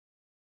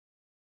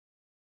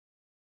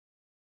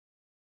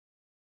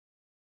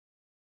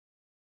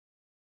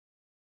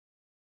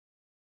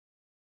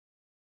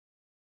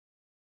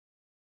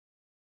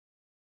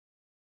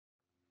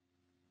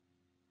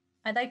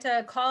I'd like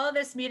to call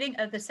this meeting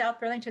of the South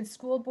Burlington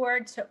School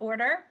Board to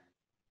order.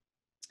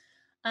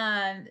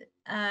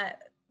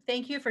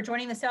 Thank you for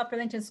joining the South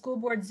Burlington School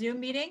Board Zoom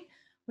meeting.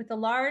 With a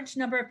large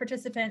number of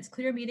participants,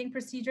 clear meeting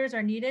procedures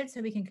are needed so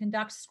we can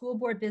conduct school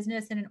board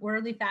business in an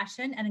orderly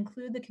fashion and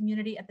include the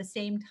community at the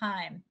same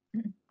time.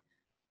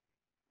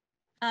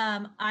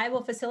 I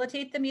will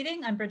facilitate the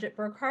meeting. I'm Bridget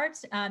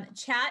Burkhart.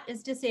 Chat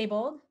is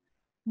disabled.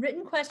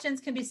 Written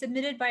questions can be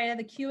submitted via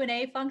the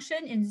Q&A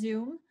function in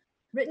Zoom.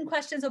 Written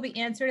questions will be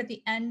answered at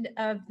the end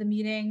of the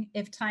meeting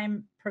if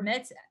time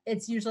permits.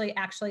 It's usually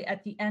actually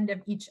at the end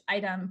of each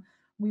item.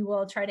 We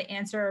will try to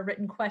answer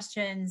written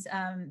questions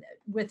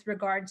with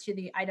regard to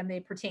the item they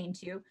pertain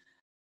to.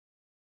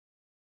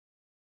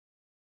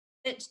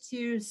 It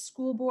to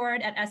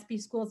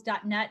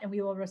schoolboard@sbschools.net and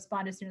we will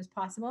respond as soon as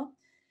possible.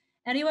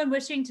 Anyone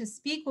wishing to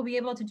speak will be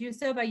able to do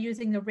so by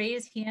using the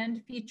raise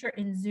hand feature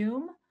in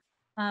Zoom.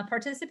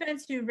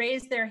 Participants who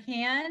raise their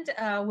hand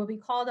will be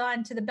called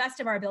on to the best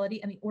of our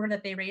ability in the order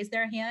that they raise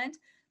their hand.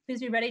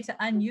 Please be ready to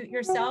unmute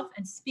yourself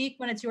and speak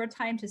when it's your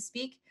time to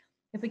speak.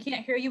 If we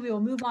can't hear you, we will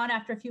move on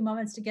after a few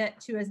moments to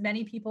get to as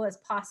many people as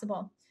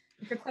possible.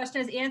 If your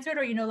question is answered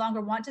or you no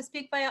longer want to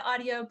speak via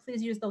audio,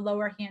 please use the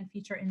lower hand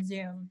feature in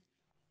Zoom.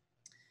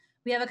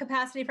 We have a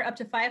capacity for up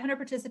to 500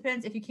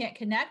 participants. If you can't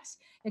connect,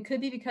 it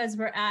could be because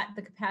we're at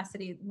the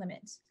capacity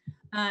limit,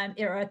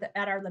 or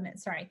at our limit,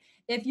 sorry.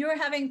 If you're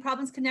having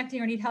problems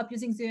connecting or need help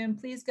using Zoom,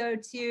 please go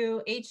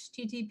to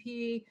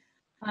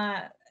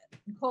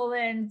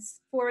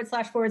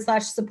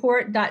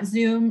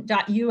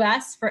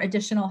http://support.zoom.us for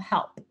additional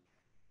help.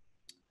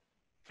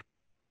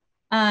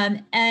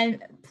 And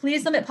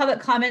please limit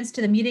public comments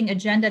to the meeting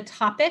agenda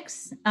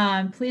topics.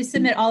 Please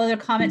submit all other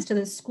comments to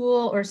the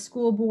school or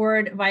school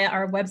board via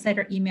our website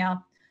or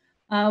email.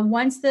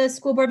 Once the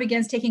school board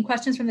begins taking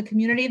questions from the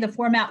community, the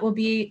format will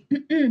be,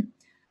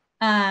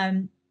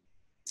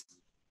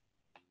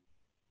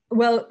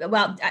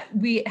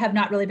 we have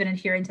not really been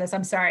adhering to this,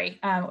 I'm sorry.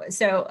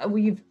 So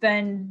we've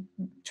been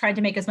trying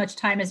to make as much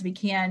time as we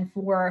can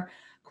for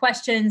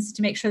questions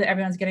to make sure that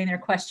everyone's getting their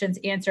questions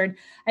answered.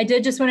 I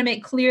did just want to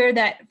make clear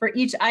that for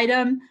each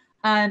item,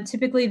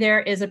 typically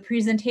there is a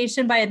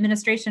presentation by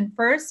administration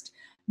first,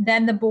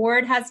 then the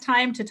board has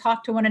time to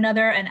talk to one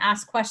another and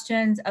ask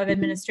questions of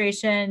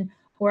administration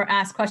or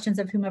ask questions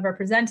of whomever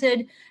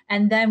presented,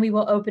 and then we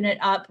will open it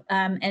up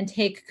and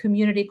take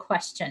community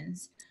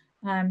questions.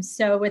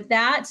 So with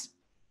that,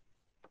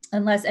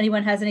 unless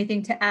anyone has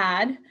anything to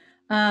add,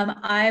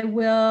 I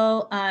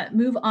will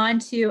move on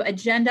to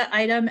agenda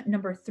item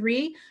number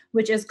 3,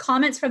 which is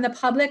comments from the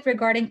public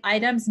regarding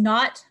items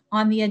not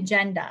on the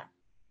agenda.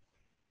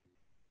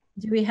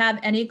 Do we have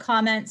any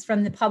comments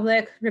from the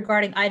public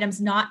regarding items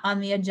not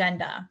on the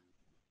agenda?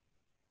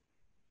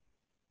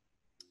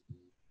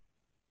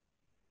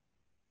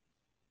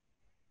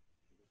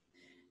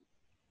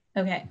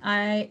 Okay,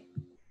 I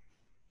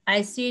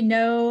see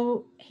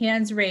no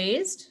hands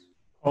raised.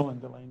 Colin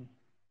Delaney.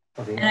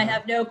 And I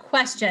have no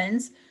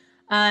questions.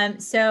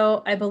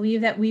 So I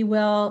believe that we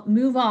will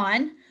move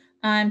on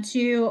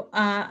to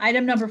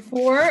item number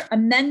 4,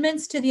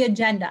 amendments to the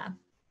agenda.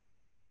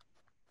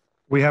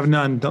 We have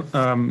none,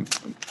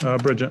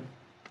 Bridget.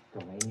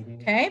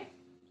 Okay.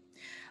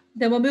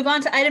 Then we'll move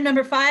on to item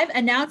number 5,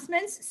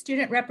 announcements,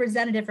 student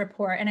representative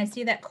report. And I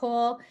see that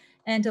Cole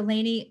and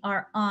Delaney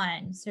are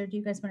on. So do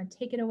you guys want to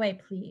take it away,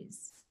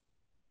 please?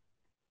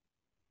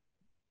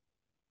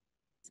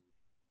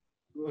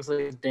 Looks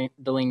like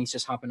Delaney's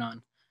just hopping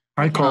on.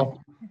 Hi,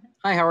 Cole.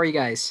 Hi, how are you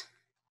guys?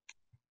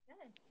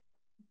 Good.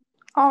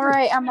 All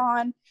right, I'm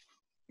on.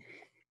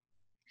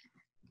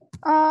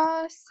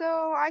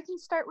 So I can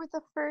start with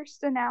the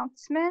first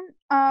announcement.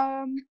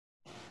 The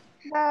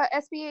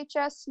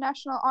SBHS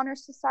National Honor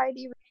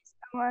Society raised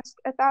almost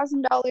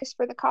 $1,000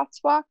 for the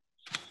COTS Walk,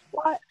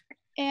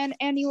 an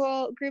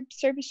annual group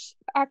service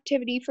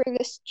activity for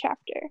this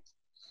chapter.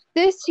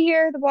 This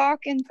year, the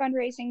walk and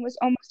fundraising was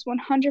almost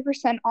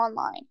 100%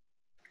 online.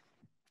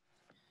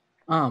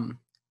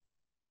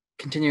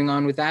 Continuing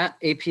on with that,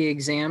 AP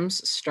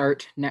exams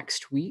start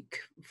next week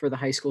for the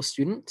high school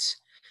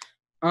students.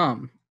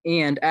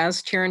 And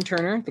as Taryn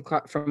Turner,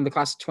 from the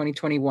class of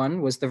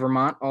 2021, was the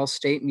Vermont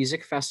All-State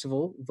Music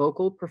Festival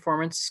Vocal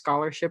Performance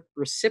Scholarship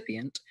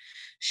recipient,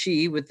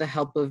 she, with the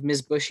help of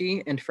Ms.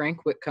 Bushy and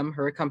Frank Whitcomb,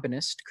 her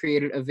accompanist,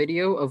 created a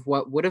video of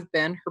what would have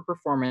been her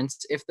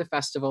performance if the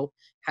festival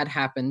had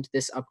happened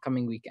this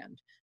upcoming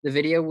weekend. The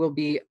video will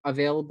be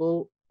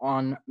available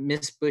on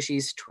Ms.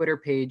 Bushy's Twitter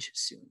page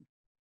soon.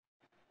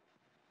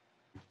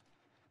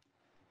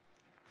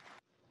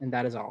 And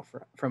that is all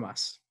from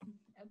us.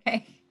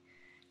 Okay,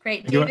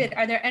 great. David,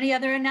 are there any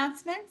other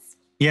announcements?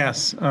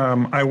 Yes,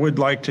 I would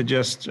like to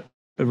just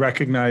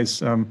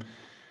recognize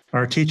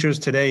our teachers.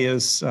 Today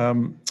is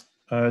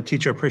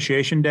Teacher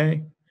Appreciation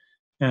Day.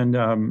 And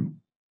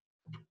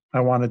I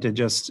wanted to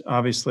just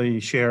obviously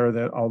share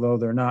that although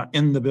they're not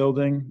in the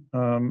building,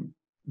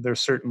 they're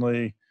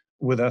certainly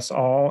with us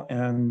all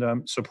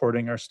and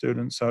supporting our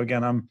students. So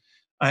again,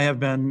 I have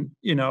been,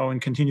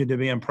 and continue to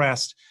be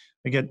impressed.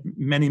 I get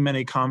many,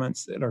 many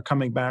comments that are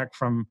coming back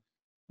from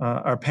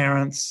our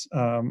parents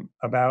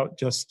about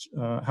just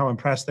how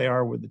impressed they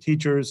are with the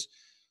teachers,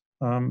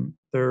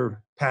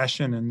 their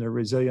passion and their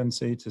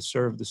resiliency to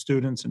serve the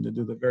students and to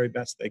do the very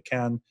best they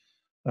can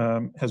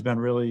has been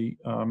really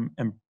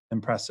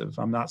impressive.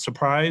 I'm not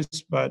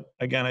surprised, but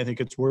again, I think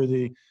it's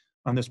worthy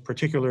on this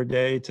particular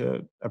day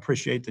to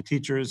appreciate the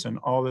teachers and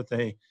all that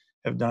they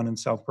have done in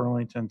South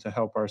Burlington to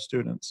help our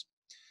students.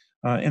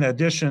 In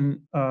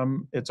addition,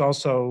 it's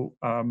also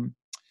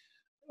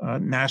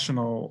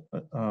National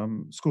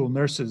School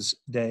Nurses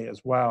Day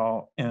as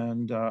well.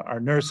 And our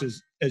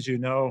nurses, as you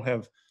know,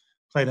 have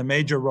played a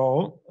major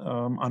role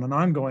on an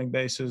ongoing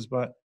basis,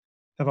 but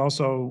have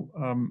also,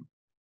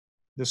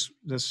 this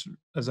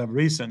as of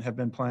recent, have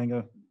been playing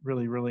a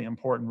really, really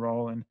important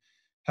role in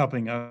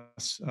helping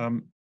us,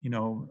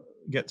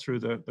 get through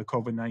the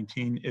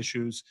COVID-19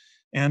 issues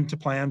and to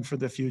plan for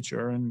the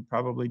future in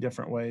probably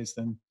different ways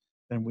than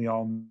we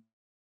all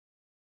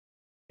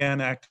can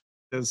act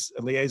as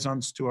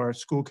liaisons to our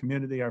school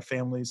community, our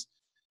families,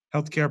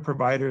 healthcare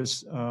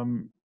providers,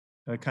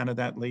 kind of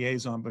that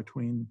liaison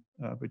between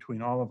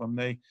all of them.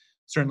 They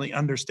certainly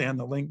understand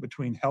the link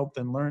between health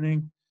and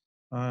learning,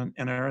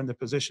 and are in the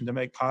position to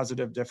make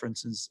positive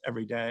differences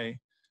every day.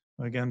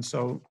 Again,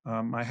 so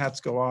my hats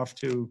go off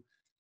to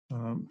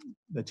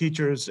the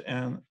teachers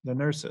and the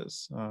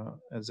nurses,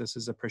 as this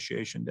is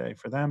Appreciation Day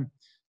for them.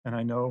 And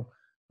I know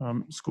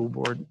school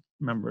board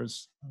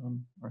members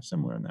are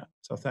similar in that.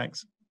 So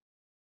thanks.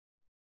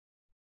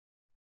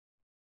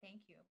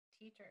 Thank you,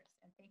 teachers,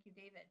 and thank you,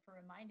 David, for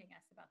reminding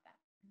us about that.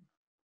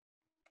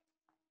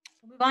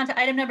 We'll move on to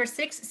item number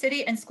 6,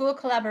 city and school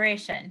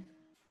collaboration.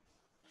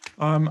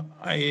 I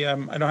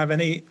don't have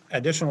any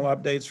additional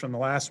updates from the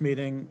last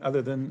meeting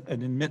other than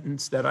an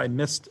admittance that I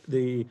missed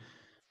the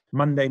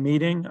Monday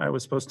meeting. I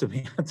was supposed to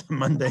be at the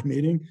Monday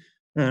meeting,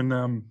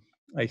 and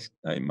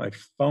my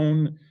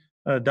phone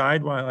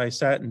died while I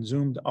sat and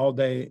Zoomed all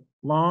day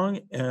long,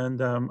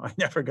 and I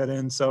never got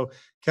in. So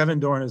Kevin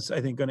Dorn is,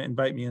 I think, going to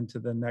invite me into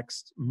the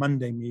next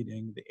Monday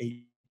meeting,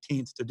 the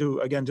 18th, to do,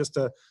 again, just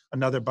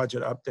another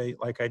budget update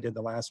like I did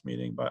the last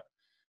meeting. But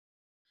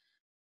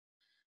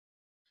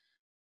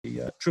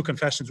the true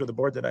confessions with the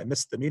board that I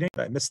missed the meeting,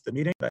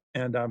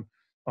 and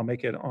I'll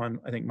make it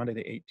on, I think, Monday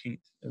the 18th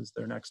is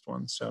their next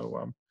one.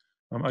 So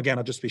again,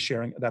 I'll just be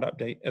sharing that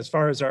update. As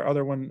far as our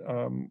other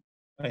one,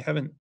 we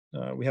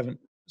haven't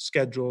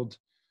scheduled,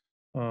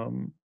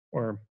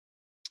 or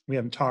we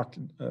haven't talked,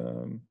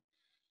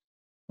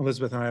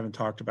 Elizabeth and I haven't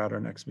talked about our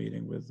next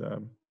meeting with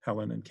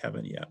Helen and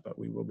Kevin yet, but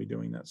we will be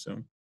doing that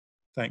soon.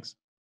 Thanks.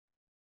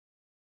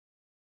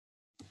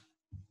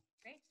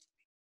 Great.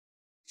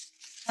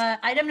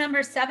 Item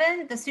number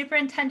 7, the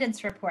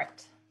superintendent's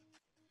report.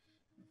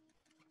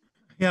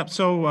 Yeah,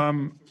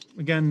 so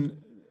again,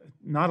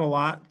 not a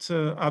lot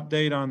to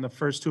update on the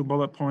first 2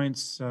 bullet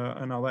points,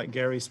 and I'll let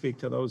Gary speak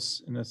to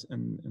those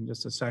in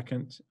just a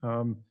second.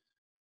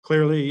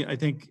 Clearly, I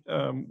think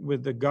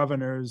with the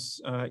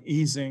governor's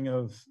easing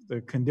of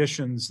the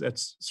conditions,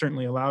 that's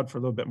certainly allowed for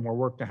a little bit more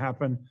work to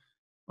happen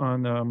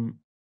on, on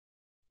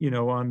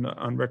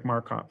Rick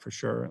Marcotte for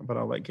sure. But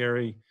I'll let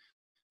Gary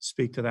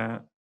speak to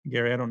that.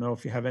 Gary, I don't know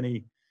if you have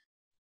any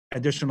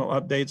additional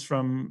updates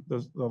from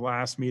the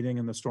last meeting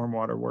and the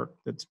stormwater work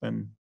that's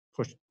been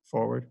pushed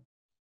forward.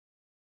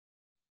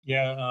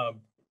 Yeah,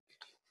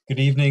 good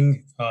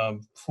evening.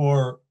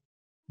 For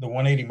the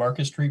 180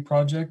 Market Street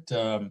project,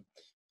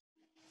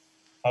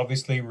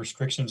 obviously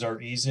restrictions are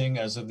easing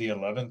as of the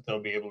 11th.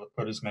 They'll be able to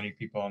put as many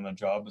people on the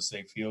job as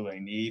they feel they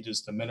need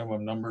is the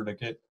minimum number to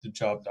get the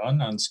job done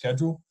on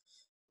schedule.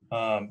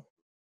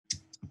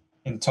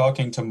 In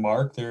talking to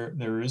Mark,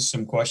 there is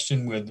some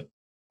question with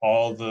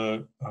all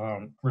the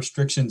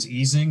restrictions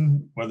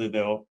easing, whether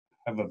they'll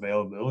have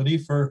availability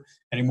for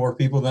any more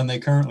people than they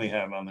currently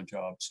have on the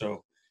job.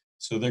 So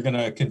they're going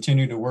to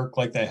continue to work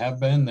like they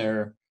have been.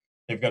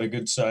 They've got a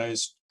good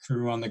sized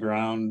crew on the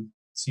ground.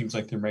 Seems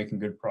like they're making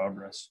good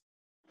progress.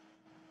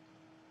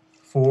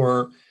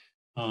 For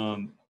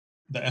the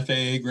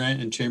FAA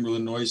grant and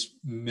Chamberlain noise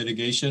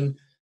mitigation,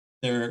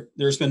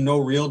 there's been no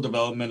real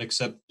development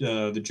except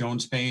the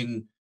Jones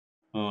Payne,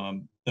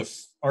 the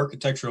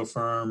architectural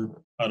firm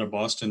out of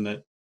Boston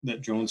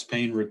that Jones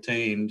Payne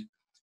retained.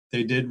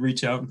 They did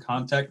reach out and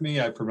contact me.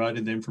 I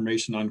provided the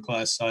information on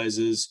class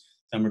sizes,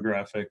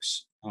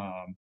 demographics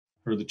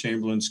for the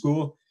Chamberlain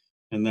School,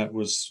 and that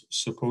was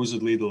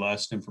supposedly the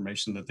last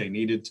information that they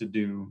needed to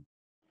do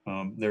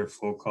their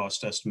full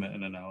cost estimate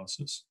and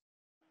analysis.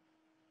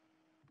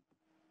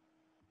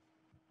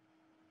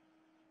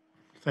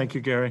 Thank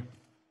you, Gary.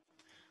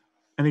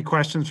 Any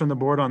questions from the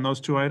board on those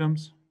 2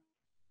 items?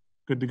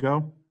 Good to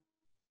go.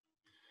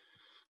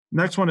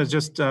 Next one is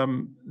just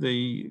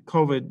the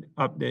COVID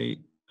update,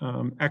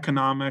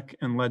 economic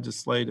and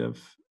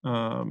legislative.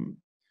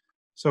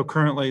 So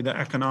currently the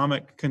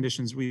economic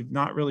conditions, we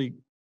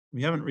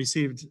haven't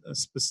received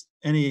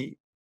any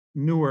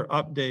newer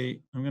update.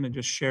 I'm going to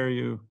just share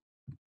you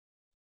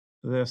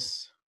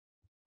this.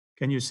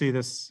 Can you see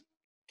this?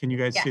 Can you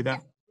guys see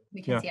that?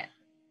 We can see it.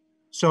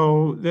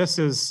 So this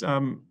is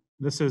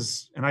this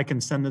is, and I can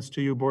send this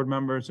to you board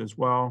members as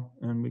well,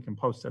 and we can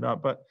post it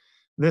up, but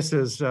this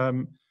is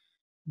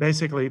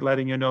basically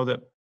letting you know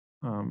that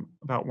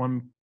about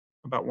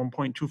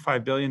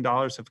 $1.25 billion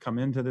have come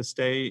into the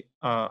state.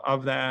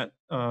 Of that,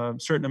 a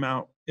certain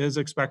amount is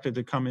expected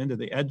to come into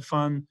the ed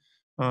fund.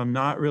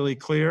 Not really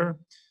clear.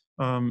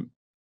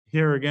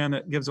 Here again,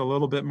 it gives a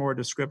little bit more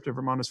descriptive.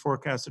 Vermont is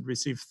forecasted to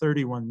receive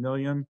 31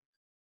 million.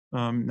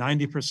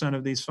 90%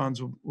 of these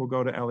funds will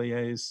go to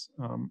LEAs,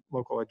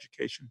 local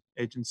education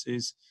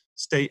agencies.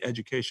 State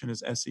education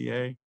is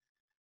SEA.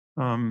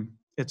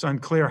 It's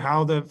unclear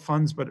how the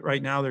funds, but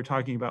right now they're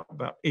talking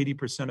about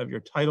 80% of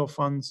your title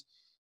funds,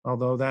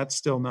 although that's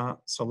still not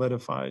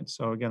solidified.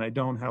 So again, I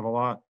don't have a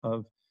lot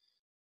of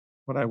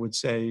what I would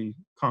say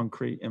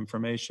concrete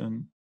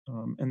information.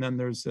 And then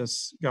there's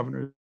this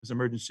Governor's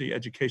Emergency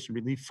Education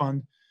Relief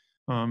Fund,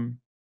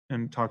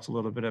 and talks a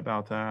little bit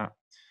about that.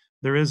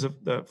 There is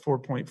the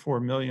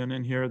 4.4 million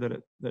in here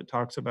that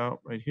talks about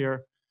right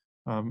here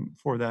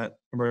for that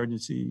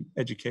Emergency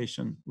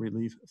Education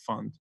Relief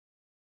Fund.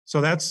 So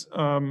that's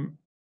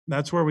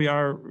where we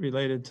are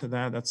related to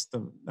that.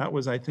 That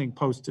was, I think,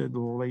 posted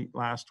late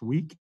last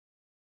week.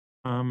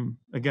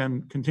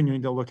 Again,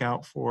 continuing to look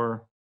out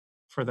for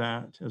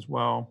that as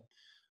well.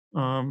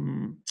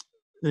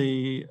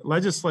 The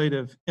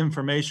legislative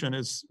information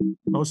is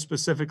most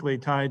specifically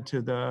tied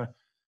to the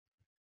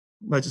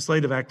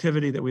legislative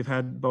activity that we've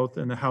had both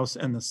in the House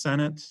and the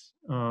Senate.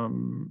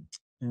 And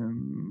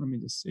let me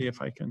just see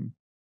if I can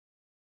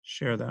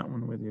share that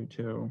one with you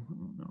too. I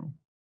don't know.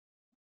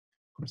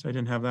 Of course, I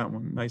didn't have that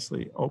one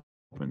nicely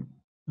open.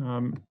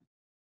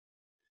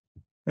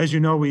 As you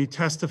know, we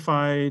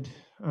testified,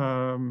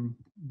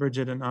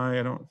 Bridget and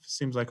I don't,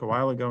 seems like a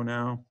while ago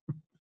now.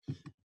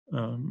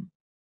 To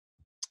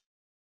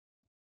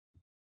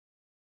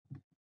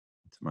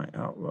my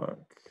Outlook.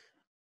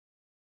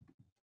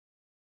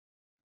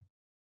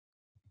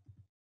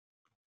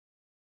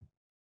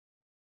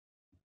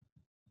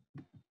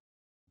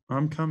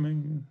 I'm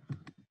coming.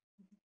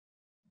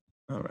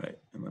 All right,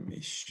 and let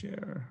me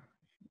share.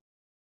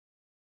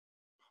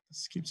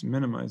 This keeps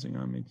minimizing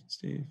on me,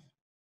 Steve.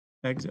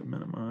 Exit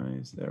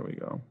minimize, there we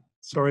go.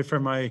 Sorry for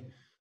my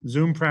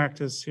Zoom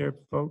practice here,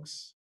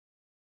 folks.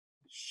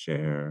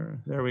 Share,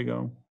 there we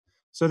go.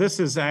 So this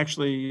is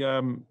actually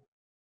a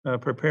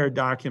prepared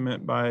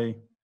document by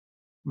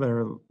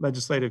their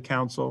legislative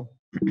council.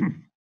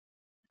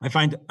 I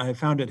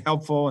found it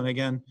helpful, and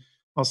again,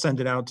 I'll send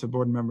it out to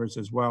board members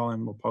as well,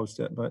 and we'll post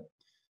it. But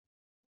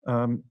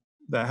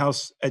the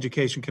House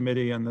Education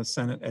Committee and the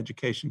Senate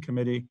Education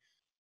Committee,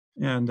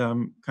 and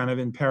kind of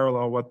in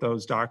parallel what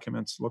those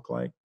documents look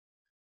like.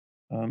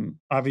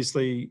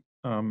 Obviously,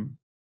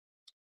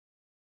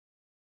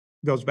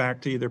 goes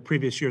back to either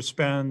previous year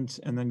spend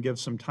and then gives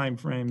some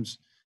timeframes.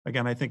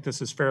 Again, I think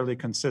this is fairly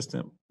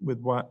consistent with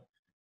what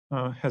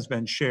has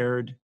been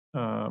shared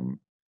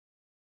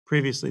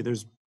previously.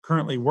 There's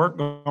currently work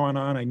going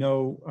on. I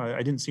know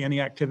I didn't see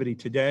any activity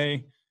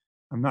today.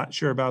 I'm not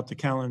sure about the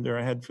calendar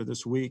ahead for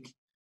this week.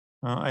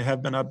 I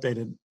have been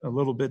updated a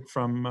little bit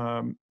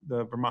from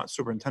the Vermont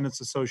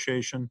Superintendents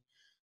Association.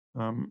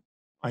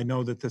 I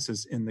know that this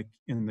is in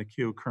the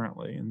queue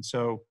currently, and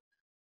so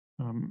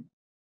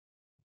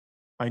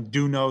I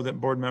do know that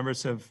board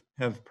members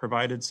have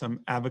provided some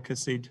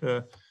advocacy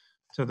to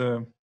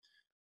the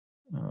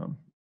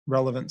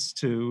relevance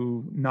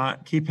to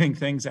not keeping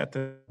things at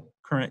the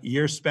current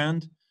year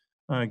spend,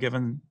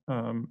 given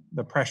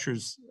the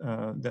pressures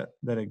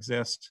that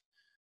exist.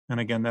 And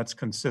again, that's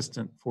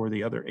consistent for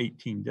the other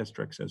 18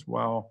 districts as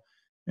well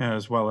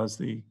as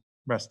the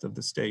rest of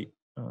the state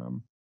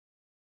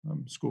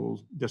school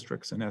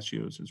districts and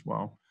SUs as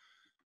well.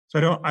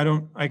 So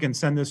I can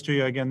send this to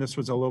you. Again, this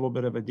was a little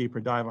bit of a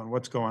deeper dive on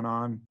what's going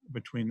on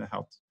between the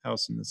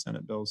House and the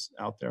Senate bills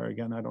out there.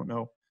 Again, I don't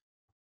know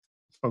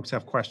if folks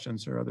have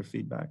questions or other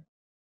feedback.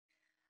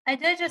 I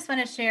did just want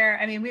to share,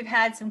 I mean, we've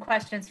had some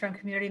questions from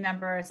community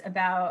members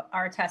about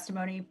our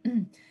testimony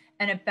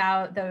and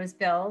about those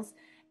bills.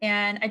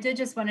 And I did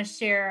just want to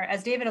share,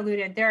 as David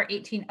alluded, there are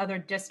 18 other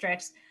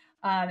districts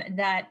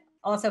that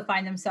also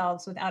find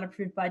themselves without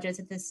approved budgets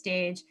at this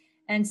stage.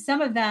 And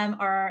some of them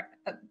are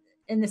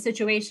in the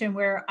situation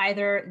where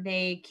either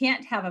they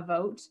can't have a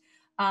vote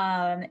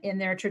in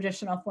their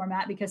traditional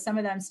format, because some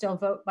of them still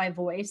vote by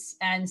voice.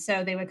 And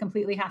so they would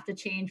completely have to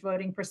change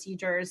voting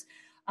procedures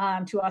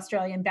to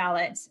Australian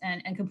ballots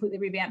and completely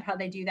revamp how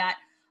they do that.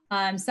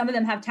 Some of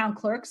them have town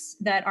clerks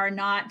that are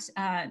not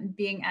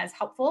being as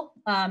helpful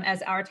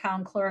as our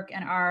town clerk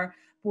and our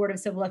Board of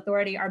Civil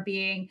Authority are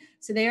being.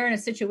 So they are in a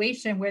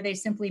situation where they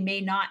simply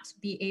may not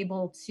be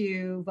able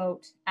to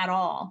vote at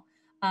all.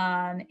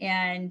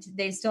 And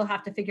they still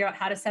have to figure out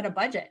how to set a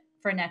budget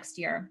for next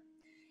year.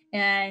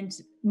 And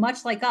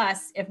much like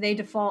us, if they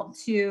default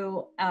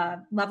to a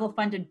level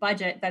funded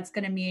budget, that's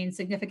going to mean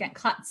significant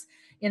cuts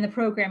in the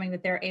programming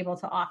that they're able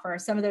to offer.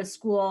 Some of those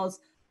schools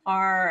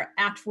are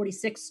Act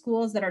 46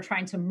 schools that are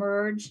trying to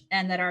merge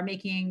and that are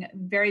making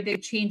very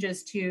big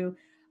changes to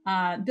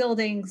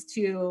buildings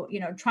to,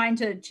 trying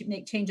to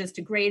make changes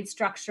to grade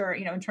structure,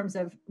 in terms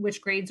of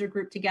which grades are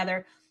grouped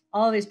together,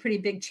 all of these pretty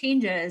big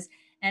changes.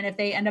 And if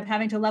they end up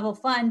having to level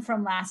fund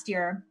from last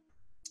year,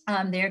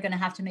 they're going to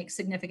have to make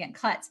significant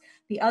cuts.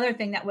 The other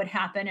thing that would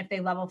happen if they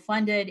level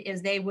funded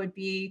is they would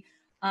be,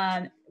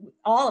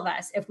 all of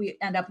us, if we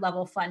end up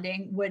level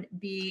funding, would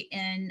be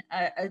in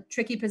a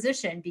tricky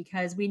position,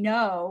 because we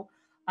know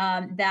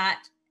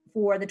that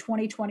for the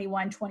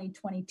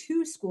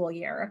 2021-2022 school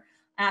year,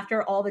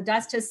 after all the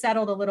dust has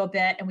settled a little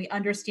bit and we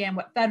understand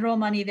what federal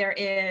money there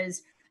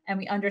is, and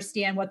we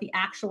understand what the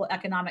actual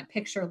economic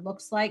picture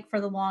looks like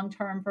for the long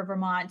term for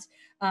Vermont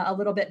a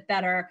little bit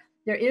better,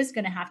 there is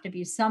going to have to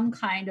be some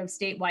kind of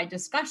statewide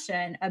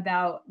discussion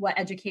about what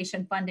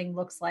education funding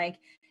looks like.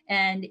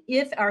 And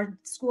if our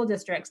school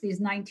districts, these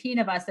 19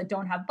 of us that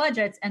don't have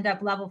budgets, end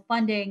up level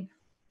funding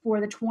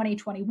for the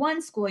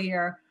 2021 school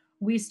year,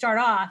 we start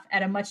off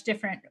at a much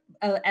different,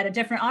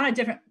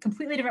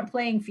 completely different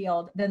playing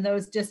field than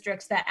those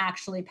districts that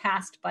actually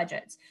passed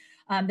budgets.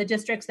 The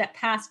districts that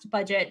passed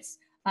budgets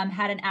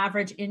had an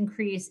average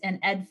increase in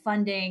ed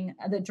funding,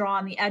 the draw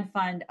on the ed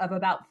fund, of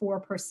about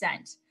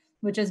 4%,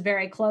 which is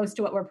very close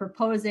to what we're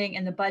proposing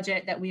in the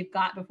budget that we've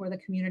got before the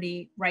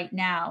community right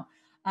now.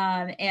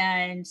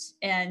 And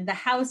the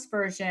House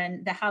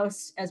version, the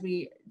House, as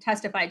we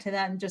testified to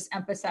them, just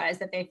emphasized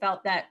that they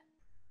felt that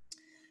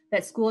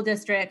school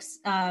districts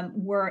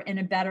were in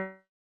a better,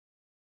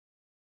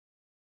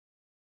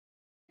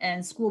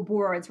 and school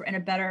boards were in a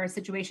better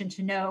situation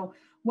to know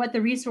what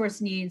the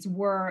resource needs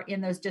were in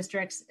those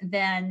districts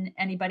than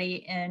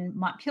anybody in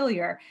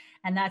Montpelier.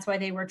 And that's why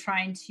they were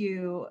trying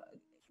to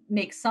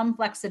make some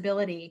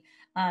flexibility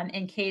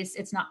in case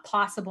it's not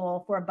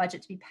possible for a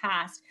budget to be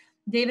passed.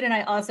 David and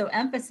I also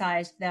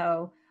emphasized,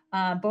 though,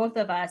 both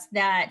of us,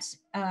 that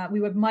we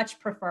would much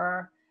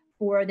prefer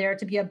for there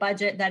to be a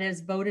budget that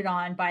is voted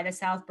on by the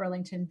South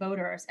Burlington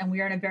voters. And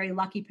we are in a very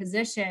lucky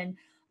position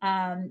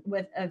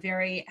with a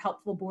very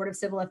helpful Board of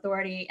Civil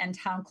Authority and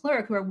town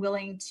clerk who are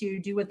willing to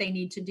do what they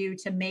need to do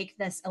to make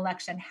this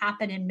election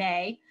happen in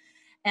May.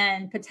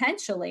 And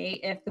potentially,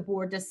 if the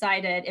board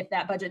decided, if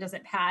that budget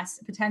doesn't pass,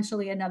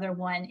 potentially another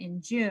one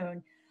in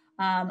June.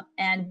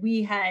 And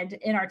we had,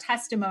 in our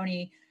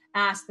testimony,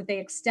 asked that they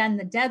extend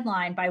the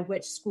deadline by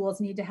which schools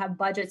need to have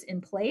budgets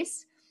in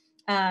place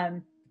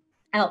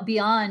out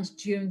beyond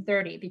June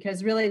 30,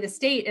 because really the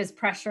state is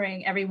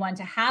pressuring everyone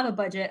to have a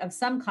budget of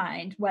some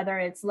kind, whether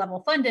it's level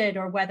funded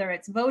or whether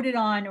it's voted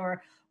on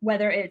or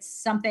whether it's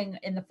something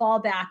in the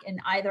fallback in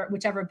either,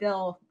 whichever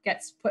bill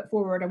gets put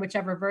forward or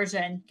whichever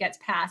version gets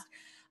passed,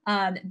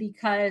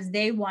 because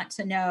they want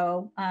to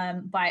know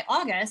by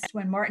August,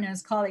 when Martin and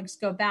his colleagues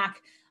go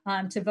back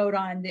to vote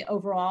on the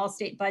overall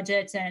state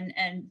budget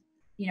and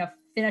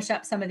finish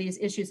up some of these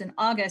issues in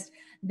August,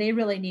 they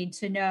really need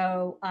to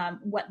know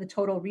what the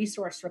total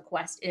resource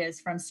request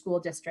is from school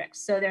districts.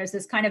 So there's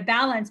this kind of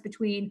balance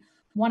between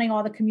wanting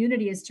all the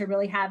communities to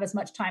really have as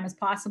much time as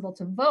possible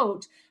to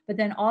vote, but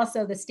then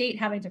also the state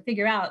having to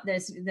figure out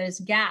this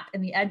gap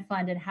in the ed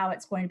fund and how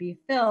it's going to be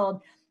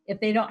filled. If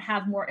they don't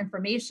have more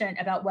information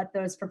about what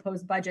those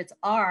proposed budgets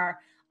are,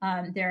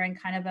 they're in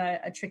kind of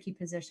a tricky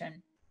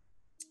position.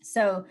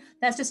 So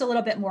that's just a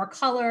little bit more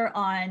color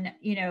on,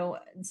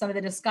 some of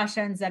the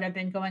discussions that have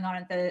been going on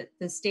at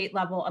the state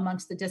level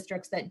amongst the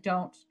districts that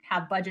don't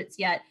have budgets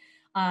yet.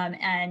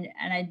 And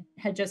I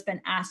had just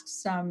been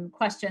asked some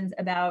questions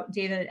about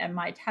David and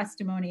my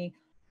testimony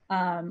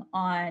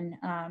on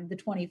the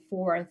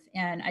 24th.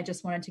 And I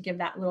just wanted to give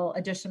that little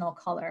additional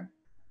color.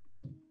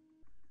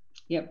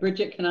 Yeah,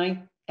 Bridget, can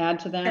I add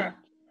to that? Sure.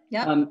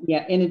 Yeah.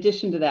 Yeah. In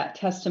addition to that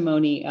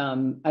testimony,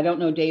 I don't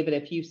know, David,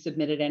 if you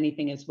submitted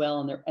anything as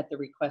well at the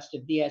request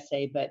of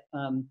VSA, but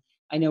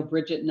I know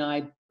Bridget and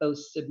I both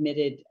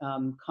submitted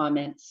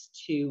comments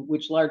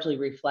which largely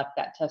reflect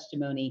that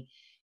testimony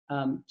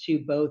to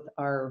both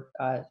our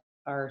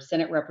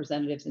Senate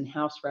representatives and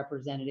House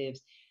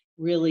representatives,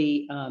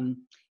 really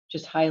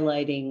just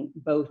highlighting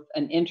both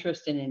an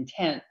interest and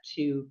intent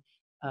to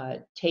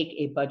take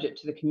a budget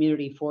to the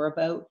community for a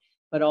vote,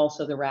 but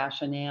also the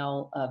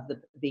rationale of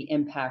the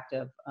impact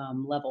of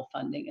level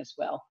funding as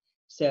well.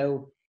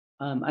 So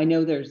I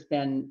know there's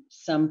been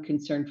some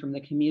concern from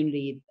the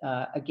community.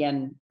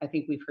 Again, I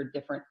think we've heard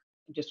different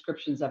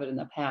descriptions of it in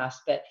the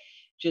past, but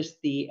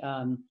just the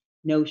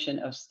notion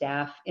of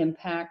staff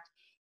impact.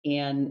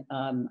 And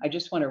I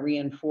just want to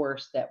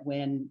reinforce that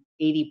when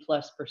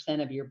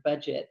 80+% of your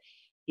budget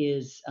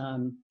is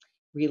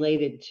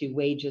related to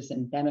wages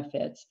and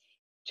benefits,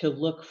 to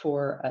look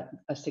for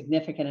a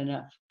significant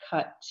enough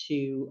cut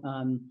to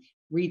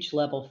reach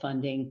level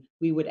funding,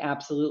 we would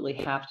absolutely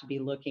have to be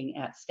looking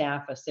at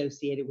staff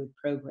associated with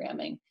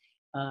programming.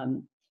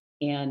 Arguably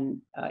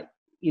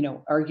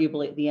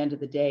at the end of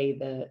the day,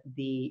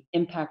 the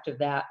impact of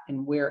that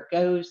and where it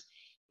goes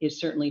is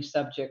certainly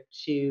subject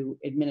to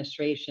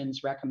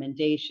administration's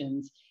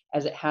recommendations,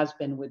 as it has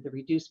been with the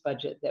reduced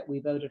budget that we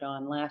voted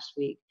on last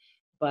week.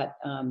 But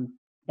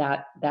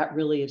that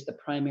really is the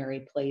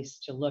primary place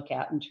to look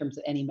at in terms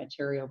of any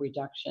material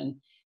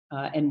reduction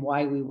and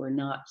why we were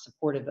not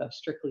supportive of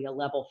strictly a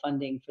level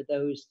funding for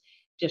those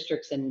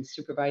districts and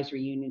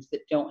supervisory unions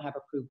that don't have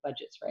approved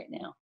budgets right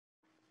now.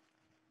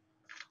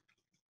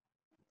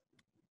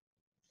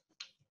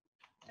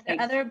 Are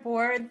there other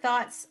board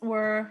thoughts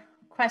or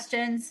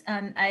questions?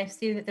 I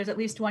see that there's at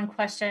least one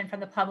question from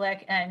the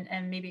public,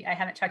 and maybe I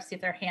haven't checked to see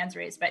if there are hands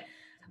raised, but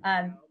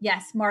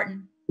yes,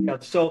 Martin. Yeah,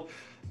 so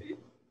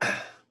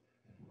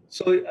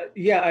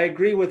yeah, I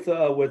agree with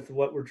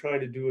what we're trying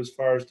to do as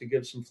far as to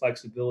give some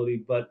flexibility,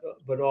 but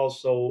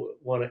also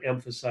want to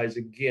emphasize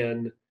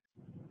again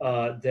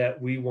that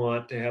we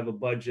want to have a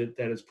budget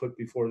that is put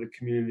before the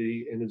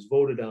community and is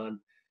voted on.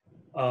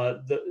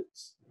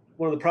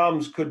 One of the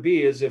problems could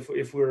be is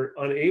if we're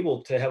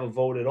unable to have a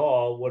vote at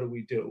all, what do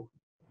we do?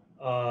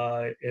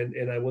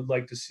 And I would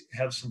like to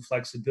have some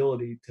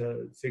flexibility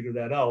to figure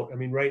that out. I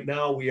mean, right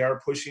now we are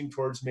pushing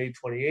towards May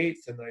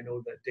 28th, and I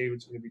know that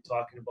David's going to be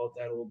talking about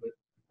that a little bit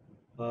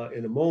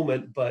in a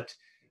moment. But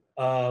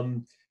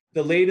the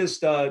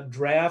latest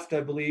draft,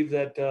 I believe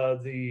that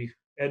the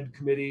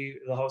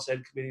House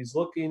Ed Committee is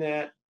looking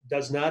at,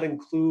 does not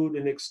include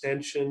an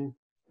extension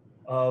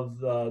of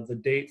the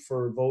date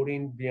for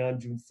voting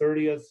beyond June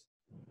 30th.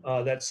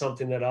 That's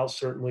something that I'll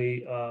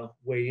certainly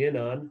weigh in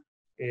on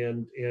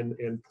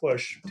and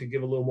push to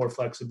give a little more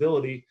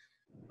flexibility,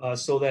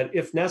 so that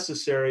if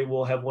necessary,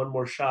 we'll have one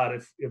more shot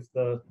if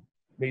the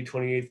May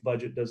 28th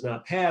budget does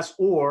not pass,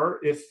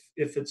 or if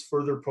it's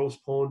further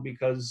postponed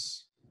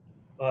because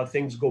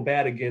things go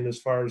bad again as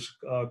far as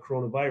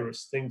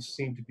coronavirus. Things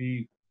seem to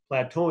be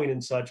plateauing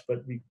and such,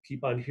 but we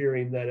keep on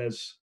hearing that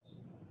as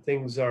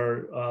things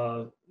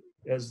are,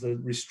 as the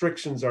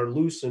restrictions are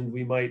loosened,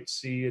 we might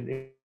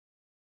see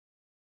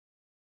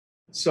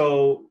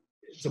so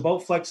it's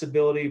about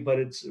flexibility, but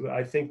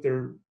I think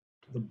the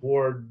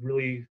board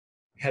really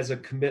has a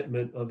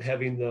commitment of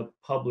having the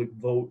public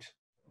vote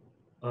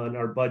on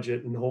our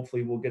budget, and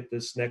hopefully we'll get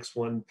this next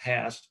one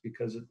passed,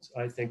 because it's,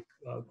 I think,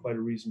 quite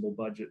a reasonable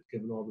budget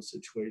given all the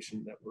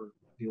situation that we're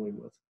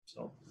dealing with.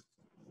 So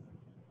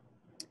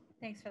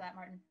Thanks for that,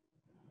 Martin.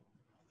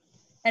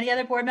 Any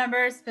other board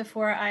members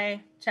before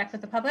I check with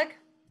the public?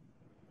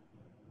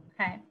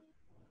 Okay.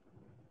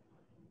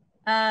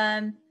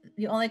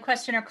 The only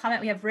question or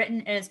comment we have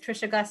written is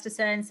Trisha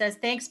Gustafson says,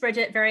 thanks,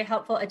 Bridget. Very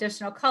helpful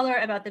additional color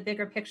about the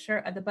bigger picture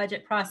of the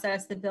budget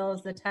process, the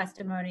bills, the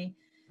testimony,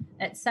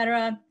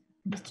 etc.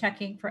 I'm just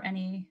checking for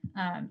any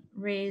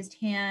raised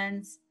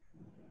hands,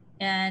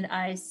 and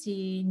I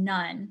see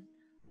none.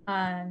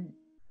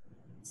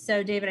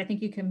 So David, I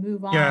think you can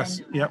move on.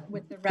 Yes, yep.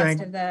 With the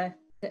rest of the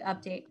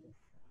update.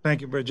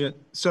 Thank you, Bridget.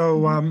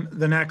 So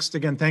the next,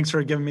 again, thanks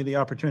for giving me the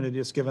opportunity to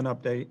just give an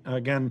update.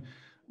 Again,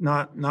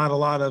 not a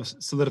lot of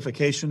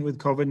solidification with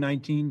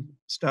COVID-19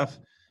 stuff.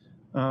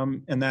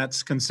 And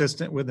that's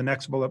consistent with the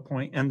next bullet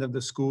point, end of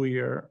the school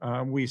year.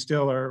 We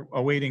still are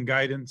awaiting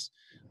guidance.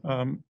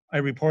 I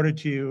reported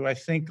to you, I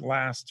think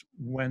last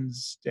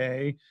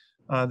Wednesday,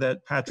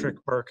 that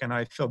Patrick Burke and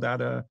I filled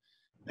out a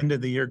end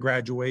of the year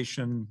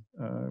graduation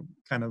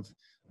kind of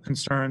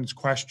concerns,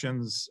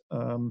 questions,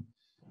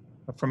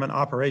 from an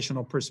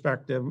operational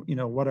perspective.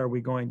 What are we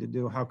going to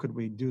do? How could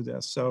we do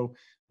this? So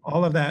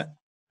all of that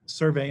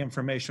survey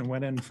information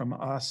went in from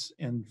us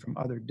and from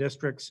other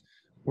districts.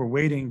 We're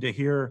waiting to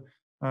hear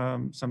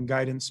some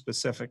guidance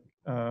specific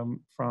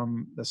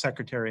from the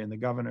secretary and the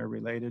governor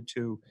related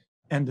to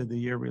end of the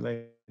year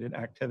related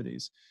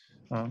activities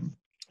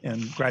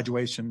and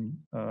graduation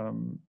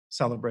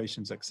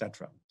celebrations,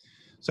 etc.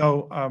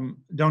 So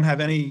don't have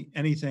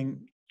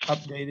anything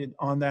updated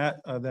on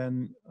that.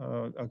 Then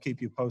I'll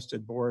keep you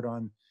posted, board,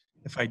 on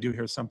if I do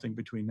hear something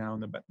between now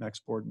and the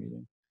next board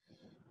meeting.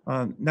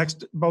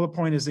 Next bullet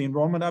point is the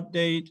enrollment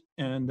update,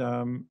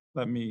 and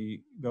let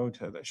me go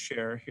to the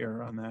share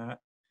here on that.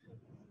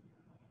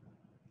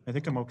 I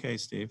think I'm okay,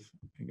 Steve.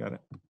 You got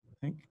it. I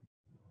think.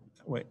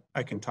 Wait,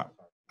 I can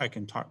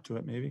talk to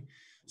it maybe.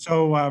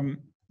 So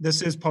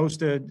this is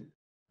posted.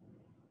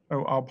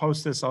 Oh, I'll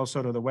post this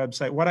also to the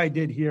website. What I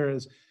did here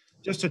is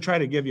just to try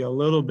to give you a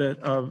little bit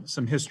of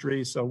some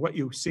history. So what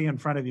you see in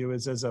front of you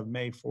is as of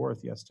May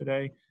 4th,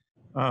 yesterday,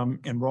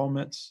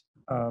 enrollments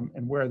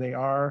and where they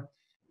are.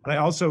 But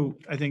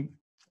I think,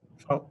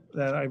 felt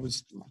that I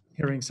was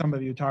hearing some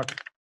of you talk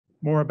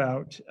more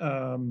about,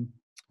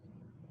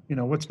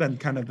 what's been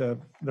kind of the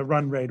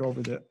run rate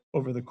over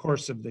the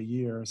course of the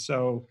year.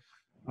 So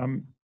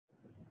you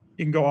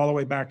can go all the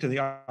way back to the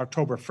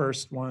October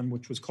 1st one,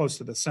 which was close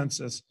to the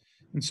census.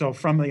 And so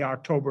from the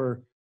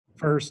October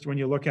 1st, when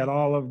you look at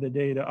all of the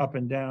data up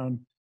and down,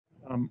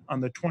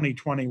 on the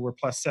 2020, we're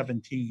plus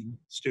 17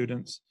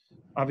 students.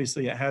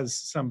 Obviously, it has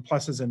some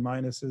pluses and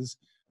minuses.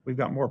 We've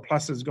got more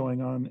pluses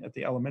going on at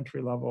the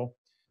elementary level.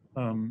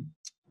 And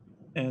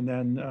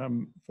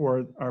then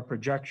for our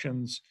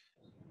projections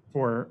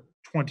for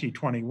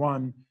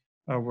 2021,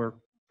 we're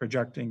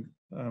projecting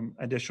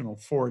additional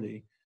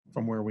 40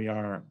 from where we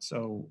are.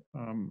 So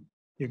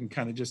you can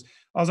kind of just,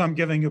 all I'm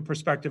giving you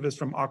perspective is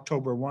from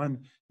October 1.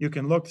 You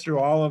can look through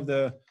all of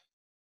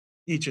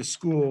each of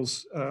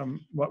schools,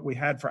 what we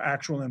had for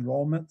actual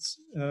enrollments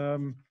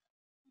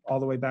all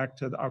the way back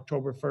to the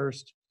October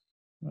 1st.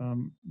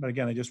 But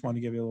again, I just want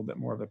to give you a little bit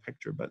more of a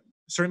picture. But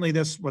certainly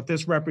what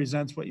this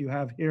represents, what you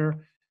have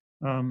here,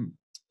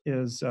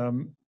 is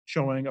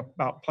showing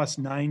about plus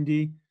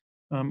 90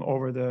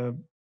 versus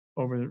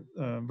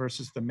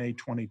the May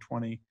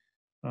 2020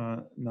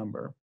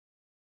 number.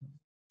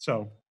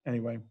 So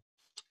anyway.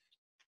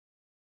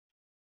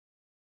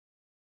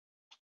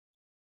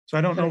 So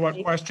I don't know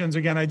what questions,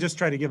 again, I just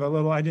try to give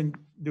I didn't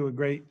do a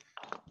great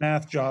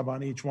math job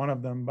on each one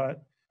of them,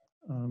 but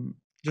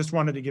just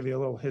wanted to give you a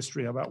little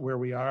history about where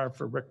we are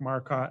for Rick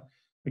Marcotte.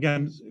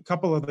 Again, a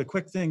couple of the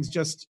quick things,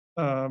 just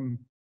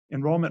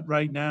enrollment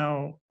right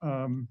now,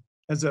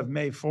 as of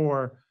May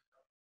 4,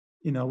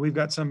 we've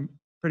got some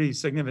pretty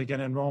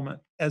significant enrollment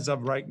as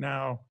of right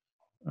now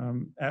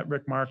at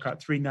Rick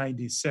Marcotte,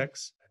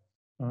 396.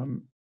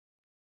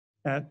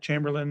 At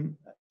Chamberlain,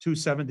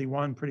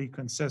 271, pretty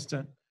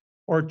consistent.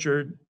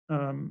 Orchard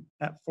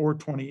at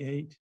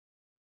 428,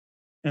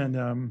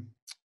 and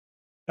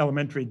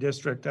elementary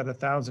district at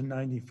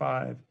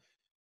 1,095.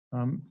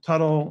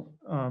 Tuttle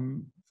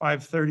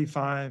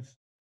 535,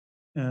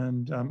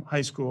 and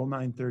high school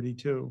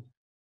 932.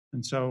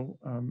 And so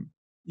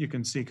you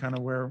can see kind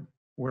of where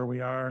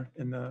we are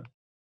in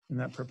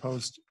that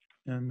proposed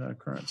and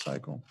current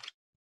cycle.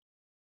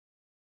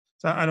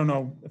 So I don't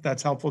know if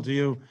that's helpful to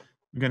you.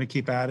 I'm going to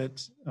keep at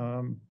it.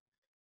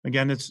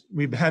 Again,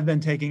 we have been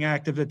taking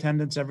active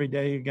attendance every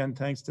day, again,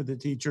 thanks to the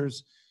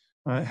teachers.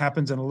 It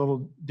happens in a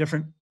little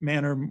different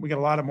manner. We get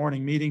a lot of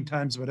morning meeting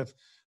times, but if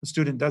a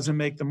student doesn't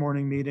make the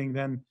morning meeting,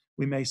 then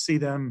we may see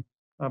them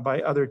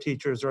by other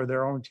teachers or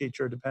their own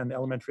teacher, depending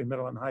elementary,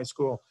 middle, and high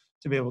school,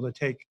 to be able to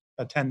take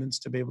attendance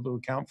to be able to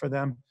account for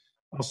them.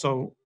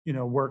 Also,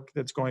 work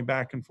that's going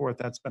back and forth,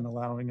 that's been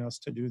allowing us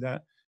to do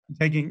that.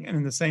 Taking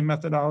in the same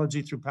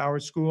methodology through Power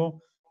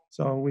School.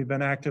 So we've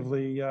been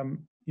actively,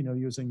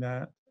 using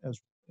that as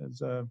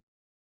a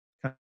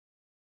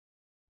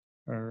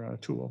our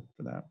tool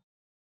for that.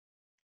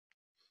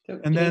 So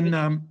and David,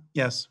 then,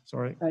 yes,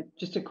 sorry.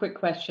 Just a quick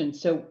question.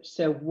 So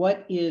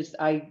what is,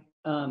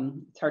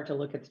 it's hard to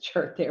look at the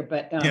chart there,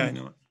 but Yeah, I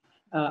know it.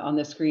 On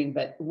the screen,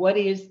 but what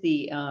is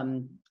the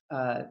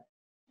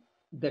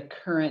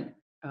current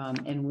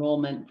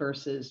enrollment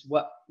versus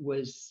what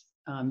was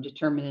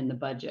determined in the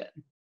budget?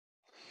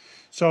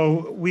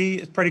 So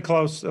it's pretty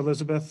close,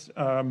 Elizabeth.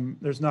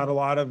 There's not a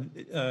lot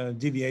of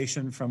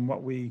deviation from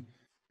what we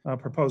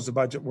proposed the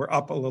budget. We're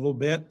up a little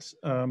bit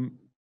on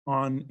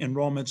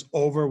enrollments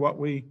over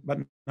but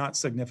not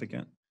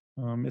significant.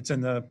 It's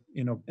in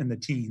the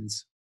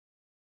teens.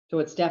 So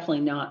it's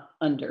definitely not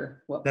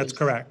under what. That's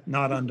correct.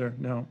 Not under,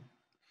 no.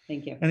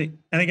 Thank you. And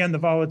again, the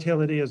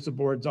volatility, as the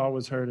board's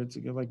always heard, it's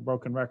like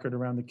broken record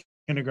around the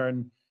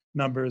kindergarten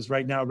numbers.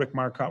 Right now, Rick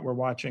Marcotte, we're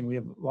watching, we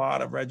have a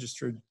lot of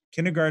registered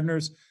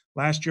kindergartners.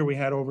 Last year we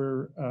had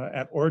over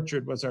at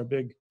Orchard was our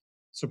big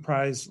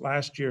surprise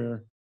last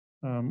year,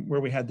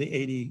 where we had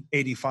the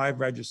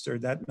 85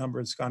 registered. That number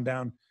has gone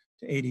down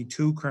to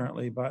 82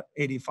 currently, but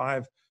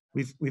 85,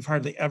 we've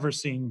hardly ever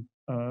seen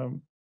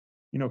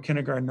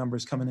kindergarten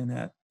numbers coming in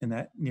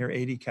that near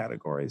 80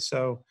 category.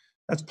 So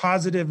that's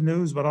positive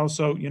news, but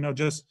also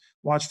just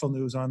watchful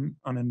news on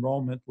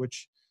enrollment,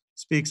 which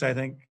speaks, I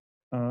think,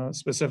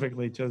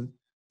 specifically to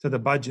the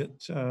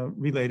budget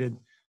related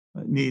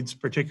needs,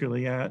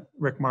 particularly at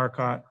Rick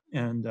Marcotte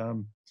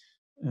and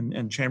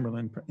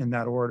Chamberlain in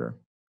that order.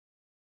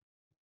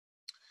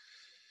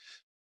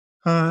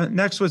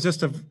 Next was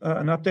just an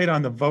update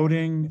on the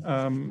voting.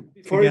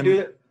 Before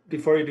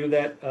you do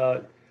that,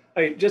 I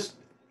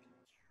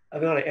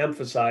want to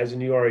emphasize,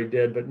 and you already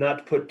did, but not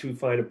to put too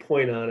fine a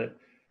point on it,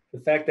 the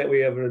fact that we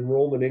have an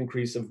enrollment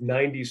increase of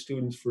 90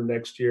 students for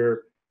next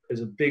year is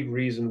a big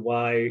reason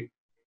why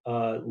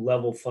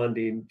level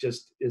funding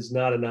just is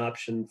not an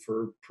option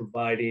for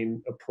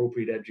providing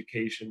appropriate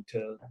education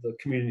to the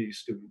community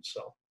students.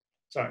 So,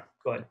 sorry,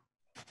 go ahead.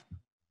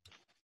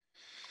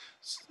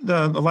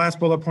 The last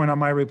bullet point on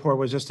my report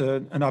was just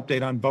an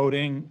update on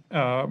voting.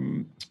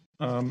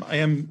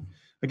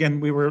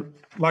 Again, we were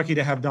lucky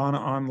to have Donna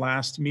on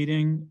last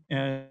meeting,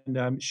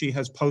 and she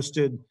has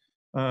posted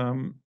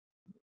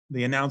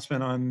the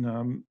announcement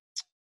on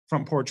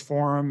Front Porch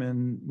Forum,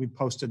 and we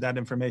posted that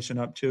information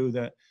up too,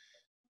 that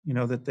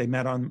that they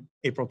met on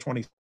April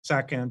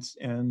 22nd,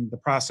 and the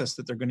process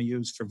that they're going to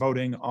use for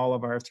voting. All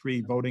of our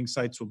 3 voting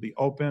sites will be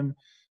open.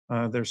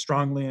 They're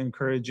strongly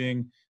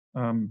encouraging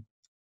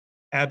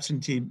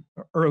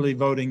early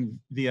voting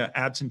via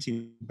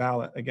absentee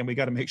ballot. Again, we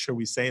got to make sure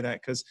we say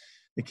that, because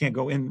they can't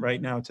go in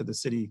right now to the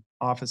city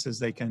offices.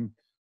 They can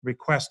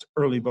request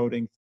early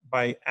voting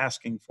by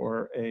asking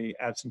for a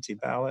absentee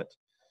ballot.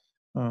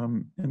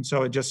 And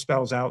so it just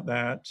spells out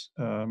that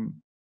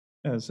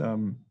as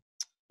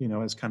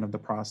kind of the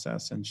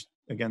process. And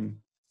again,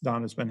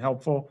 Don has been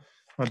helpful.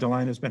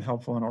 Delina has been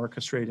helpful in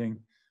orchestrating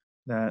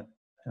that.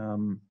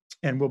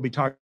 And we'll be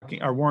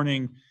talking our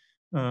warning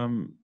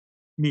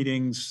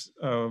meetings.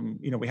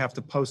 We have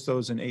to post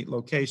those in 8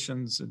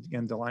 locations.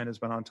 Again, Delina has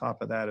been on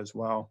top of that as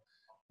well,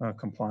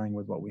 complying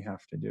with what we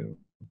have to do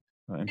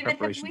in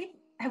preparation.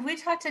 Have we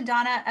talked to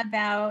Donna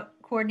about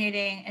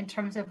coordinating in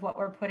terms of what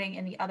we're putting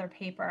in the other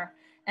paper?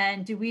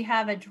 And do we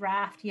have a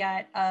draft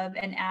yet of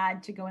an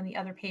ad to go in the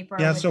other paper?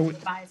 Yeah, with so, the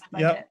revised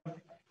budget?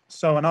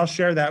 So, and I'll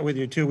share that with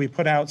you too. We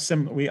put out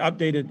we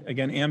updated,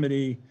 again,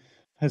 Amity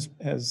has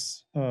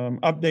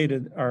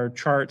updated our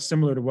chart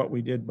similar to what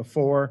we did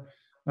before.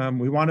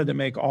 We wanted to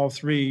make all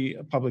 3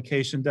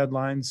 publication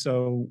deadlines,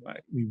 so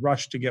we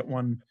rushed to get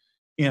one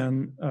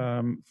in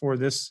for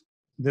this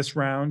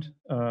round,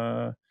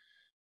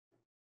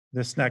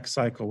 this next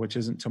cycle, which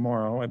isn't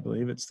tomorrow, I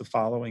believe. It's the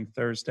following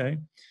Thursday.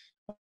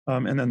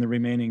 And then the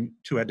remaining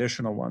 2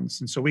 additional ones.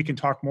 And so we can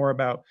talk more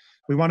about,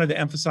 we wanted to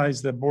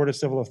emphasize the Board of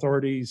Civil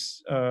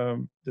Authorities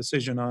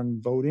decision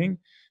on voting.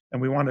 And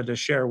we wanted to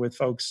share with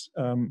folks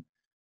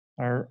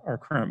our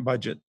current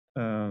budget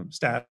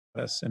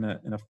status in a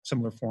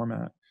similar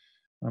format.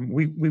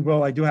 We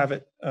will, I do have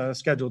it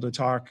scheduled to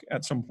talk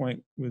at some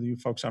point with you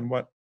folks on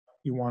what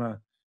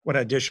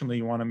additionally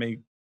you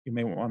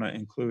may want to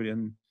include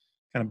in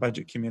kind of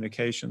budget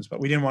communications, but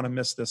we didn't want to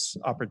miss this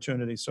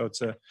opportunity. So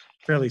it's a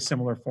fairly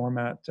similar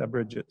format,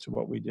 Bridget, to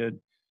what we did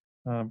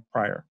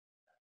prior.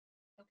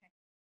 Okay.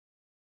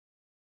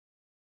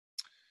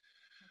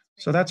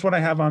 So that's what I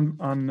have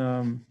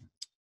on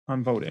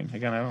voting.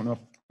 Again, I don't know if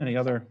any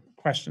other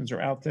questions are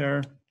out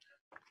there.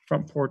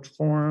 Front Porch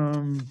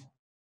Forum.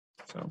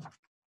 So.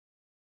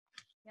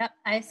 Yep,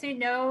 I see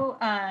no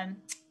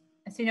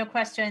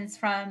questions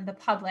from the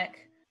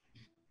public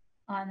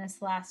on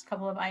this last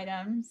couple of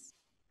items.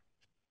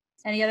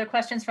 Any other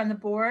questions from the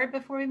board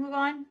before we move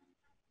on?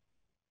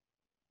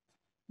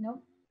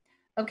 Nope.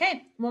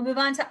 Okay, we'll move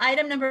on to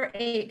item number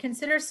 8.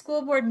 Consider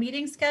school board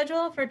meeting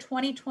schedule for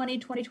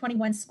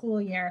 2020-2021 school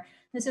year.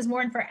 This is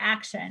more for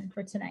action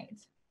for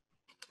tonight.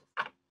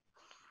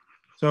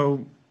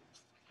 So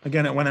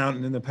again, it went out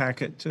in the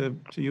packet to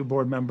you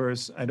board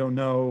members. I don't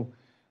know.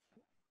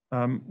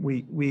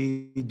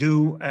 We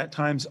do at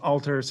times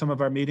alter some of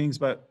our meetings,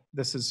 but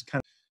this is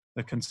kind of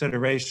the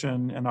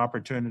consideration and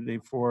opportunity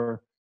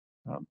for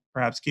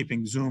perhaps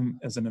keeping Zoom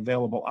as an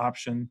available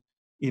option,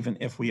 even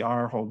if we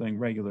are holding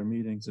regular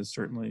meetings, is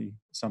certainly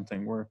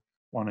something we're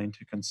wanting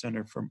to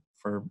consider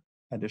for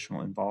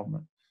additional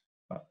involvement.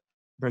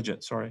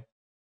 Bridget, sorry.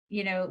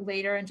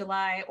 Later in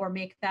July, or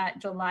make that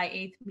July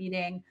 8th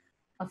meeting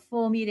a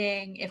full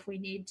meeting if we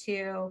need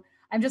to.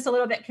 I'm just a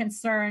little bit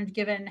concerned,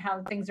 given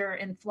how things are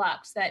in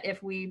flux, that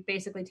if we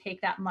basically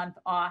take that month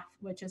off,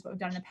 which is what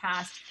we've done in the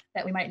past,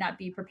 that we might not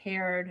be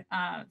prepared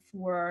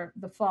for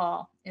the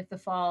fall, if the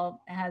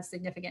fall has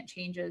significant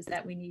changes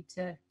that we need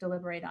to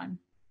deliberate on.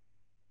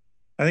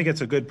 I think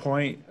it's a good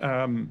point.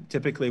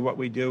 Typically what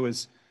we do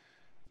is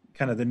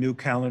kind of the new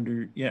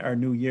calendar, our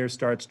new year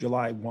starts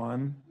July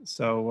 1.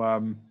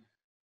 So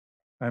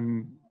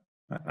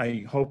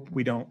I hope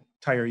we don't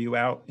tire you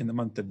out in the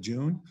month of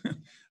June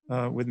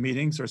with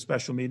meetings or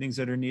special meetings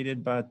that are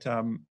needed. But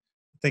I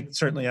think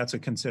certainly that's a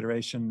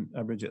consideration,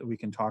 Bridget, we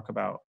can talk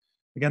about.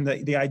 Again,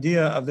 the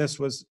idea of this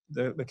was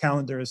the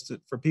calendar is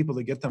for people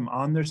to get them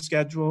on their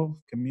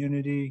schedule,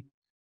 community,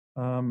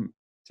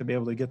 to be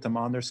able to get them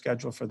on their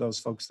schedule for those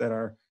folks that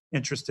are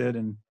interested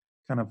and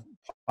kind of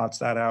plots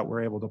that out.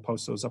 We're able to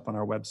post those up on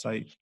our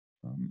website.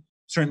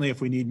 Certainly if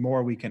we need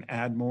more, we can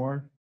add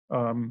more,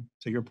 to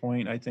your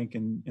point, I think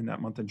in that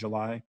month of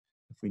July,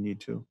 if we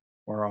need to,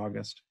 or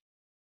August.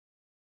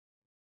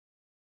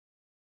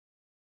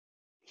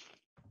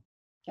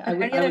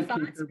 Any other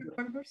thoughts?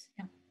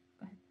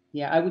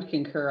 Yeah, I would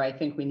concur. I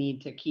think we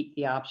need to keep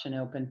the option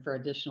open for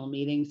additional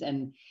meetings.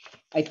 And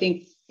I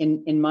think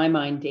in my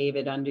mind,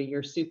 David, under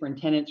your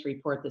superintendent's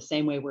report, the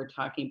same way we're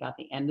talking about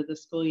the end of the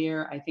school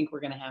year, I think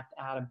we're going to have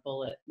to add a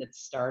bullet that's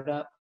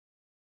startup.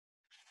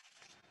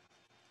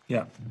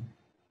 Yeah.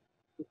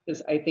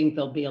 Because I think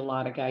there'll be a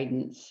lot of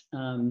guidance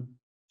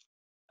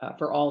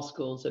for all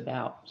schools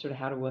about sort of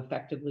how to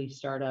effectively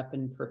start up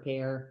and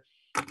prepare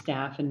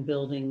staff and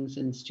buildings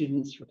and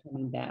students for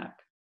coming back.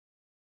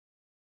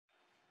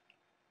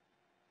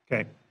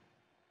 Okay.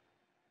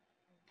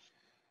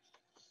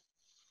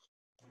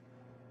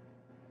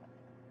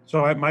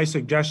 So my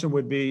suggestion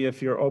would be,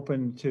 if you're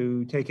open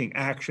to taking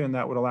action,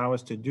 that would allow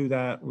us to do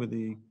that, with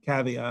the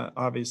caveat,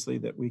 obviously,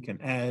 that we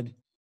can add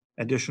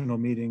additional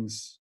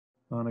meetings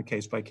on a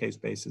case-by-case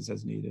basis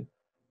as needed.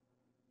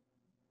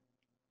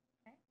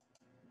 Okay.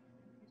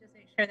 Just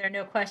make sure there are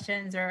no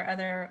questions or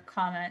other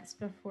comments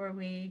before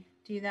we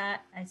do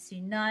that. I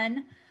see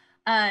none.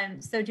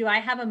 So do I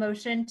have a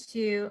motion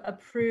to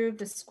approve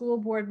the school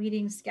board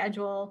meeting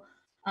schedule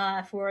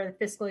for the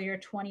fiscal year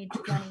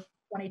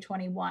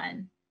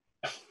 2020-2021?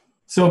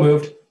 So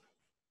moved. Do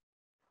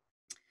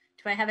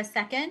I have a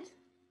second?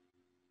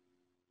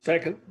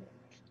 Second.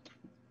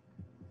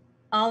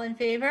 All in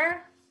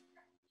favor?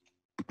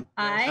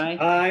 Aye.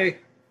 Aye.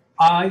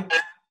 Aye.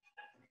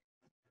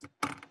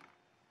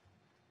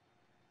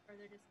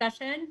 Further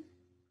discussion?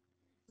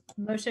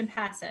 Motion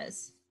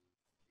passes.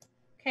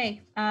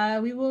 Okay,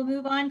 we will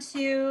move on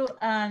to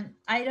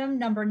item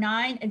number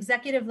 9,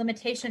 executive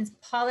limitations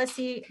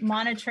policy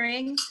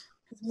monitoring.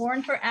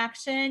 warned for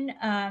action,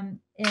 and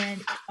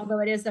although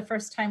it is the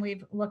first time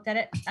we've looked at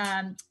it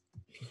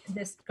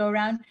this go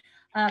around,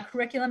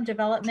 curriculum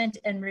development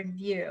and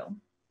review.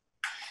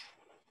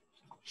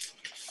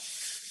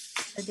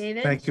 So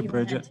David, Thank you, do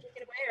wanna Bridget. take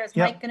it away, or is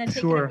Yep, Mike going to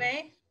take sure. it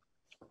away?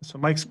 So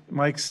Mike's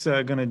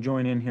going to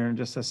join in here in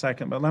just a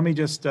second, but let me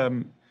just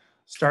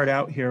start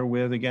out here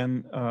with,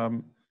 again,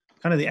 kind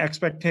of the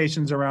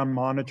expectations around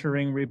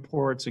monitoring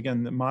reports.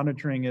 Again, the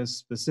monitoring is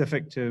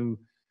specific to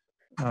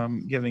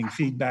giving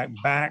feedback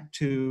back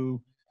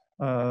to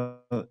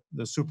the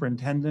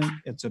superintendent.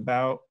 It's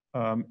about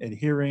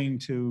adhering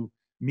to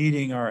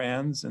meeting our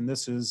ends, and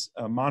this is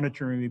a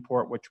monitoring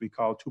report, which we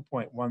call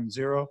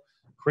 2.10,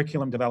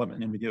 curriculum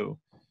development and review.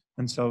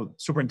 And so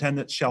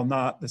superintendent shall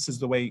not, this is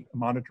the way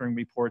monitoring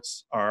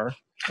reports are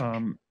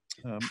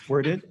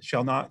worded,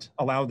 shall not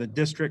allow the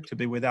district to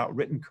be without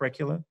written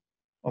curricula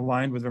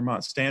aligned with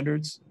Vermont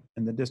standards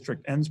and the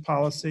district ends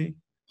policy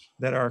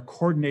that are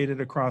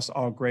coordinated across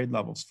all grade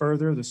levels.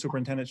 Further, the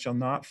superintendent shall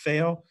not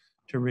fail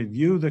to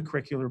review the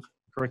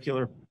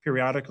curricular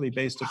periodically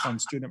based upon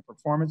student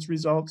performance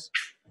results,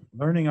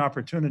 learning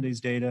opportunities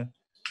data,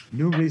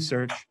 new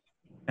research,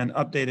 and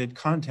updated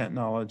content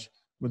knowledge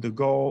with the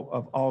goal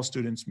of all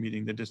students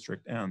meeting the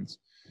district ends.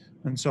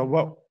 And so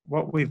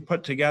what we've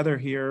put together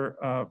here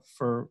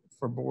for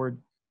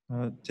board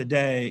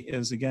today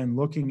is, again,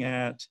 looking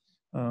at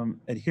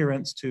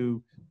adherence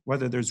to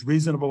whether there's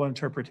reasonable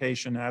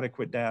interpretation,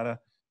 adequate data,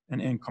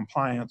 and in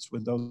compliance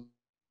with those.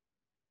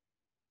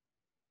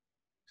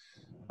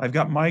 I've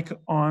got Mike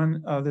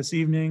on this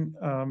evening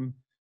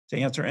to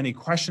answer any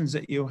questions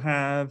that you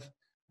have.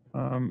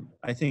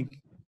 I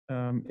think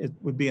it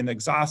would be an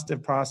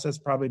exhaustive process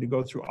probably to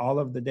go through all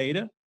of the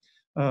data,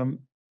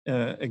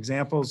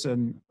 examples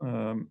and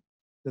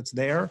that's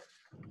there,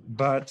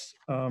 but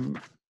I'm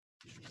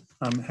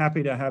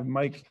happy to have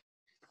Mike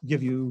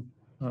give you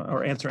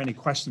or answer any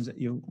questions that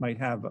you might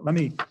have. But let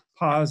me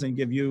pause and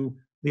give you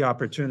the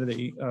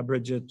opportunity,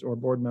 Bridget or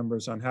board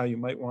members, on how you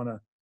might want to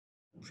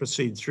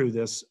proceed through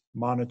this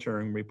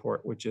monitoring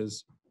report, which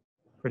is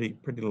pretty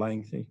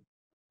lengthy.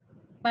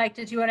 Mike,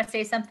 did you want to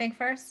say something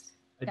first?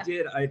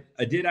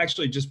 I did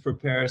actually just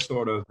prepare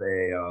sort of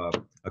a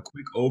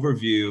quick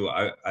overview.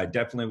 I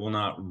definitely will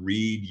not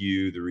read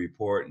you the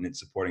report and its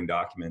supporting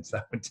documents.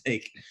 That would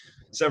take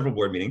several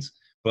board meetings.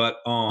 But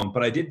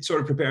I did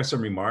sort of prepare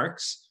some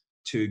remarks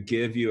to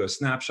give you a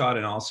snapshot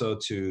and also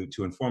to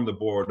inform the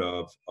board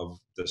of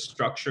the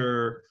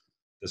structure,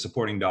 the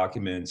supporting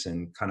documents,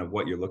 and kind of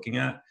what you're looking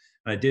at.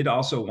 And I did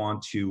also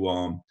want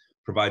to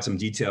provide some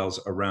details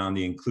around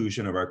the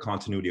inclusion of our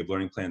continuity of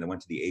learning plan that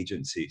went to the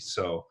agency.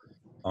 So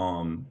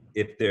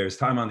if there's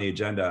time on the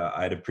agenda,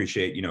 I'd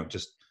appreciate,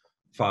 just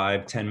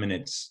 5-10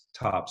 minutes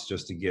tops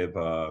just to give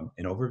an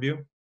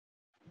overview.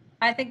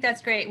 I think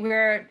that's great.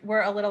 We're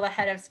a little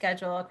ahead of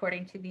schedule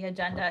according to the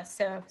agenda,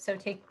 so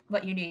take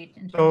what you need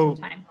in terms of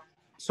time.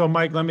 So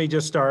Mike, let me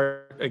just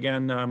start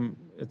again.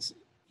 It's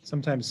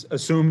sometimes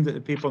assumed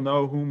that people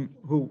know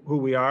who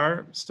we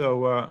are.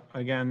 So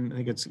again, I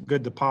think it's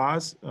good to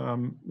pause.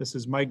 This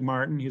is Mike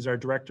Martin. He's our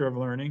Director of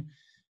Learning.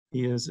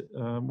 He is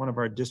one of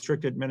our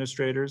district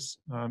administrators.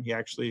 He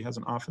actually has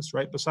an office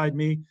right beside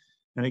me.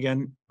 And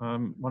again,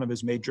 one of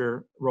his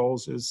major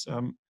roles is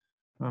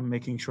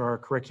making sure our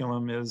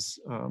curriculum is,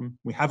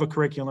 we have a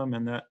curriculum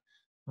and that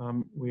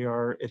we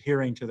are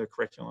adhering to the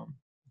curriculum.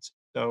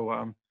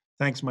 So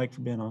thanks, Mike,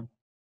 for being on.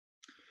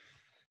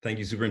 Thank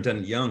you,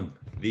 Superintendent Young.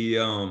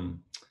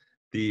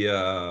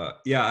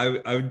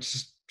 I would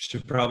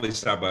should probably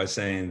start by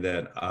saying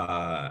that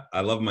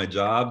I love my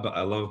job,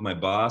 I love my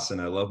boss,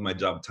 and I love my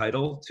job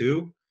title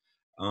too,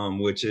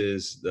 which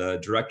is the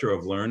Director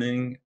of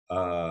Learning.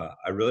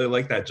 I really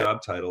like that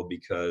job title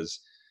because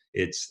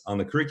it's on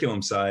the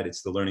curriculum side,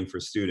 it's the learning for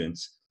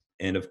students.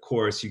 And of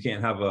course, you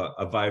can't have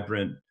a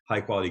vibrant,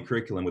 high quality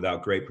curriculum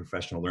without great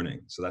professional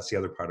learning. So that's the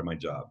other part of my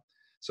job.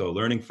 So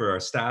learning for our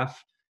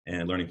staff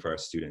and learning for our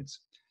students.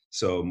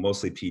 So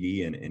mostly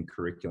PD and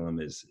curriculum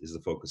is the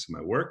focus of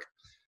my work.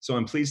 So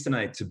I'm pleased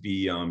tonight to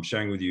be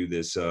sharing with you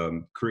this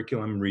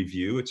curriculum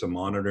review. It's a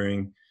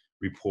monitoring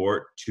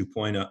report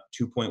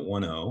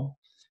 2.10.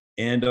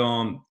 And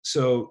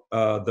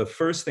the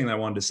first thing I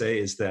wanted to say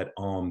is that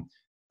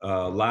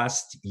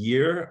last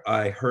year,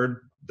 I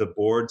heard the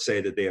board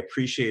say that they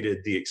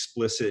appreciated the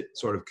explicit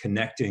sort of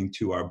connecting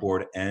to our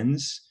board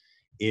ends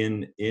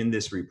in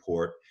this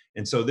report.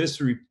 And so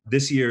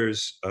this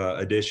year's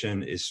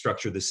edition is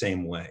structured the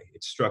same way.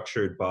 It's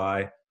structured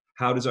by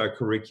how does our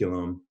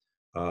curriculum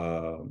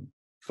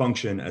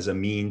function as a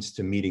means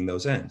to meeting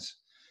those ends.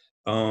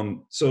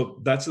 So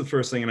that's the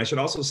first thing. And I should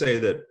also say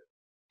that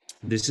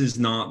this is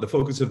not, the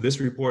focus of this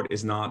report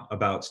is not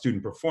about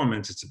student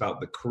performance. It's about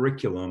the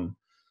curriculum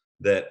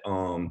that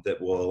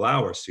will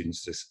allow our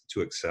students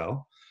to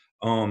excel.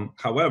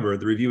 However,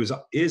 the review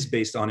is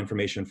based on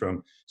information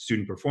from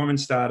student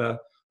performance data,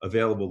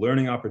 available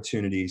learning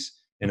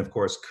opportunities, and of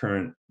course,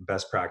 current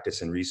best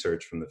practice and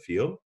research from the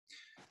field.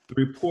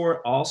 The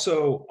report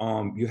also,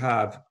 you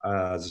have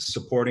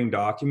supporting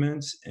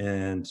documents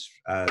and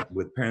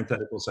with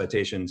parenthetical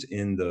citations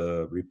in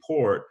the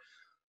report.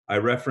 I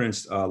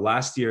referenced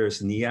last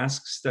year's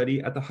NEASC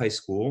study at the high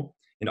school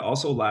and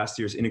also last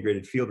year's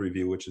integrated field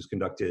review, which was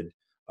conducted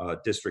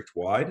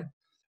district-wide.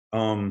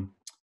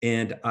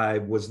 And I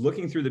was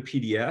looking through the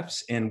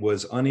PDFs and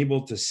was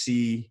unable to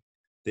see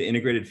the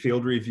integrated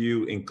field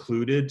review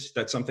included.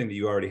 That's something that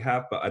you already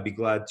have, but I'd be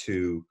glad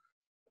to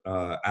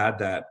add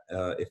that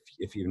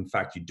if you, in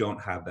fact, you don't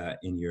have that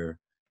in your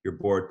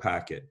board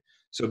packet.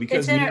 So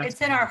because it's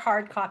in our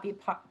hard copy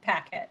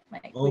packet.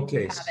 Like,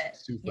 okay, we do have it.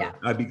 super. Yeah.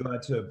 I'd be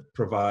glad to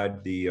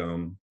provide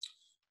the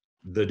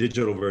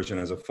digital version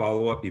as a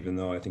follow-up, even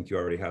though I think you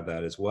already have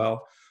that as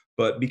well.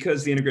 But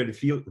because the integrated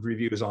field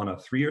review is on a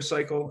 3-year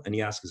cycle and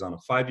NEASC is on a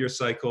 5-year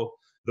cycle,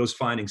 those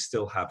findings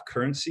still have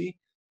currency.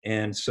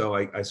 And so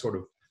I sort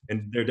of,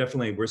 and they're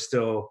definitely, we're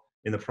still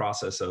in the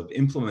process of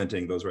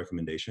implementing those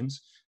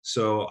recommendations.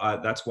 So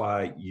that's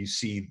why you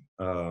see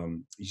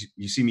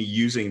you see me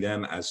using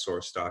them as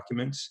source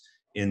documents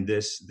in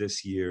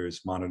this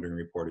year's monitoring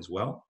report as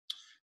well.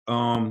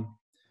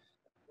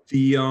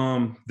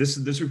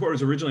 This report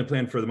was originally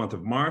planned for the month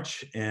of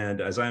March,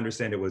 and as I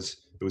understand it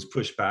was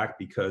pushed back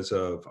because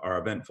of our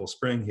eventful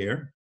spring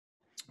here.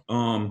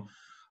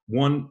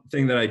 One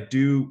thing that I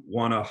do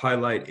want to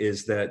highlight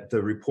is that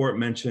the report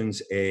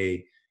mentions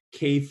a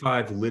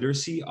K-5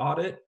 literacy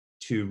audit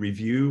to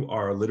review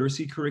our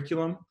literacy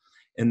curriculum,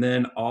 and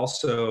then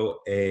also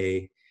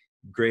a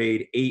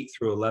grade 8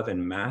 through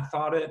 11 math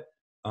audit.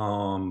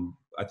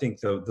 I think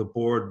the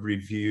board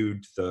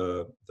reviewed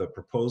the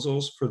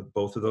proposals for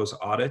both of those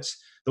audits.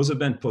 Those have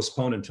been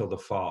postponed until the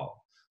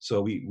fall.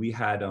 So we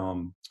had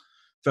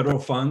federal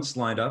funds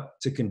lined up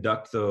to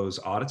conduct those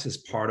audits as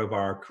part of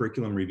our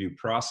curriculum review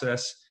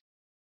process.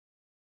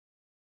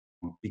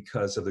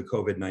 Because of the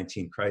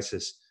COVID-19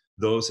 crisis,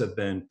 those have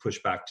been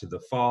pushed back to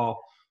the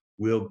fall.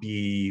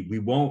 We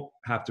won't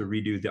have to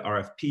redo the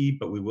RFP,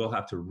 but we will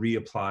have to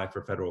reapply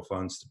for federal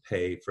funds to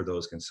pay for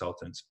those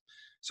consultants.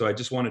 So I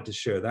just wanted to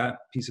share that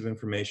piece of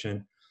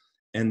information.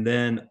 And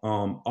then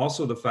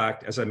also the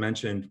fact, as I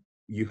mentioned,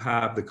 you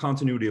have the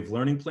continuity of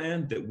learning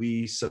plan that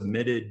we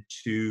submitted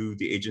to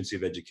the Agency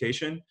of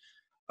Education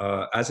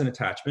as an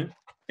attachment.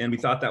 And we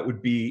thought that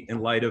would be, in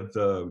light of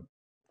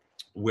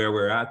where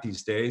we're at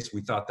these days,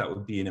 we thought that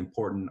would be an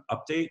important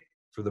update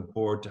for the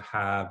board to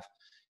have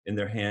in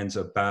their hands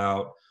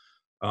about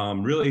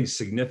really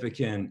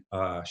significant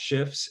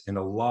shifts and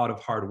a lot of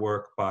hard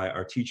work by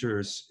our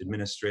teachers,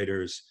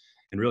 administrators,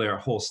 and really our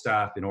whole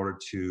staff in order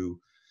to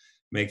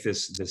make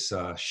this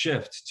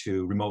shift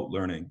to remote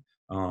learning,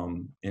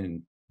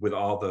 and with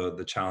all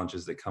the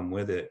challenges that come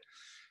with it.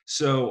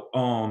 So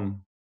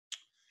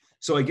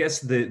so I guess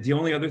the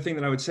only other thing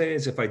that I would say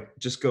is, if I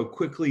just go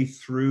quickly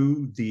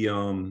through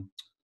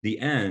the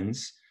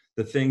ends,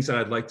 the things that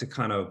I'd like to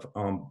kind of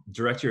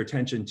direct your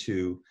attention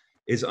to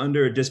is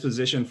under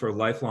disposition for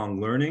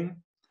lifelong learning,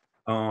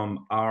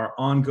 our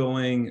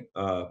ongoing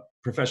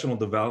professional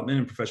development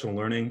and professional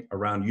learning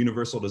around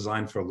universal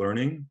design for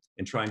learning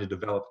and trying to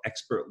develop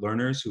expert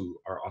learners who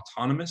are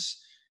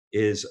autonomous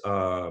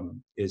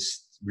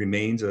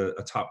remains a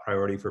top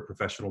priority for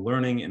professional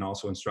learning and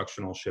also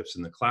instructional shifts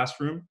in the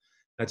classroom.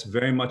 That's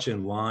very much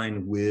in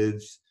line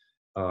with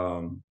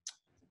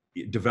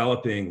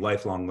developing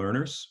lifelong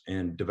learners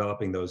and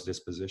developing those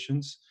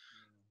dispositions.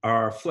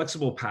 Our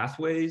flexible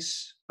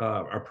pathways,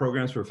 our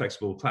programs for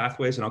flexible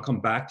pathways, and I'll come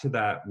back to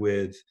that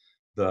with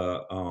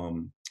the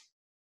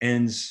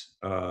ENDS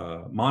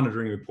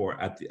monitoring report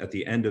at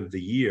the end of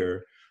the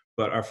year.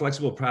 But our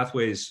flexible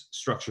pathways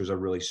structures are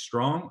really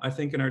strong, I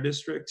think, in our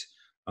district.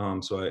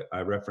 So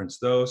I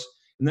referenced those.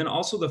 And then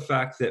also the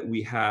fact that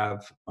we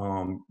have,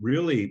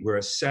 we're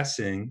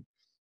assessing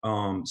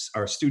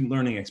our student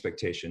learning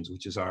expectations,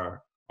 which is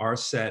our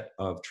set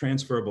of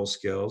transferable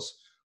skills,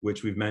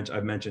 which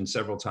I've mentioned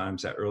several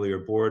times at earlier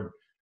board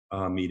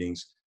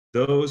meetings.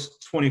 Those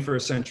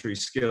 21st century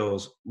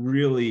skills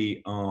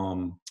really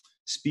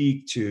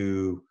speak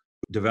to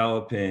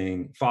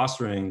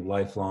fostering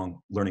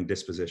lifelong learning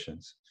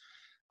dispositions.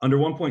 Under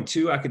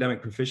 1.2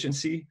 academic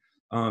proficiency,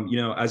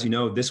 as you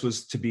know, this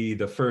was to be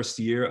the first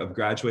year of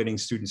graduating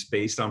students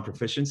based on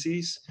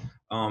proficiencies.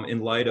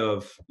 In light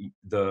of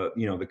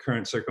the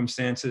current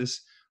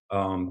circumstances,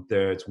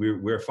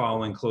 we're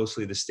following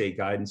closely the state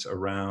guidance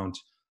around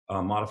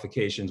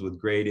modifications with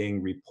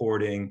grading,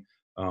 reporting,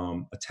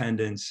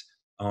 attendance,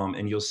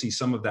 and you'll see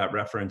some of that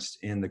referenced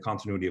in the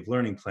continuity of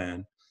learning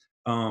plan.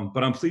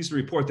 But I'm pleased to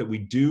report that we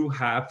do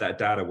have that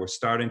data. We're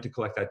starting to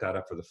collect that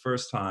data for the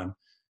first time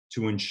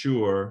to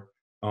ensure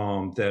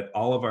that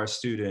all of our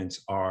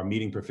students are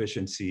meeting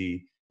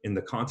proficiency in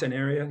the content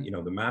area,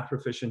 the math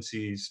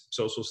proficiencies,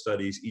 social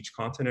studies, each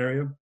content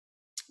area,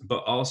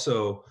 but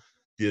also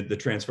the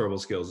transferable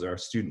skills, our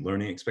student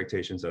learning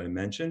expectations that I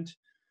mentioned.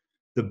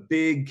 The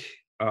big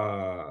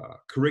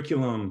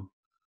curriculum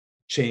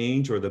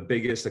change, or the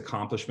biggest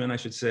accomplishment, I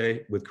should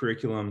say, with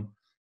curriculum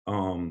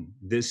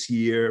this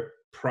year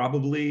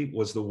probably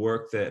was the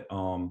work that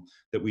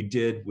that we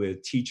did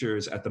with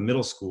teachers at the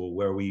middle school,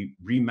 where we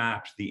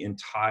remapped the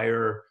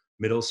entire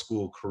middle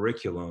school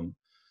curriculum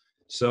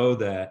so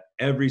that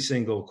every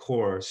single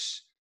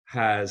course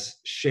has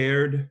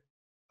shared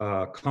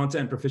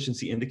content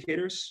proficiency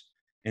indicators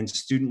and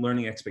student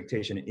learning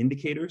expectation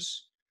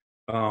indicators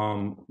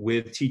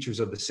with teachers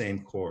of the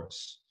same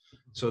course.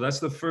 So that's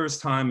the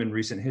first time in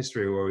recent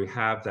history where we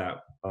have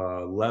that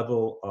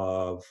level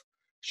of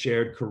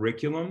shared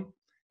curriculum,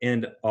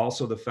 and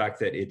also the fact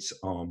that it's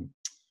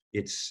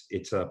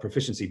a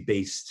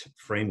proficiency-based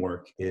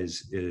framework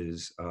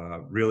is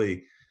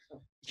really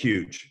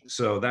huge.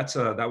 So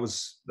that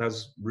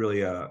was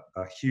really a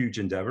huge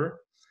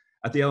endeavor.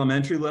 At the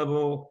elementary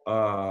level,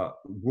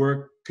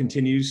 work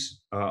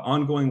continues,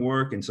 ongoing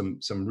work, and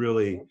some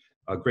really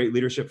great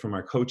leadership from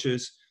our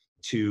coaches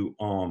to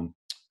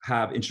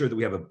ensure that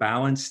we have a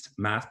balanced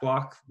math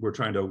block. We're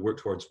trying to work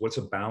towards what's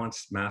a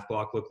balanced math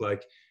block look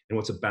like, and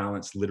what's a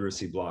balanced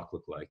literacy block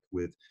look like,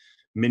 with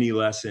mini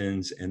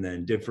lessons and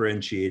then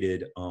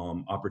differentiated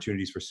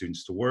opportunities for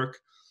students to work.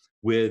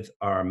 With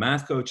our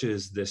math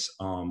coaches, this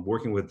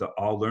working with the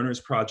All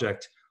Learners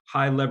Project,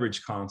 high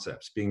leverage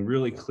concepts, being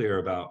really clear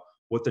about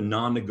what the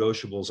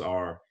non-negotiables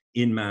are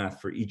in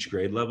math for each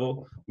grade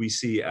level, we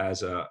see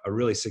as a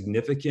really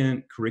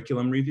significant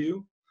curriculum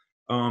review.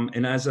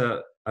 And as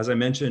I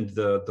mentioned,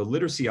 the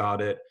literacy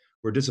audit,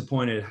 we're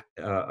disappointed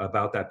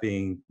about that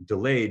being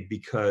delayed,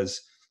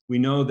 because we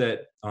know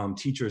that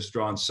teachers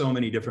draw on so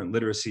many different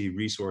literacy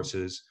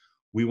resources.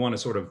 We want to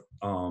sort of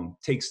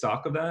take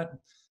stock of that,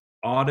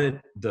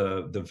 audit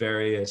the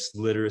various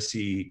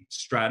literacy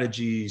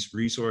strategies,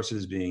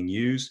 resources being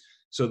used,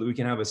 so that we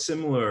can have a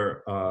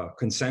similar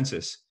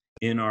consensus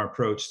in our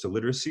approach to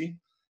literacy,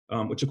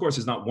 which of course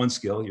is not one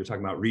skill. You're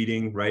talking about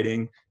reading,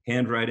 writing,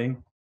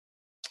 handwriting.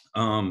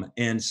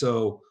 And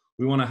so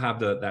we want to have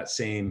that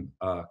same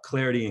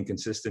clarity and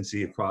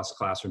consistency across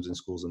classrooms and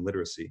schools in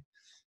literacy.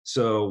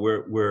 So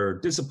we're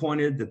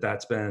disappointed that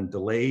that's been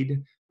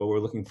delayed, but we're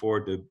looking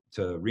forward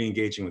to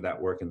re-engaging with that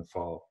work in the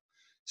fall.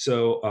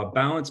 So a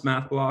balanced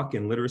math block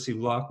and literacy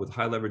block with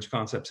high leverage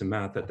concepts in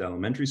math at the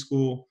elementary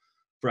school.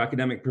 For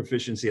academic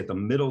proficiency at the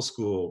middle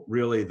school,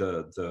 really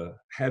the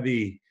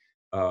heavy,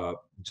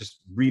 just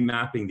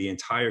remapping the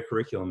entire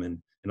curriculum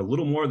in a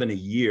little more than a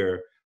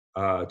year.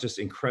 Just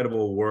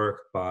incredible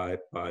work by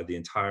the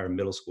entire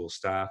middle school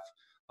staff.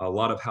 A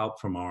lot of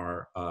help from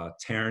our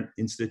Tarrant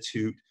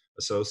Institute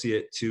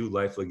associate too,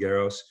 Life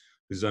Lagueros,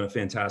 who's done a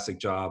fantastic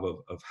job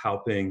of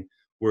helping,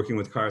 working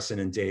with Carson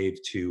and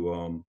Dave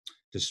to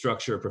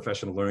structure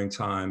professional learning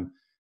time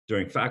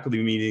during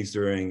faculty meetings,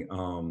 during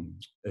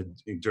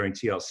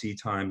TLC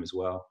time as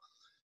well.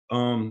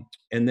 And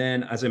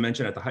then, as I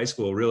mentioned, at the high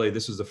school, really,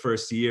 this was the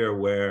first year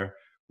where,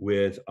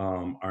 with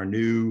our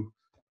new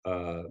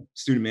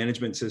student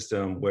management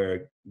system,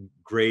 where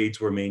grades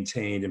were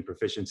maintained and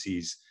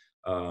proficiencies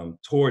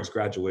towards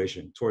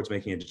graduation, towards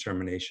making a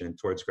determination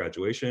towards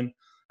graduation.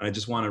 And I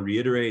just want to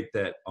reiterate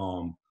that,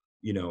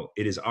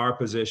 it is our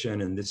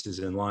position, and this is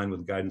in line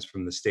with guidance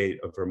from the state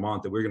of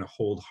Vermont, that we're going to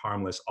hold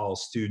harmless all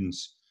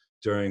students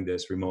during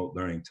this remote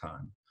learning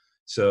time.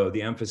 So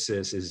the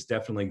emphasis is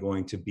definitely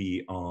going to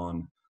be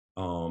on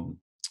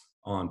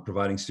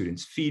providing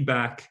students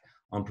feedback,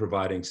 on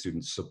providing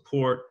students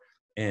support,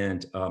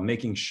 and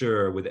making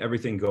sure, with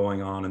everything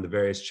going on and the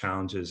various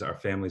challenges our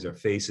families are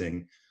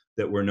facing,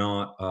 that we're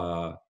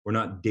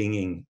not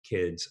dinging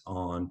kids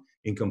on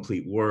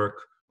incomplete work,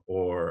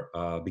 or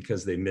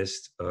because they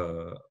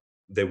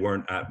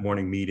weren't at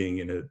morning meeting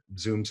in a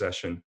Zoom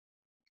session.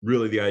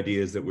 Really, the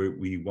idea is that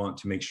we want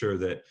to make sure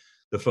that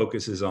the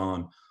focus is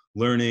on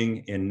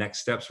learning and next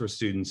steps for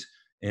students,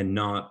 and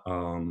not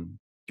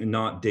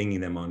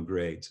dinging them on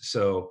grades.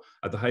 So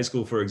at the high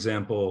school, for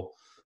example,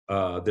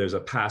 there's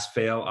a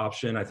pass-fail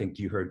option. I think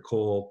you heard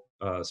Cole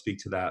speak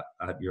to that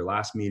at your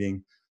last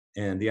meeting.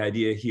 And the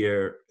idea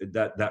here,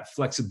 that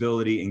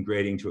flexibility in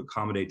grading to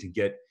accommodate, to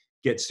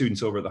get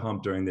students over the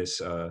hump during this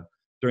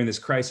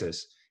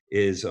crisis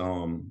is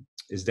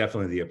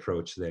definitely the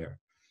approach there.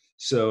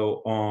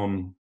 So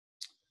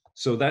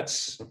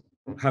that's,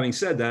 having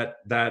said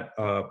that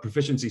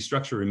proficiency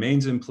structure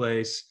remains in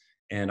place,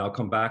 and I'll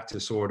come back to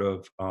sort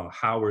of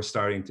how we're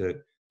starting to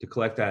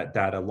collect that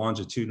data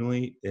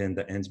longitudinally in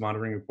the ENDS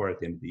monitoring report at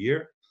the end of the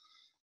year.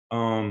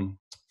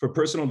 For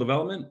personal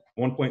development,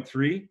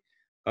 1.3,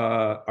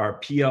 our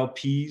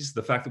PLPs,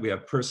 the fact that we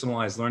have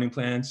personalized learning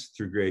plans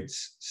through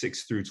grades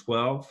 6 through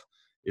 12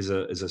 is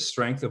a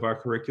strength of our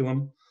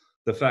curriculum.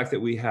 The fact that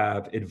we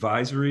have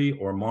advisory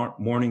or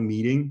morning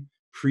meeting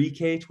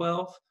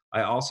pre-K-12,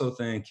 I also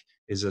think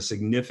is a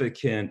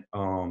significant,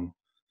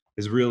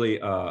 is really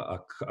a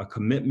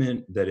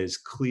commitment that is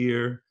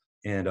clear,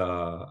 and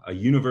a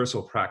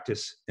universal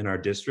practice in our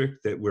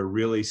district that we're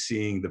really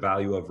seeing the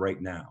value of right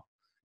now,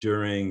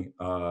 during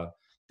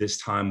this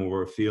time where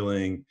we're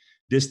feeling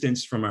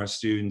distanced from our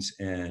students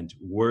and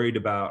worried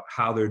about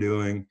how they're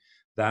doing.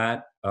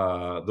 That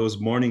those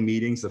morning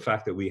meetings, the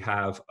fact that we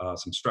have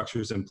some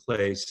structures in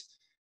place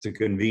to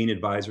convene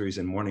advisories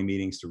and morning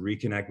meetings to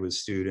reconnect with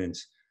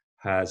students,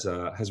 has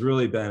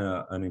really been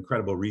an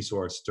incredible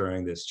resource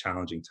during this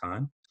challenging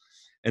time.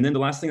 And then the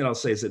last thing that I'll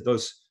say is that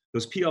those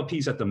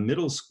PLPs at the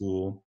middle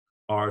school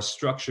are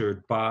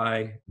structured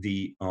by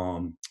the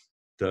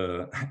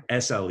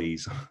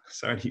SLEs.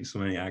 Sorry to use so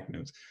many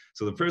acronyms.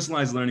 So the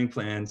personalized learning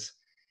plans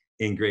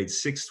in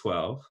grades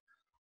 6-12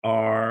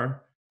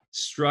 are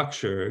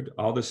structured,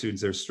 all the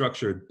students are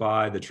structured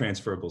by the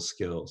transferable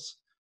skills,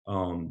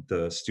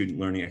 the student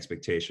learning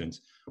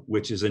expectations,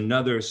 which is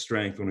another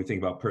strength when we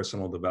think about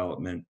personal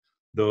development.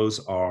 Those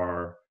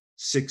are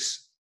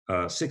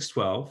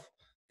 6-12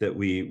 that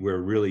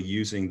we're really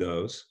using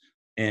those.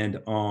 And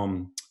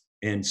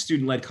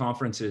student-led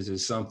conferences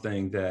is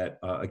something that,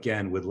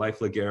 again, with Life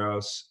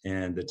Ligeros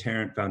and the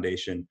Tarrant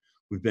Foundation,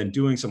 we've been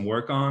doing some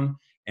work on.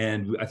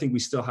 And I think we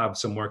still have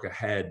some work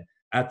ahead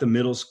at the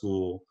middle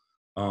school,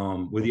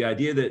 with the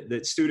idea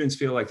that students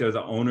feel like they're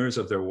the owners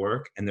of their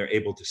work and they're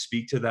able to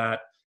speak to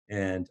that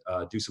and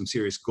do some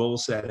serious goal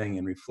setting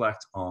and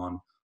reflect on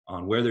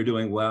where they're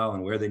doing well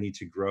and where they need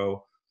to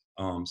grow.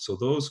 So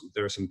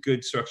there are some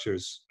good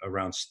structures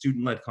around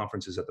student-led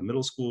conferences at the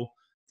middle school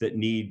that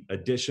need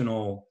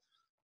additional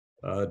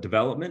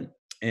development,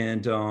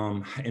 and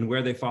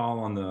where they fall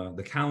on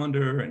the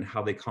calendar and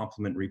how they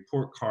complement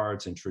report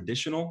cards and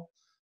traditional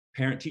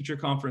parent-teacher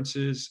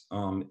conferences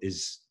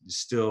is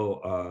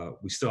still,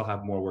 we still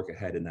have more work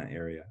ahead in that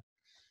area.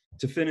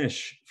 To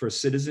finish, for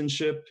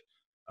citizenship,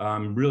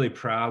 I'm really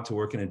proud to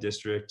work in a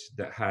district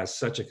that has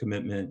such a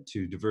commitment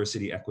to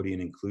diversity, equity,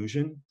 and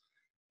inclusion.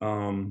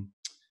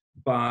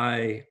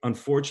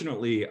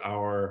 Unfortunately,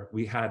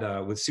 we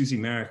had, with Susie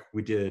Merrick,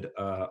 we did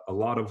a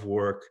lot of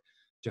work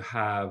to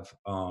have,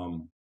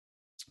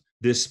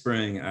 this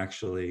spring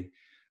actually,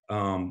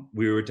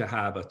 we were to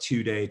have a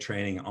 2-day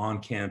training on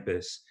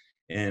campus.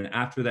 And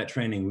after that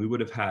training, we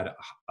would have had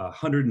a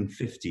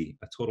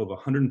total of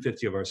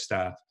 150 of our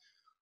staff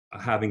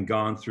having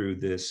gone through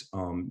this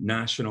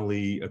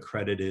nationally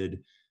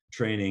accredited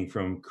training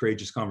from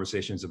Courageous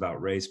Conversations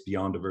About Race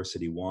Beyond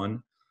Diversity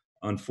 1.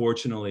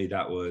 Unfortunately,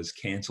 that was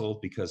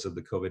canceled because of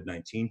the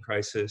COVID-19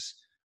 crisis.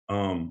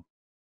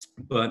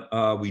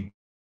 But we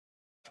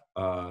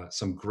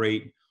some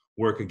great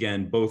work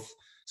again, both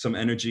some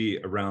energy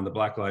around the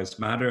Black Lives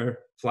Matter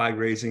flag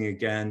raising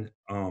again,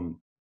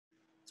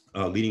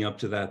 leading up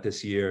to that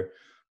this year.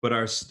 But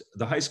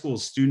the high school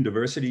student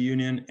diversity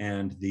union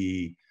and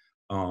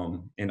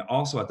and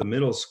also at the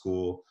middle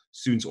school,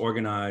 Students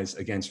Organized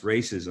Against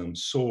Racism,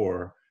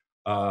 SOAR,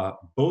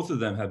 both of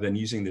them have been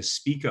using the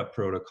Speak Up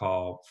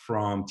protocol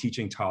from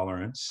Teaching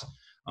Tolerance,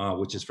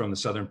 which is from the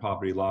Southern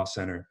Poverty Law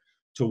Center,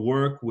 to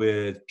work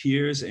with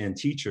peers and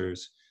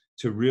teachers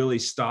to really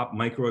stop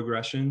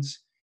microaggressions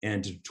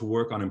and to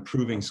work on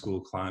improving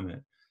school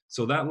climate.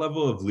 So that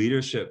level of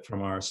leadership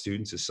from our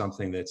students is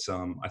something that's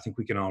I think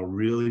we can all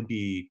really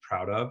be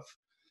proud of.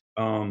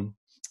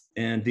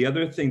 And the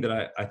other thing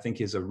that I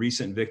think is a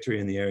recent victory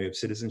in the area of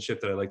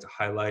citizenship that I'd like to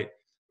highlight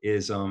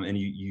is, and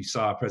you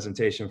saw a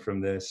presentation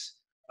from this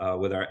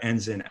with our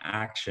Ends in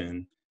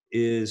Action,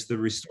 is the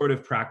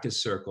restorative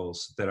practice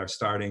circles that are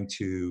starting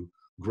to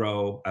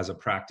grow as a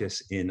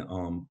practice in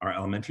our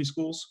elementary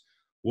schools,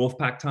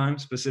 Wolfpack Time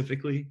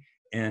specifically.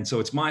 And so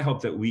it's my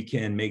hope that we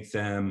can make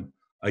them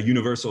a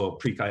universal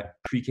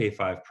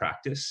pre-K-5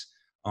 practice,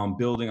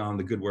 building on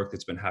the good work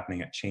that's been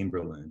happening at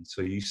Chamberlain.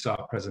 So you saw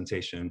a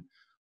presentation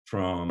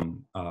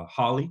from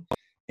Holly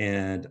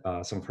and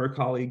some of her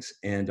colleagues.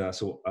 And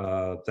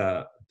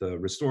the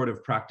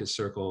restorative practice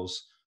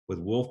circles with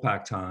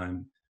Wolfpack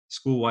Time,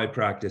 school-wide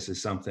practice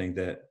is something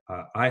that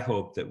I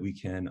hope that we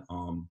can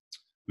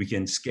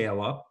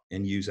scale up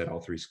and use at all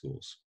 3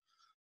 schools.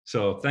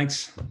 So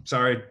thanks.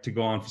 Sorry to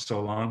go on for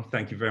so long.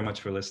 Thank you very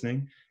much for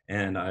listening.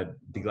 And I'd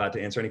be glad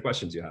to answer any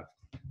questions you have.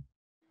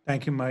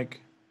 Thank you,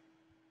 Mike.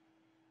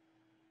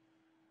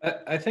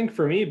 I think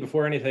for me,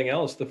 before anything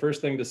else, the first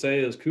thing to say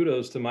is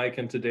kudos to Mike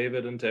and to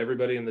David and to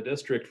everybody in the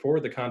district for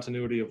the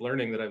continuity of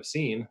learning that I've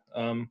seen.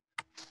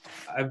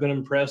 I've been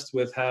impressed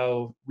with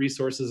how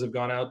resources have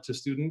gone out to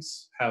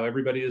students, how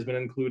everybody has been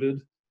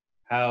included,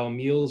 how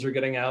meals are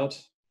getting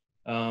out.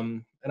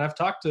 And I've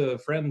talked to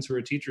friends who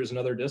are teachers in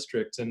other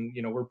districts, and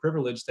we're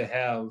privileged to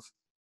have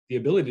the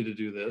ability to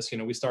do this.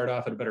 We start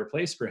off at a better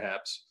place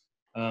perhaps,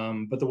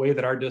 but the way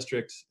that our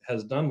district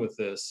has done with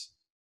this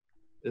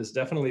is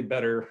definitely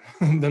better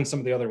than some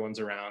of the other ones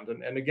around.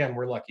 And again,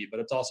 we're lucky, but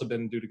it's also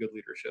been due to good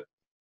leadership.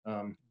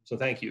 So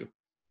thank you.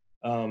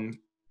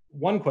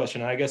 One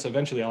question, I guess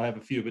eventually I'll have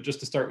a few, but just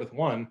to start with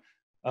one,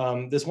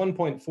 this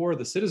 1.4,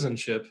 the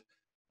citizenship,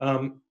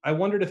 I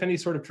wondered if any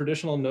sort of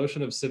traditional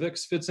notion of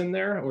civics fits in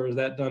there, or is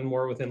that done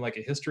more within like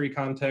a history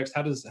context?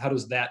 How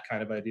does that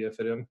kind of idea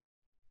fit in?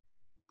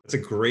 That's a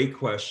great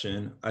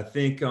question. I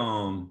think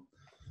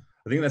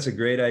that's a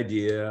great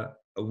idea.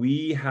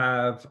 We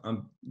have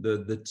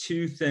the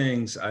 2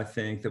 things I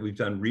think that we've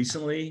done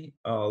recently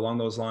along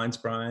those lines,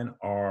 Brian,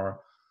 are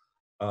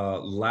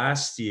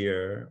last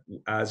year,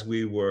 as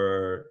we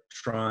were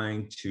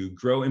trying to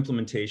grow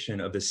implementation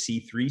of the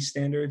C3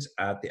 standards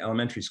at the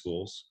elementary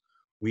schools,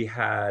 we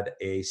had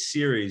a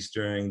series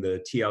during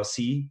the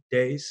TLC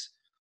days,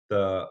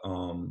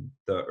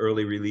 the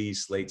early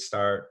release, late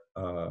start,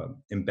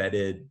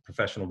 embedded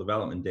professional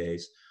development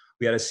days,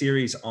 we had a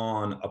series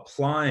on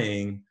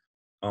applying,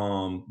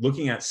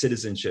 looking at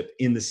citizenship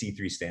in the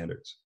C3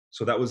 standards.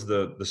 So that was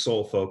the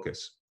sole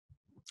focus.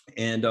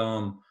 And,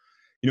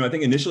 I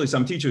think initially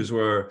some teachers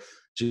were,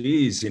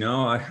 geez,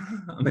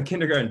 I'm a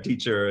kindergarten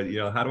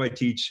teacher, how do I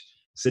teach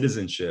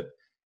citizenship?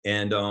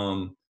 And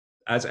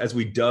as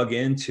we dug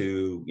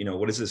into,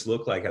 what does this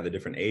look like at the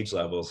different age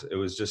levels, it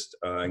was just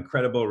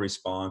incredible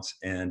response.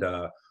 And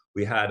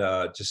we had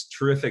just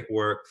terrific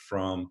work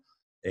from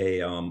a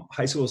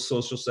high school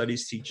social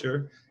studies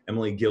teacher,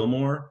 Emily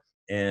Gilmore,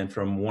 and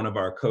from one of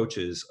our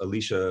coaches,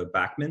 Alicia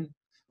Backman,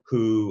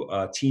 who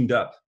teamed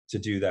up to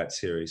do that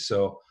series.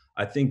 So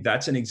I think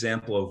that's an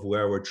example of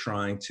where we're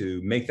trying to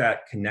make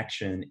that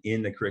connection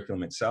in the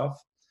curriculum itself.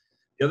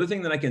 The other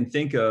thing that I can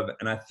think of,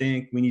 and I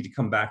think we need to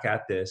come back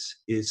at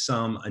this, is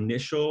some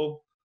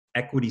initial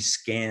equity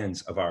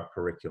scans of our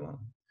curriculum.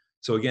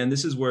 So again,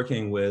 this is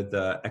working with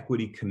the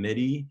Equity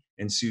Committee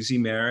and Susie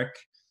Merrick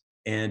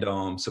and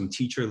some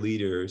teacher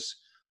leaders,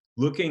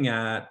 looking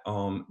at,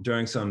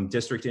 during some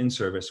district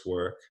in-service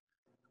work,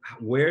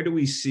 where do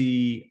we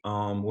see,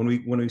 when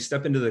we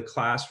step into the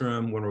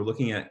classroom, when we're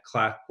looking at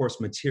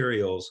course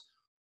materials,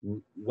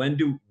 where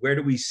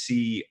do we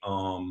see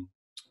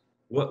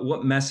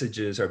what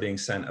messages are being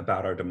sent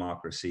about our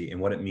democracy and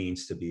what it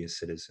means to be a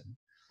citizen?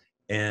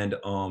 And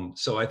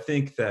so I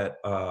think that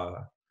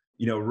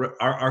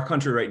our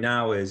country right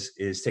now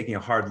is taking a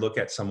hard look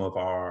at some of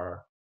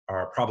our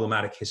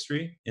problematic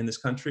history in this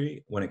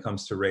country when it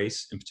comes to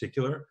race in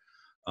particular,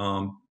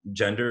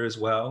 gender as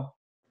well,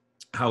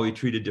 how we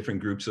treated different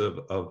groups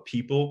of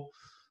people,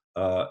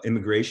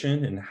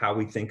 immigration, and how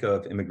we think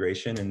of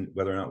immigration and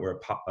whether or not we're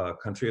a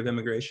country of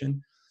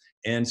immigration.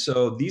 And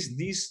so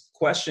these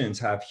questions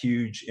have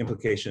huge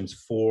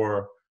implications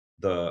for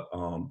the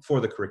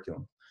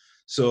curriculum.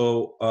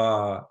 So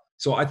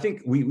I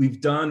think we've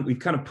kind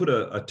of put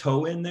a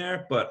toe in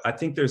there, but I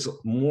think there's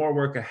more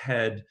work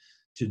ahead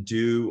to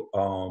do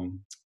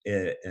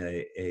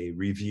a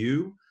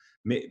review,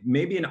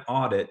 maybe an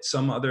audit.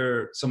 Some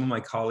of my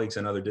colleagues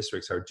in other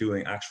districts are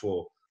doing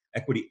actual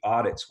equity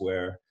audits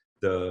where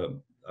the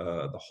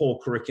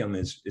whole curriculum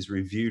is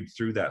reviewed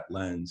through that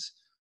lens.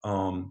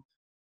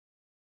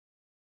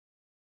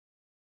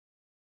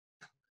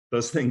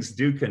 Those things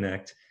do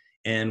connect,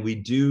 and we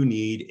do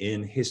need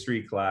in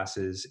history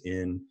classes,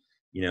 in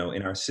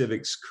our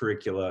civics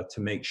curricula,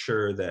 to make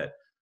sure that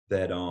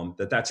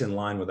that's in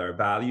line with our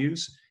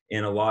values,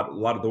 and a lot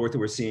of the work that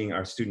we're seeing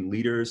our student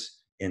leaders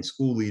and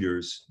school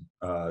leaders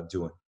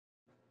doing.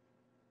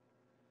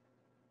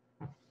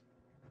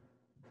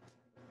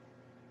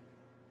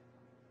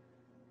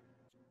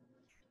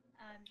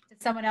 Does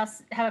someone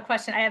else have a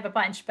question? I have a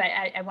bunch, but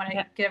I want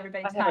to give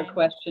everybody time. I have a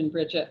question,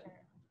 Bridget.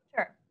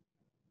 Sure.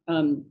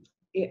 When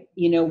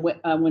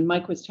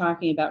Mike was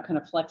talking about kind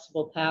of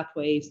flexible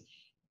pathways,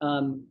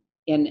 and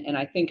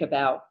I think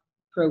about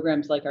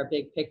programs like our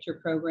Big Picture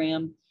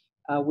program,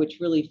 which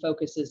really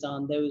focuses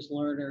on those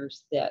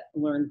learners that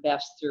learn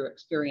best through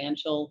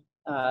experiential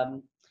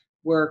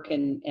work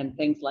and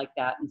things like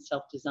that, and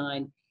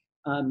self-design.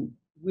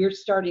 We're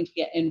starting to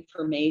get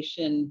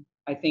information,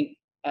 I think,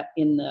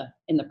 in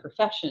the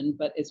profession,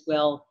 but as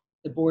well,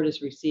 the board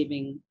is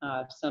receiving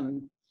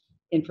some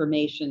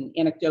information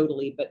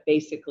anecdotally, but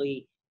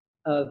basically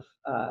of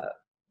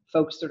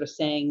folks sort of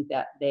saying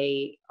that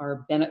they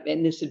are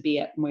and this would be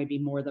at maybe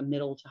more the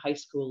middle to high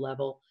school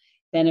level,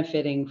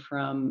 benefiting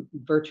from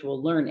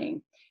virtual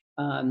learning.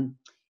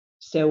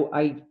 So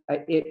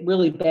it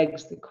really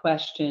begs the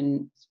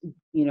question,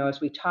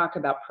 as we talk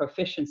about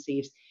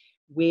proficiencies,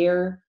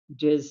 where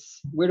do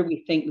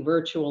we think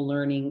virtual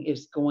learning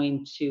is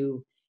going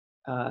to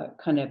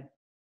kind of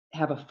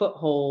have a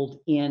foothold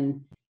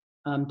in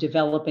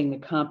developing the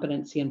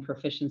competency and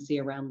proficiency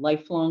around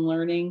lifelong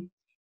learning?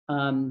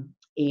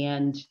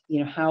 And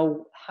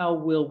how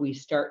will we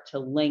start to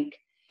link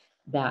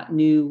that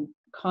new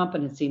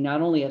competency,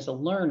 not only as a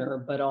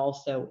learner, but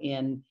also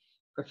in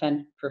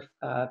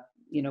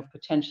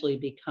potentially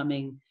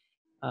becoming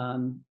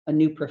a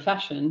new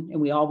profession? And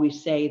we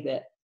always say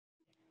that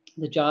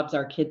the jobs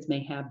our kids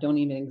may have don't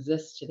even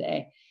exist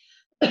today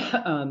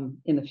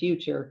in the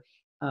future.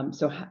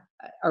 So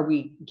are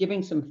we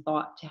giving some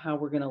thought to how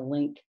we're going to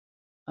link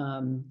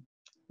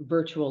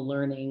virtual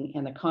learning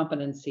and the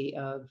competency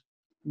of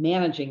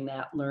managing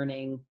that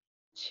learning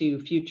to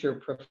future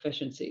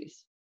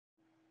proficiencies?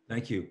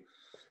 Thank you.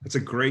 That's a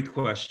great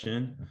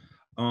question.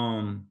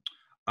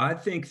 I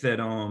think that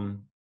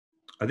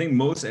I think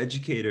most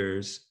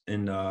educators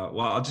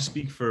I'll just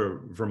speak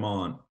for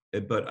Vermont,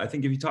 but I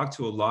think if you talk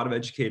to a lot of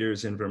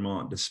educators in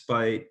Vermont,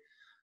 despite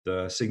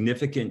the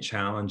significant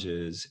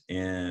challenges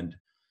and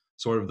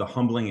sort of the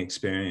humbling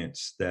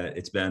experience that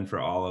it's been for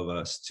all of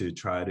us to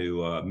try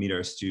to meet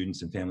our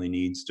students and family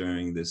needs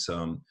during this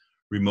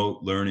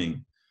remote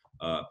learning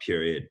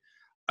period,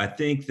 I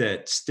think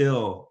that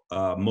still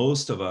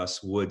most of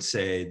us would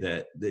say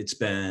that there's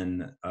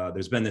been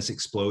this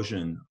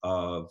explosion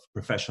of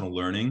professional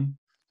learning,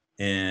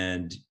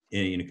 and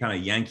kind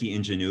of Yankee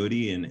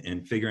ingenuity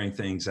and figuring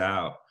things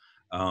out.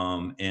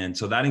 And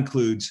so that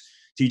includes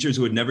teachers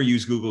who had never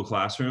used Google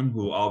Classroom,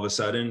 who all of a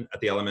sudden at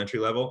the elementary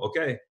level,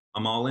 okay,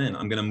 I'm all in.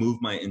 I'm going to move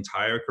my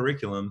entire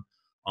curriculum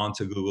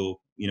onto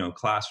Google,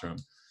 Classroom.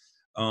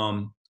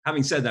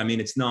 Having said that, I mean,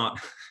 it's not,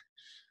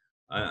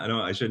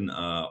 I shouldn't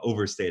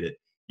overstate it.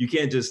 You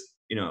can't just,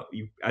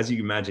 as you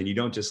can imagine, you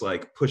don't just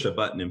like push a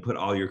button and put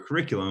all your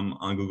curriculum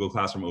on Google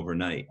Classroom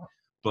overnight.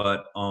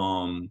 But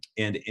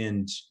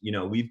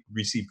we've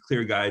received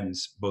clear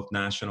guidance, both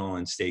national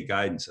and state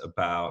guidance,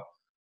 about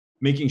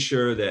making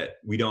sure that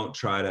we don't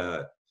try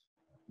to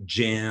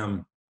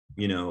jam,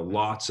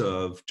 lots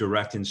of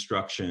direct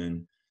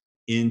instruction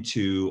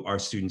into our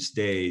students'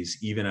 days,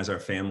 even as our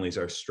families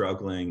are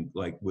struggling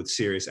like with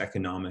serious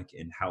economic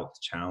and health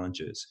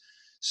challenges.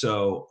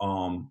 So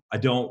I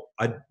don't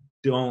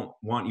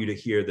want you to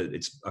hear that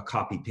it's a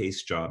copy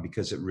paste job,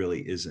 because it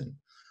really isn't.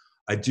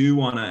 I do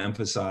want to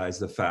emphasize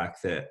the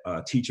fact that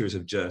our teachers,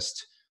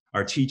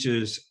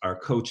 our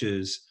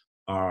coaches,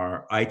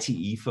 our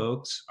ITE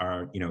folks,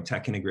 our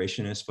tech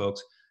integrationist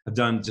folks have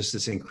done just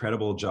this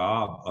incredible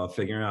job of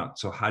figuring out,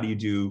 so how do you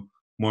do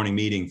morning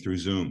meeting through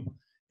Zoom,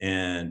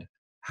 and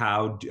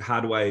how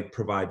do I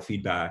provide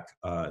feedback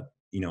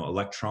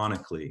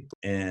electronically,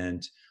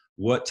 and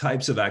what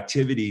types of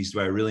activities do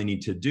I really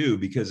need to do?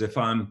 Because if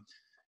I'm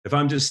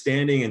just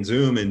standing in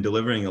Zoom and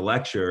delivering a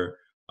lecture,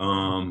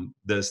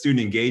 the student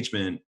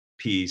engagement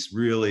piece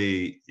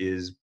really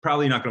is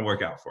probably not going to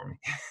work out for me,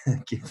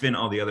 given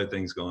all the other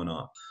things going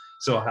on.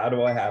 So how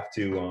do I have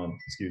to,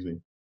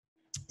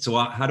 So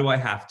how do I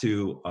have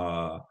to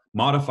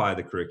modify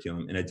the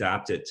curriculum and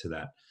adapt it to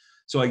that?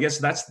 So I guess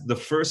that's the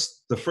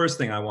first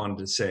thing I wanted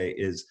to say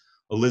is,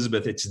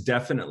 Elizabeth, it's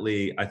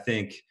definitely, I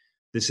think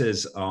this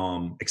has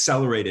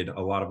accelerated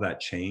a lot of that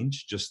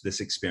change, just this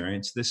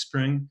experience this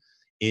spring,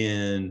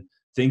 in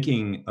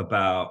thinking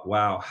about,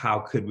 wow, how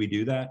could we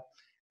do that?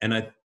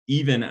 And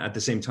even at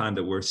the same time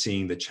that we're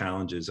seeing the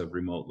challenges of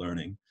remote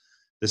learning.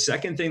 The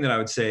second thing that I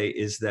would say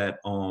is that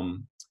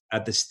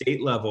at the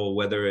state level,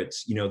 whether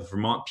it's, the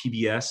Vermont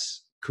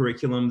PBS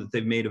curriculum that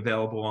they've made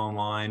available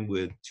online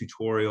with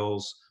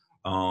tutorials,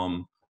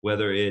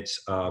 whether it's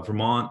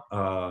Vermont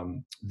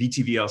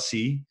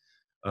VTVLC,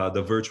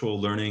 the Virtual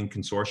Learning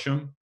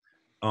Consortium.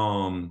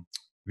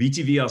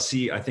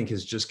 VTVLC, I think,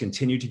 has just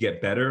continued to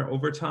get better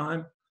over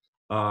time.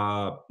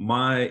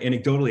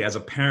 Anecdotally, as a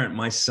parent,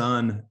 my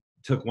son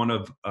took one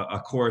of a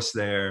course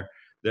there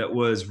that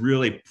was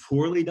really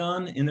poorly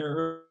done in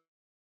their,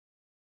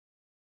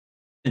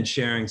 and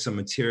sharing some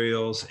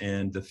materials,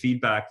 and the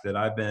feedback that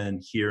I've been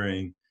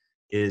hearing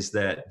is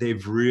that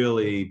they've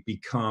really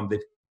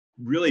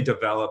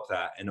developed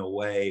that in a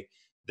way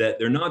that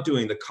they're not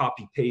doing the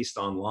copy paste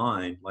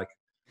online, like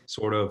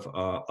sort of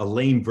a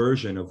lame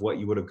version of what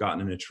you would have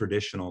gotten in a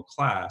traditional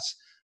class.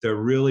 They're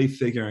really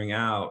figuring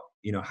out,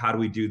 how do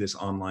we do this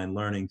online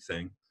learning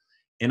thing?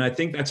 And I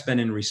think that's been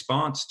in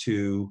response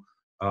to,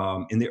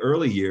 in the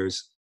early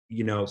years,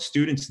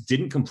 students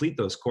didn't complete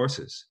those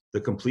courses.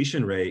 The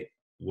completion rate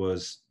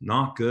was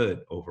not good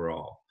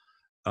overall.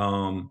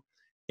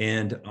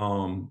 And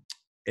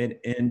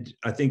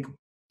I think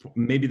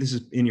maybe this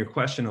is in your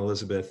question,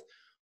 Elizabeth,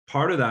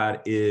 part of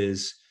that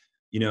is,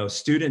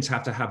 students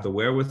have to have the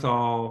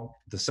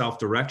wherewithal, the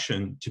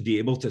self-direction to be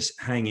able to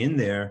hang in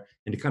there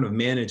and to kind of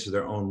manage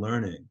their own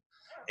learning.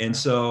 And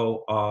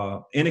so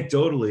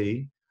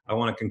anecdotally, I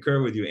want to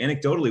concur with you.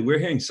 Anecdotally, we're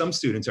hearing some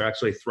students are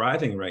actually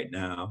thriving right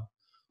now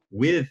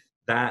with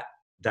that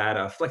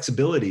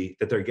flexibility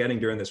that they're getting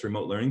during this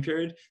remote learning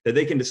period, that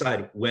they can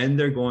decide when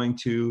they're going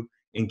to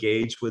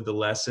engage with the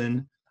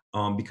lesson,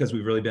 because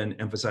we've really been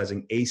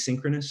emphasizing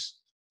asynchronous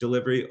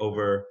delivery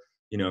over,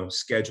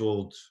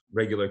 scheduled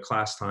regular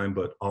class time,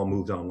 but all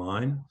moved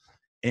online.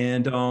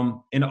 And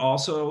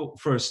also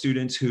for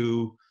students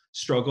who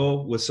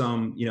struggle with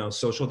some,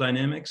 social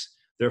dynamics,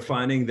 they're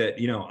finding that,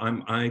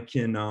 I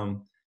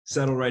can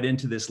settle right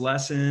into this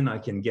lesson. I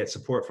can get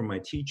support from my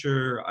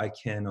teacher. I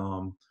can,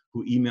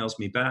 who emails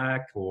me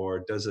back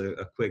or does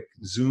a quick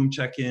Zoom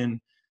check-in.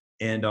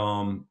 And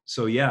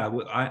so, yeah,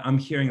 I'm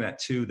hearing that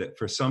too, that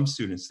for some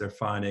students, they're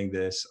finding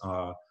this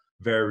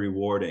very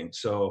rewarding.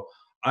 So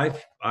I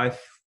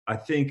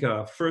think,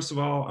 first of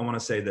all, I want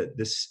to say that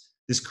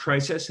this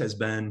crisis has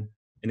been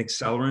an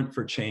accelerant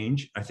for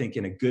change, I think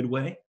in a good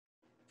way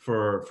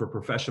for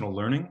professional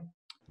learning.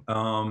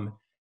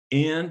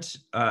 And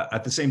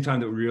at the same time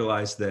that we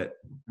realize that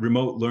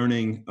remote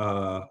learning,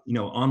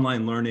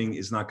 online learning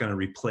is not going to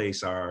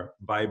replace our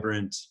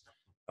vibrant,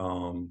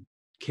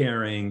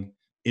 caring,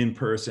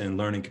 in-person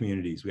learning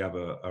communities. We have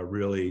a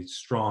really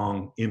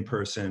strong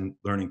in-person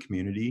learning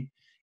community.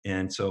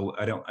 And so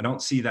I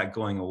don't see that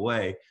going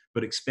away,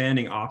 but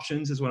expanding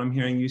options is what I'm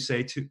hearing you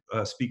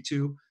speak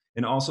to.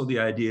 And also the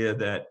idea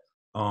that,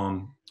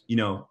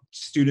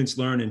 students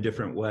learn in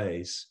different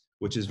ways,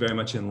 which is very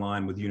much in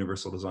line with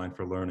universal design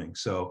for learning.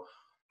 So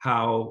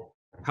how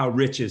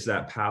rich is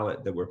that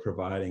palette that we're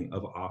providing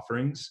of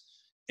offerings?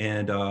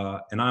 And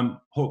I'm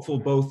hopeful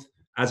both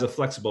as a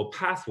flexible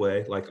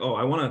pathway, like, oh,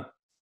 I want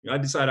to I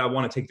decide I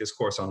want to take this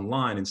course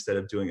online instead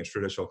of doing a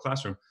traditional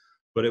classroom.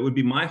 But it would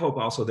be my hope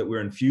also that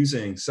we're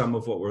infusing some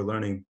of what we're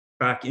learning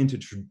back into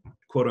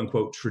quote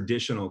unquote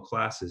traditional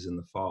classes in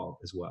the fall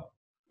as well.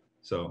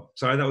 So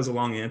sorry, that was a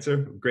long answer.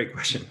 Great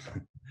question.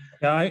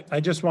 Yeah, I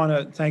just want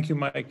to thank you,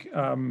 Mike.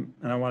 And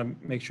I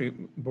want to make sure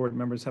board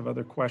members have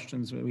other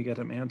questions, we get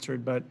them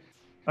answered. But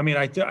I mean,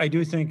 I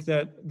do think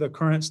that the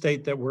current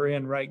state that we're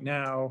in right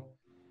now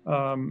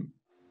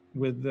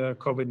with the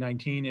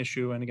COVID-19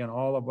 issue, and again,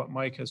 all of what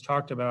Mike has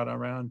talked about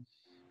around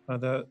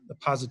the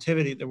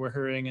positivity that we're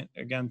hearing,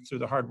 again, through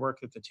the hard work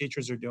that the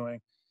teachers are doing,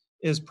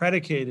 is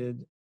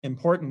predicated,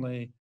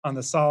 importantly, on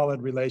the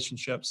solid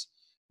relationships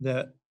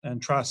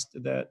and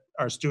trust that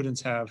our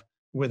students have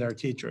with our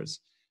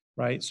teachers,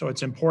 right? So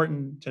it's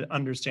important to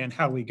understand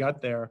how we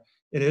got there.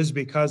 It is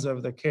because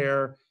of the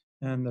care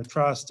and the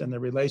trust and the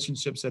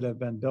relationships that have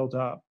been built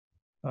up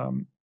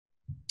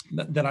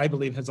that I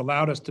believe has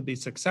allowed us to be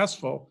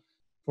successful.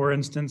 For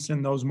instance,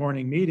 in those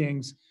morning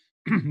meetings,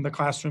 the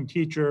classroom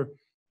teacher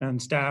and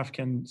staff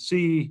can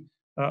see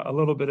a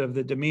little bit of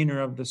the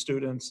demeanor of the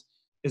students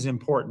is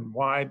important.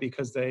 Why?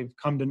 Because they've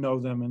come to know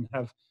them and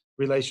have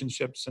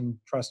relationships and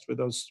trust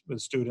with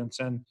students,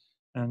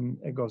 and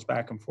it goes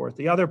back and forth.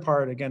 The other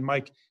part, again,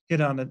 Mike hit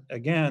on it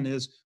again,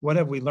 is what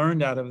have we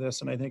learned out of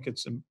this? And I think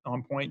it's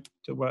on point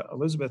to what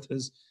Elizabeth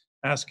is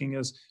asking,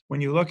 is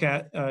when you look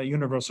at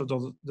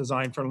universal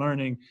design for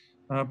learning,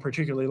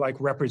 particularly like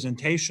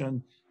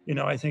representation,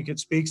 I think it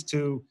speaks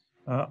to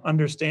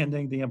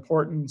understanding the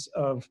importance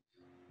of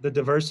the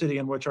diversity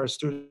in which our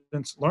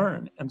students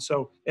learn. And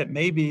so it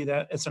may be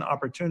that it's an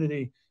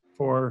opportunity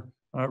for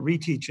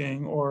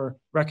reteaching or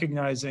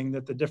recognizing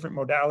that the different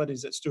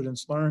modalities that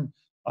students learn,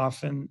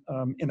 often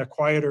in a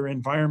quieter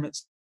environment,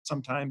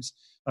 sometimes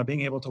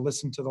being able to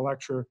listen to the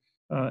lecture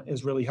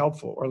is really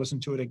helpful, or listen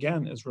to it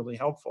again is really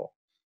helpful.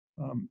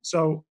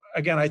 So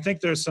again, I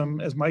think there's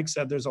some, as Mike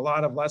said, there's a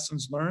lot of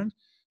lessons learned.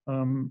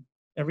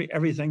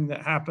 Everything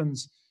that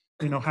happens,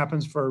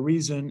 happens for a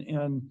reason,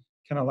 and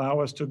can allow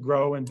us to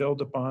grow and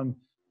build upon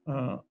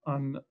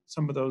on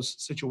some of those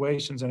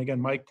situations. And again,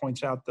 Mike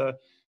points out the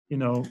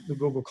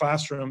Google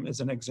Classroom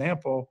is an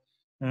example,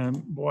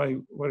 and boy,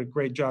 what a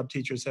great job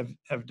teachers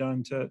have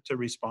done to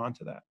respond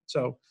to that.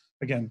 So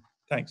again,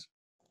 thanks.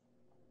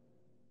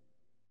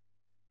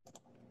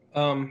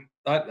 I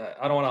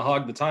don't want to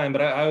hog the time,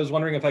 but I was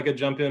wondering if I could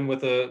jump in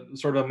with a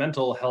sort of a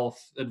mental health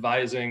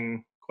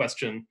advising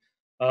question.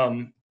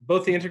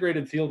 Both the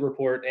Integrated Field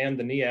Report and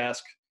the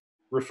NEASC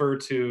refer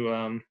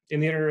to, in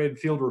the Integrated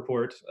Field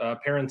Report,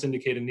 parents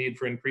indicate a need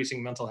for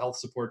increasing mental health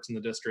supports in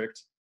the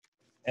district.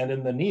 And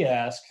in the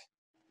NEASC,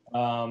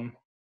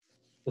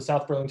 the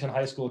South Burlington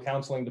High School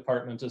Counseling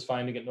Department is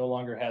finding it no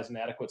longer has an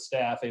adequate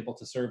staff able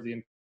to serve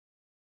the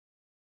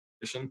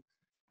condition.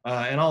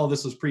 And all of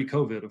this was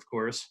pre-COVID, of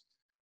course.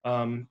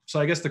 So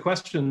I guess the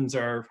questions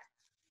are,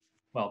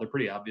 well, they're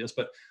pretty obvious,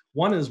 but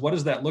one is, what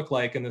does that look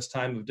like in this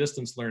time of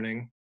distance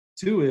learning?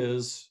 Two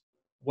is,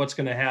 what's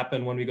going to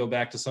happen when we go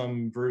back to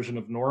some version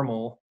of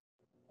normal,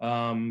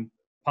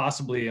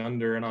 possibly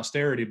under an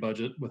austerity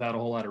budget without a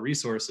whole lot of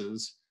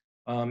resources?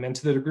 And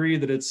to the degree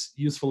that it's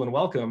useful and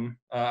welcome,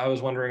 I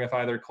was wondering if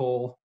either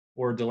Cole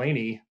or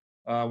Delaney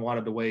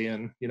wanted to weigh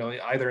in,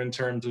 either in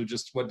terms of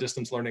just what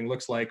distance learning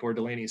looks like, or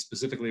Delaney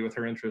specifically with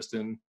her interest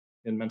in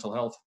mental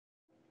health.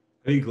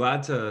 I'd be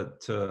glad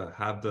to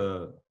have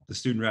the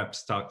student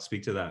reps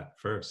speak to that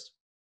first.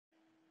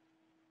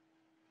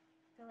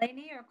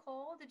 Delaney or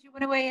Cole, did you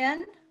want to weigh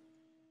in?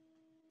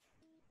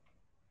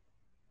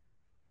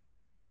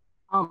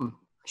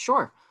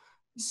 Sure.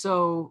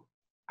 So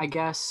I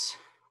guess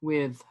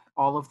with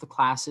all of the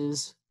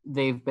classes,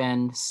 they've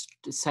been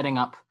setting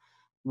up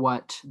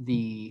what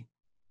the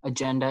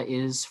agenda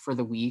is for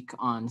the week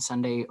on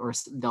Sunday, or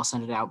they'll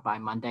send it out by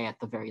Monday at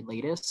the very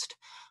latest.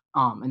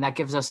 And that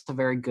gives us a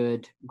very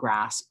good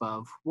grasp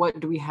of what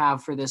do we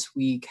have for this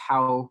week,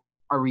 how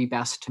are we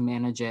best to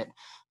manage it,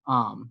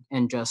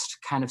 and just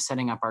kind of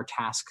setting up our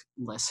task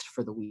list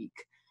for the week.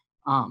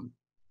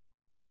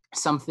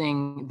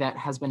 Something that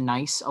has been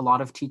nice, a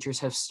lot of teachers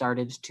have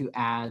started to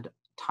add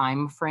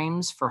time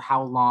frames for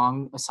how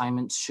long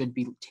assignments should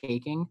be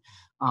taking.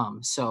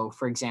 So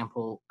for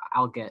example,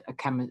 I'll get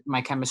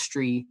my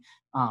chemistry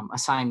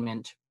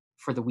assignment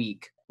for the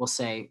week. We'll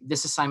say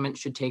this assignment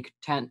should take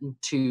 10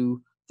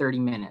 to 30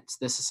 minutes.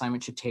 This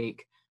assignment should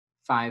take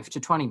 5 to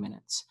 20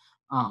 minutes.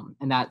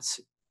 And that's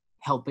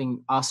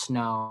helping us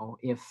know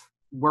if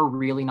we're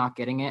really not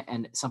getting it,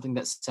 and something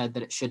that said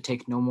that it should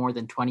take no more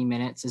than 20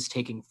 minutes is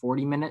taking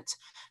 40 minutes.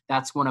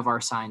 That's one of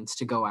our signs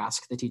to go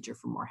ask the teacher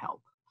for more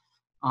help.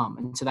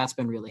 And so that's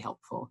been really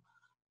helpful.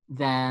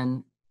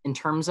 Then in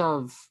terms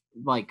of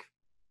like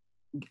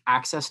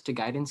access to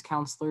guidance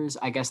counselors,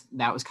 I guess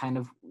that was kind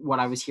of what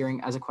I was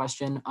hearing as a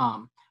question.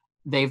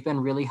 They've been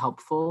really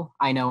helpful.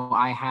 I know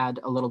I had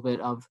a little bit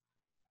of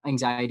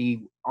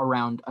anxiety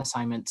around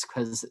assignments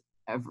because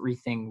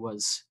everything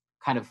was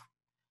kind of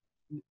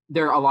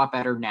they're a lot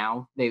better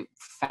now. They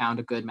found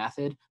a good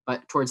method,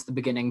 but towards the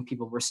beginning,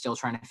 people were still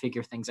trying to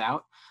figure things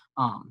out.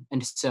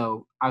 And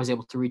so I was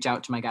able to reach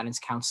out to my guidance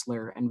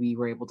counselor, and we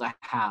were able to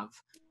have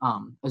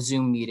a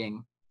Zoom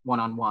meeting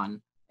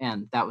one-on-one,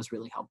 and that was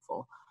really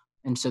helpful.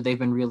 And so they've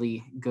been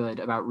really good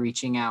about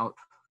reaching out,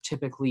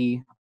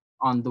 typically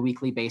on the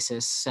weekly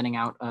basis, sending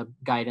out a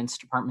guidance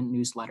department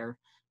newsletter,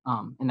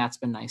 and that's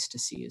been nice to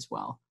see as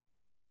well.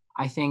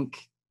 I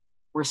think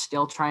we're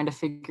still trying to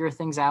figure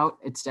things out.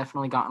 It's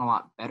definitely gotten a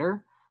lot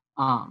better.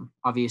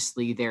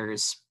 Obviously,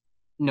 there's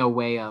no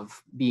way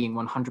of being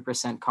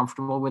 100%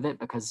 comfortable with it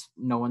because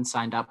no one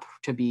signed up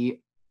to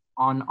be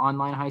on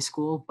online high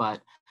school,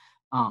 but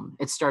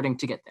it's starting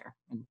to get there,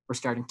 and we're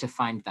starting to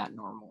find that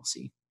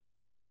normalcy.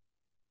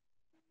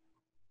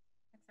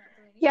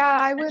 Yeah,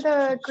 I would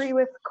agree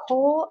with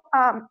Cole.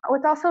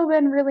 What's also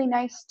been really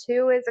nice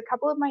too is a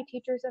couple of my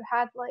teachers have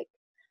had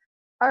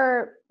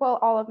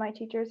all of my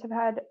teachers have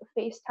had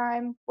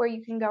FaceTime where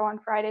you can go on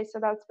Friday. So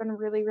that's been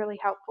really, really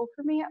helpful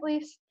for me at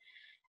least.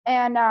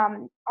 And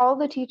all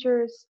the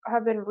teachers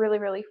have been really,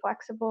 really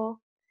flexible,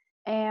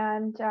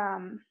 and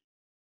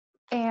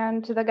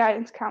the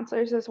guidance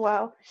counselors as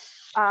well.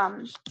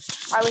 I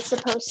was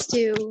supposed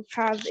to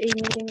have a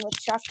meeting with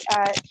Chuck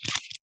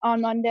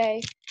on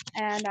Monday,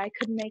 and I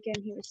couldn't make it.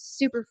 He was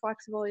super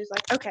flexible. He was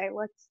like, "Okay,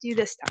 let's do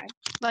this time."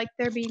 Like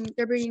they're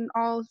being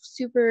all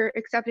super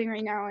accepting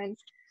right now and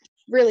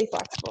really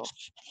flexible.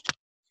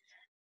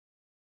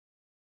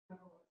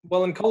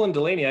 Well, and Colin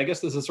Delaney, I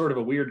guess this is sort of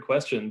a weird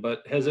question,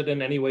 but has it in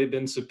any way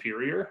been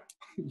superior?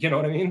 You know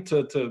what I mean?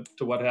 To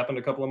what happened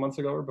a couple of months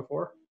ago or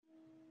before?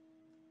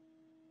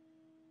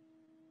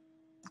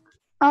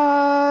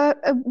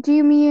 Do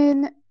you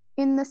mean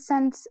in the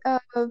sense of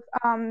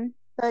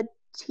the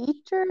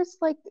teachers,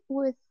 like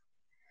with?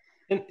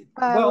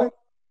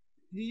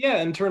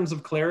 Yeah, in terms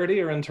of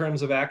clarity or in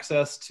terms of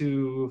access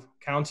to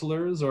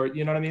counselors, or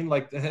you know what I mean?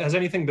 Like, has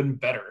anything been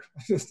better?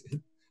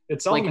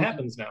 It seldom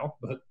happens now,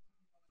 but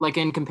like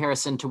in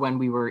comparison to when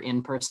we were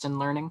in-person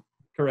learning.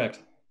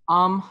 Correct.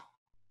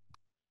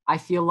 I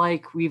feel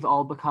like we've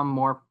all become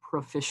more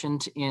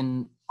proficient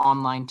in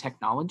online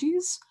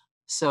technologies.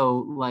 So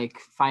like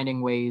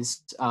finding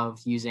ways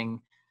of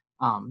using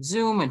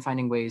Zoom and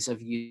finding ways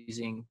of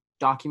using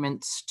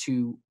documents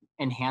to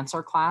enhance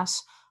our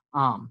class.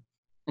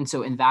 And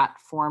so in that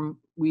form,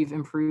 we've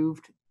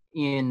improved.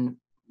 In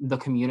the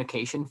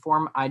communication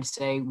form, I'd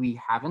say we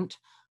haven't.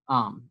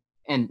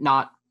 And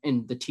not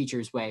in the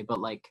teacher's way, but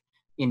like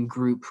in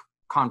group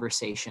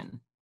conversation,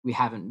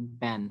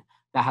 that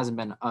hasn't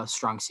been a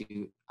strong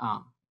suit.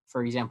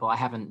 For example, I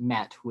haven't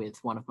met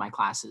with one of my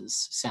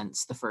classes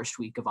since the first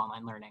week of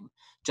online learning,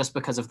 just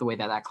because of the way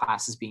that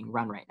class is being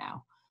run right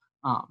now.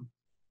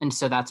 And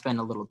so that's been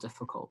a little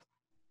difficult,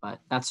 but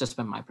that's just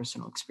been my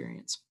personal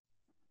experience.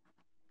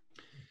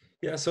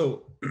 Yeah,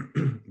 so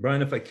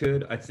Brian, if I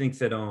could, I think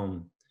that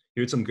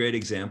here's some great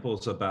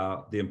examples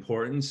about the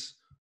importance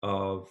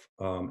of,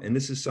 and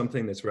this is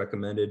something that's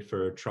recommended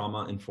for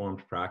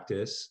trauma-informed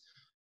practice.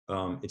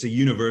 It's a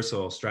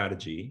universal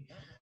strategy.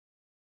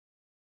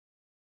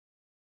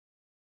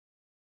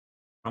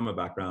 Trauma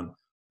background,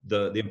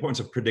 the importance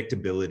of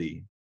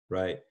predictability,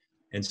 right?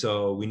 And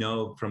so we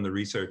know from the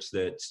research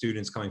that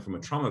students coming from a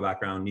trauma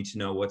background need to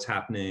know what's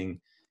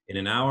happening in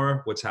an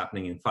hour, what's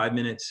happening in 5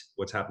 minutes,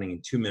 what's happening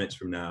in 2 minutes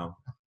from now,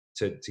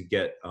 to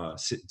get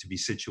to be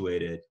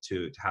situated,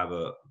 to have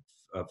a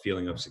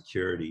feeling of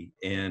security.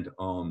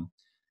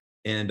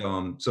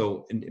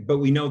 But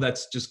we know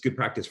that's just good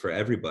practice for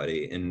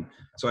everybody. And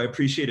so I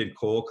appreciated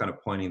Cole kind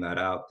of pointing that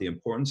out, the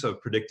importance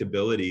of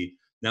predictability.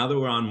 Now that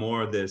we're on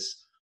more of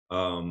this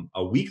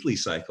a weekly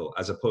cycle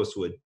as opposed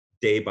to a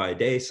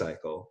day-by-day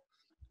cycle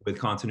with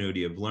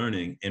continuity of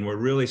learning, and we're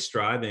really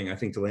striving, I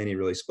think Delaney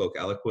really spoke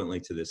eloquently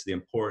to this, the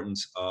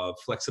importance of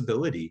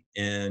flexibility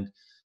and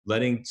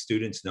letting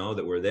students know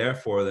that we're there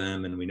for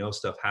them and we know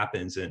stuff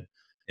happens, and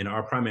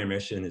our primary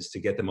mission is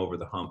to get them over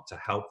the hump, to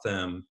help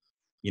them,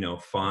 you know,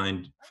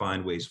 find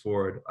ways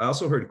forward. I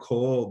also heard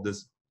Cole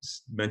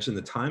mention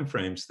the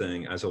timeframes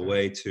thing as a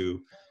way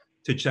to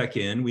check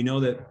in. We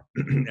know that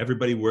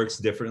everybody works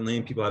differently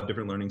and people have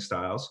different learning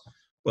styles,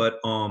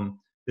 but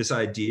this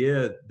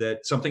idea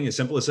that something as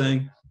simple as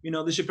saying, you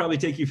know, this should probably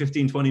take you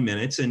 15, 20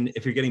 minutes. And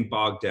if you're getting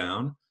bogged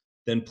down,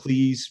 then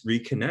please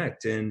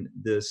reconnect. And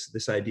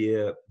this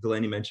idea,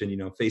 Delaney mentioned, you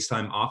know,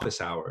 FaceTime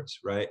office hours,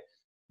 right?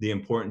 The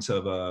importance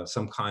of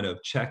some kind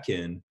of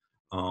check-in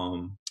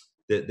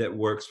that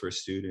works for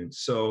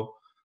students. So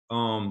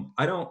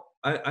I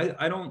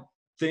don't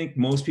think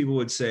most people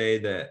would say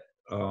that,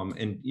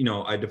 and you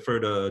know, I defer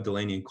to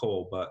Delaney and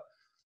Cole, but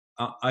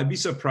I'd be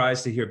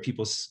surprised to hear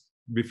people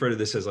refer to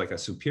this as like a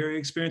superior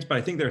experience. But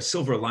I think there are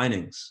silver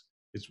linings,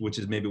 which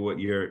is maybe what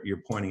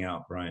you're pointing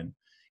out, Brian.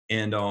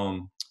 And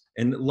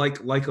like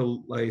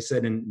I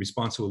said in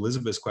response to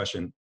Elizabeth's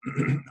question,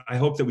 I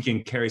hope that we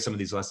can carry some of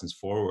these lessons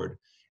forward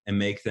and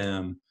make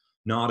them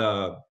not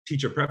a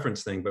teacher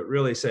preference thing, but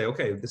really say,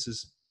 okay, this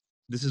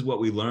is what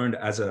we learned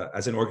as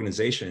an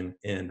organization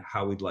and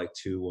how we'd like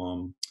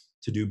to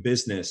do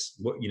business.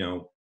 What, you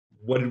know,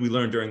 what did we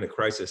learn during the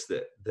crisis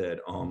that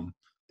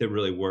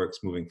really works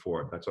moving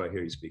forward? That's what I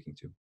hear you speaking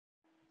to.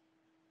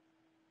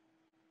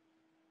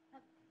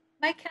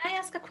 Mike, can I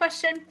ask a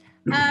question?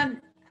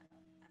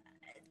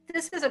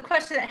 This is a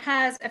question that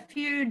has a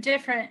few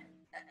different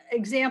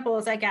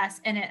examples, I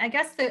guess, in it. I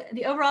guess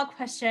the overall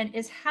question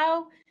is,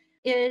 how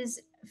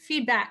is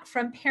feedback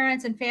from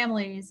parents and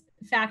families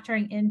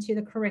factoring into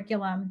the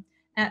curriculum,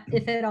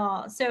 if at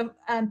all? So,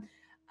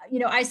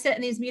 I sit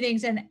in these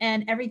meetings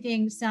and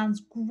everything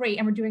sounds great,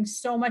 and we're doing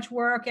so much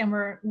work, and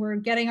we're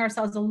getting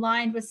ourselves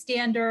aligned with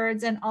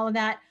standards and all of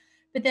that.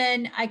 But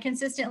then I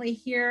consistently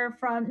hear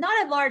from,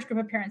 not a large group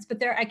of parents,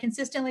 but I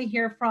consistently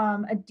hear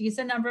from a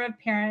decent number of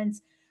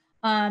parents,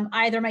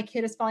 either my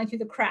kid is falling through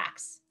the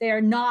cracks, they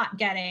are not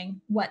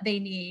getting what they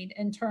need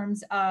in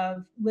terms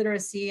of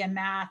literacy and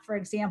math, for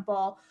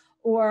example,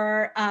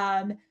 or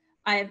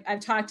I've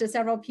talked to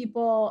several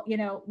people,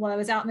 while I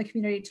was out in the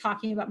community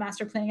talking about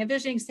master planning and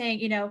visioning,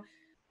 saying,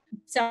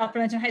 South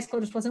Burlington High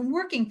School just wasn't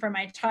working for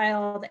my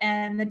child,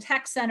 and the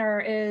tech center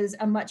is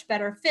a much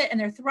better fit, and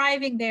they're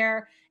thriving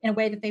there in a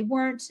way that they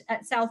weren't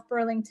at South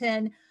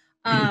Burlington.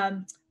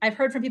 I've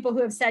heard from people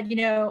who have said,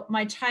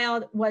 my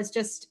child was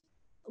just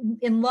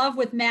in love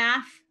with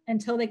math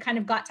until they kind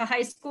of got to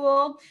high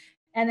school,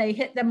 and they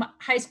hit the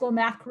high school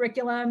math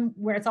curriculum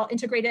where it's all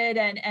integrated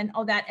and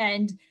all that,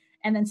 and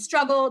then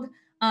struggled.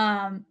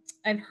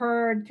 I've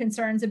heard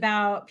concerns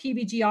about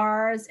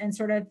PBGRs and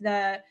sort of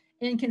the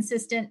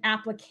inconsistent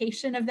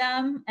application of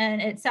them.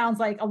 And it sounds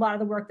like a lot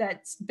of the work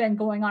that's been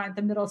going on at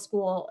the middle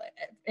school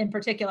in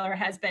particular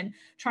has been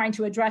trying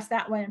to address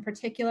that one in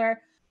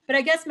particular. But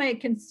I guess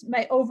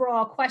my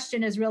overall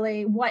question is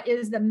really, what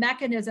is the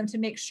mechanism to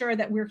make sure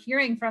that we're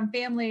hearing from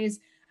families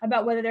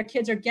about whether their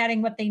kids are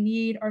getting what they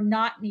need or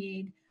not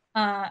need,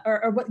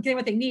 or getting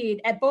what they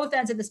need at both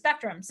ends of the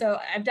spectrum? So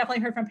I've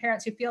definitely heard from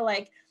parents who feel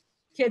like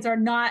kids are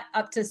not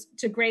up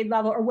to grade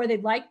level or where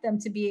they'd like them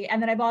to be. And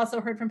then I've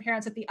also heard from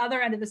parents at the other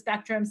end of the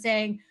spectrum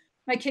saying,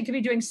 my kid could be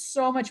doing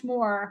so much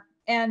more,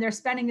 and they're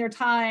spending their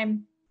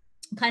time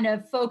kind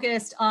of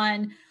focused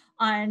on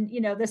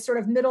this sort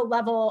of middle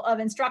level of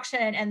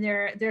instruction, and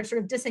they're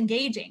sort of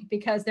disengaging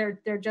because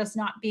they're just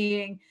not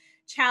being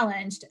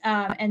challenged.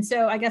 And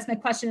so I guess my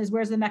question is,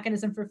 where's the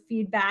mechanism for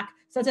feedback?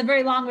 So it's a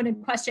very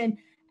long-winded question.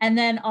 And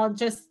then I'll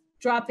just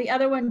drop the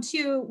other one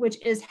too, which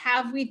is,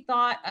 have we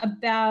thought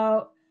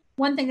about,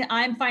 one thing that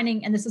I'm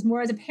finding, and this is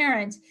more as a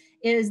parent,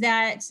 is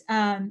that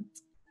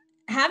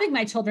having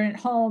my children at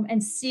home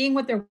and seeing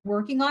what they're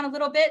working on a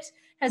little bit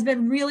has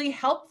been really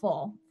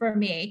helpful for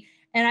me.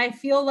 And I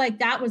feel like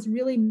that was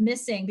really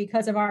missing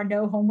because of our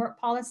no homework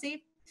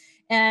policy.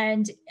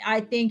 And I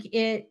think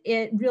it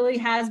really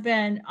has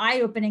been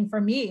eye-opening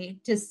for me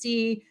to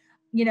see,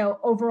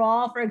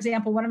 overall, for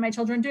example, one of my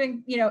children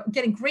doing,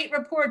 getting great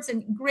reports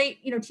and great,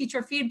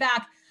 teacher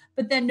feedback,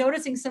 but then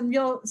noticing some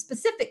real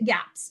specific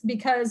gaps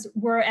because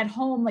we're at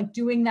home, like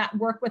doing that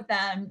work with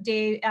them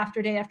day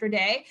after day after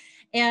day.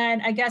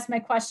 And I guess my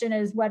question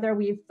is whether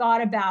we've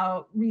thought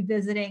about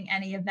revisiting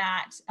any of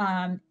that,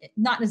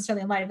 not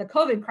necessarily in light of the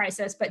COVID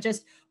crisis, but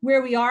just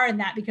where we are in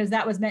that, because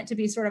that was meant to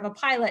be sort of a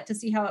pilot to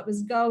see how it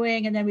was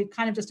going. And then we've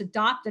kind of just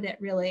adopted it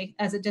really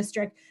as a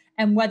district,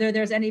 and whether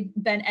there's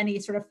been any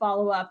sort of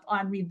follow-up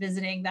on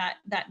revisiting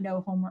that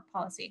no homework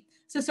policy.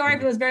 So sorry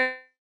if it was very,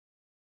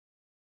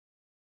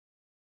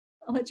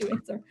 I'll let you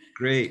answer.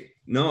 Great.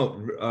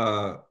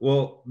 No,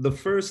 well,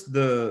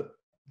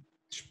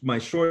 my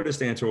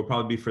shortest answer will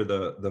probably be for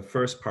the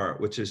first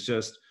part, which is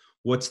just,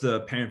 what's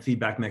the parent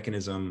feedback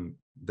mechanism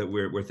that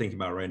we're thinking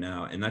about right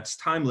now? And that's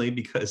timely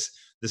because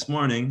this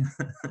morning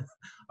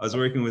I was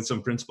working with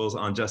some principals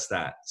on just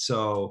that.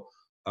 So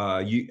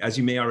as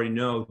you may already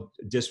know,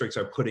 districts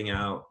are putting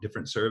out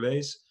different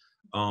surveys.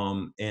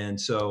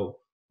 And so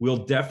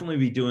we'll definitely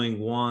be doing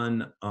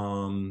one.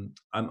 I'm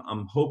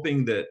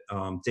hoping that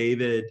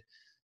David,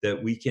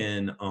 that we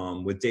can,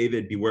 with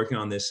David, be working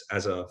on this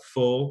as a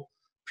full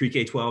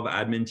pre-K-12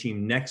 admin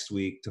team next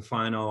week to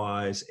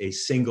finalize a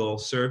single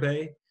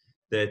survey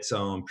that's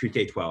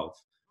pre-K-12,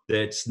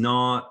 that's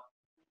not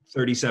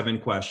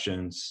 37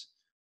 questions,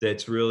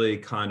 that's really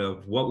kind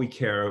of what we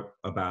care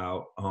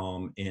about,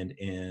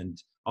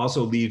 and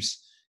also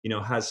leaves,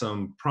 has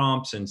some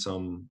prompts and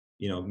some,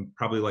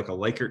 probably like a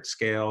Likert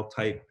scale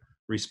type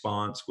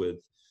response with,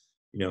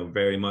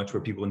 very much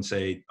where people can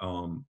say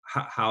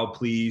how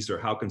pleased or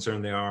how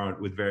concerned they are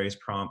with various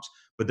prompts,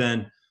 but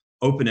then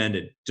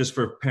open-ended, just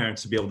for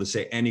parents to be able to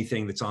say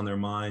anything that's on their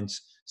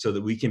minds, so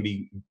that we can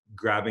be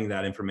grabbing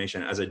that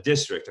information as a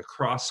district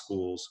across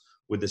schools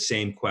with the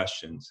same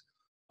questions.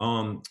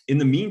 In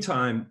the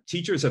meantime,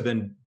 teachers have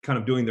been kind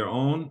of doing their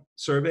own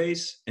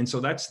surveys, and so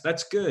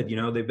that's good.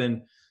 They've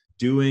been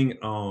doing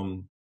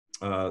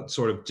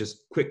sort of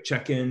just quick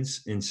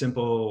check-ins in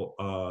simple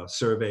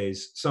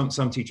surveys.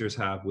 Some teachers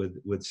have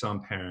with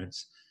some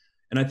parents,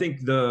 and I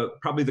think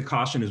probably the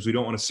caution is we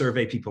don't want to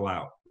survey people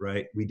out,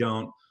 right?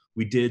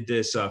 We did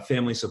this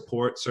family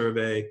support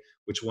survey,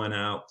 which went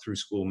out through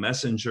school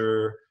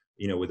messenger,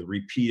 with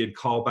repeated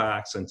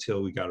callbacks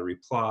until we got a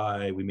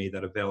reply. We made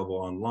that available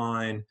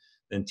online.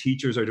 then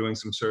teachers are doing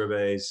some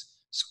surveys.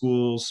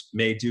 Schools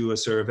may do a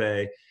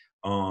survey.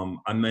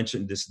 I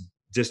mentioned this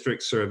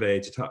district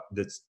survey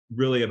that's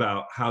really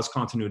about how's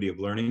continuity of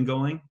learning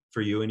going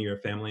for you and your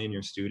family and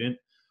your student.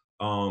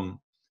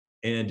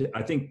 And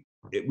I think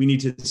we need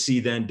to see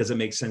then, does it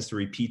make sense to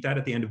repeat that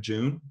at the end of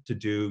June to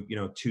do,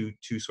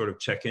 two sort of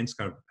check-ins,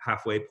 kind of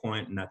halfway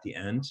point and at the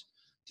end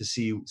to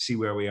see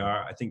where we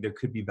are. I think there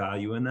could be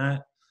value in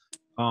that.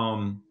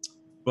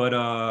 But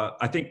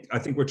I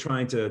think we're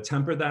trying to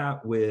temper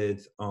that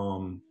with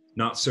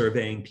not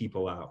surveying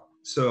people out.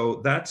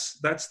 So that's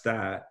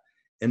that.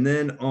 And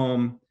then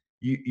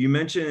you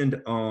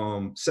mentioned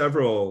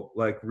several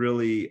like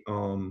really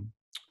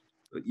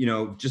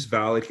just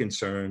valid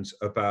concerns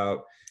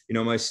about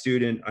my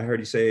student. I heard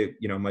you say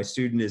my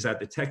student is at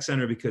the tech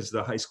center because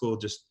the high school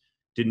just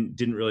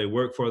didn't really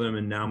work for them,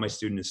 and now my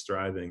student is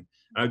thriving.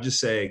 I would just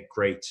say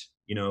great.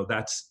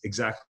 That's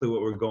exactly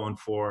what we're going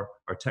for.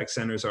 Our tech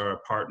centers are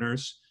our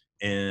partners.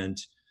 And,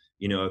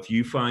 if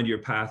you find your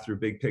path through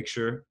big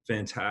picture,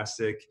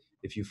 fantastic.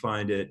 If you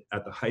find it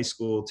at the high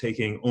school,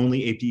 taking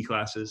only AP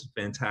classes,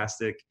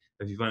 fantastic.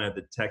 If you find it at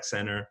the tech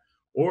center,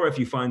 or if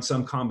you find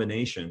some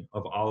combination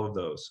of all of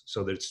those,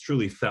 so that it's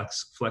truly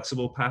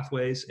flexible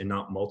pathways and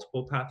not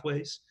multiple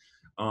pathways,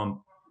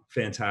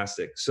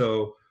 fantastic.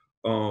 So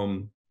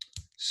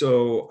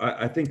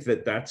I think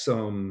that's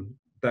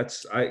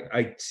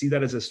I see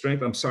that as a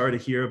strength. I'm sorry to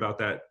hear about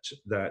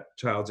that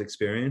child's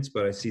experience,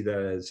 but I see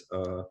that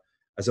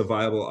as a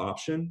viable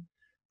option.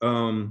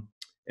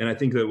 And I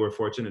think that we're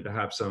fortunate to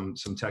have some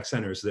tech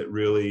centers that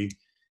really,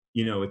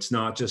 it's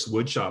not just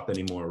wood shop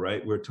anymore,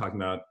 right? We're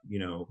talking about,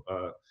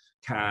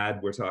 CAD,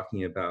 we're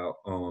talking about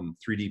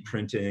 3D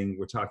printing,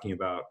 we're talking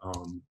about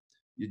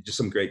just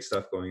some great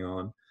stuff going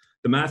on.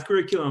 The math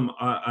curriculum,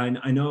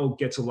 I know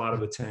gets a lot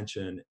of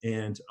attention.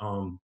 And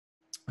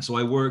so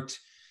I worked,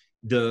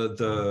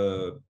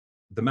 the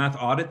math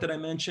audit that I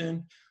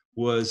mentioned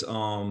was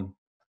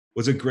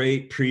a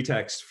great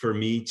pretext for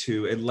me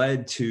it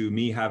led to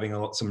me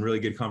having some really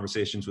good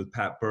conversations with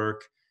Pat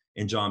Burke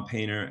and John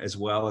Painter, as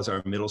well as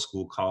our middle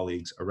school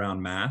colleagues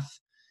around math.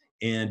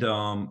 And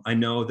I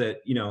know that,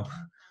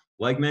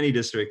 like many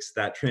districts,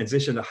 that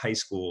transition to high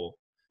school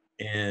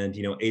and,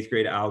 8th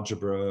grade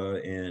algebra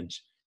and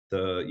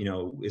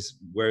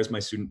where's my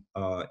student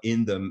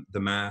in the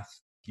math,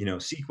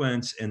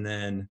 sequence. And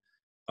then,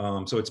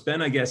 so it's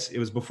been, I guess it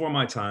was before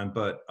my time,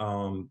 but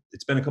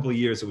it's been a couple of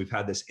years that we've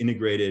had this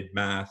integrated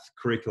math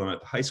curriculum at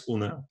the high school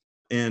now.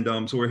 And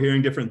so we're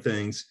hearing different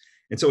things.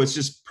 And so it's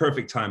just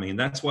perfect timing. And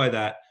that's why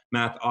that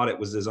math audit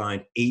was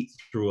designed 8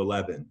 through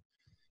 11.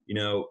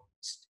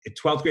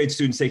 12th grade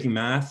students taking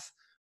math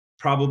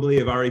probably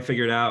have already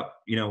figured out,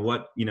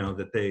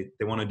 that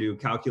they want to do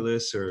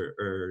calculus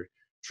or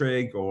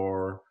trig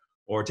or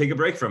take a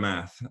break from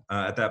math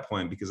at that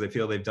point because they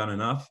feel they've done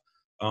enough.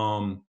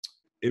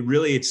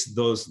 It's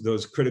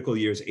those critical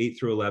years 8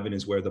 through 11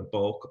 is where the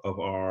bulk of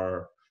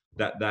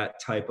that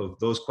type of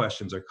those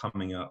questions are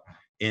coming up.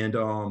 And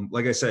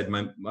like I said,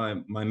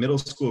 my middle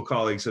school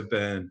colleagues have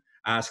been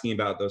asking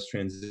about those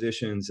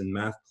transitions in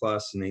Math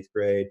Plus in 8th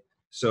grade.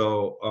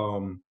 So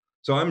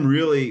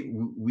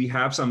we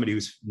have somebody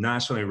who's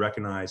nationally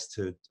recognized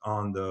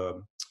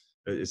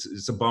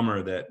it's a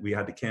bummer that we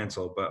had to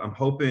cancel, but I'm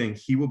hoping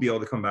he will be able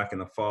to come back in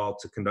the fall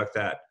to conduct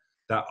that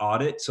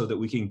audit so that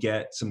we can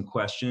get some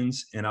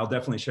questions, and I'll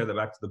definitely share that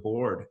back to the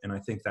board. And I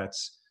think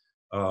that's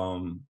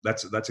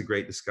a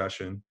great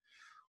discussion.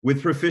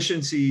 With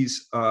proficiencies,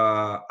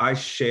 I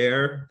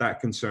share that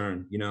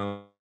concern,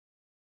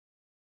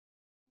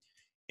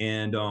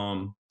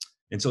 and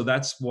so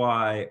that's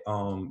why,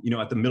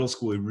 at the middle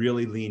school, we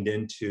really leaned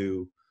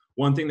into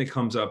one thing that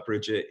comes up,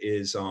 Bridget,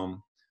 is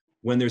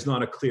when there's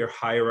not a clear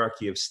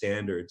hierarchy of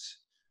standards.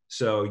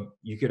 So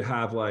you could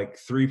have like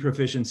 3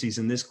 proficiencies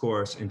in this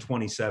course and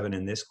 27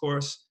 in this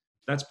course.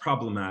 That's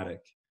problematic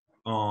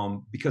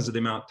because of the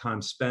amount of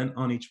time spent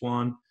on each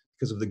one,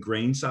 because of the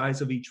grain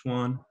size of each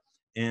one.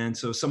 And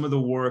so some of the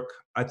work,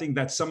 I think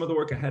that's some of the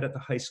work ahead at the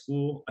high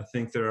school. I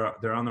think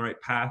they're on the right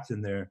path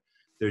and they're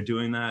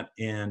doing that.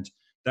 And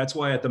that's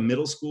why at the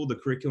middle school, the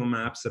curriculum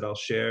maps that I'll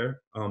share,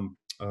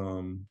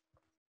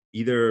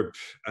 either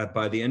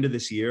by the end of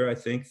this year, I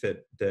think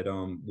that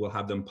we'll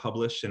have them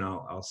published and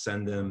I'll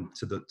send them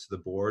to the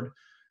board.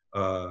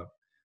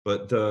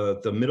 But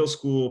the middle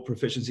school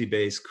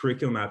proficiency-based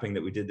curriculum mapping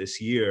that we did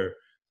this year,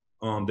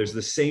 there's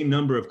the same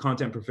number of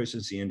content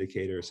proficiency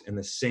indicators and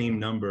the same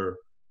number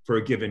for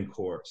a given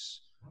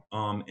course.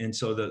 And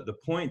so the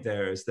point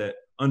there is that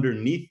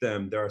underneath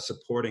them, there are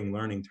supporting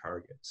learning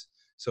targets.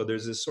 So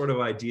there's this sort of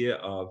idea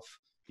of,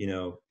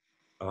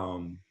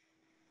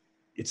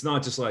 it's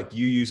not just like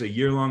you use a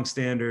year-long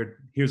standard,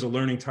 here's a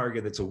learning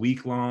target that's a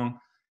week long.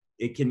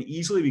 It can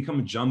easily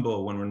become a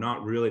jumble when we're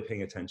not really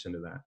paying attention to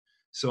that.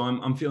 So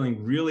I'm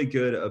feeling really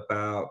good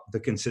about the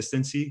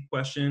consistency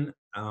question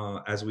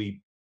as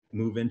we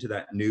move into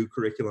that new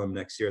curriculum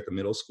next year at the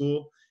middle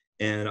school.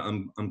 And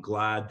I'm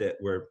glad that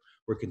we're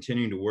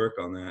continuing to work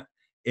on that.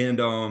 And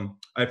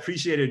I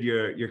appreciated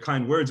your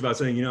kind words about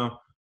saying,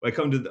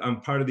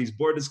 I'm part of these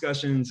board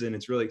discussions, and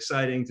it's really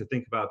exciting to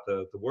think about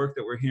the work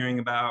that we're hearing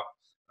about.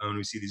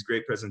 We see these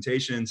great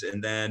presentations,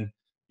 and then,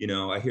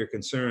 I hear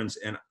concerns,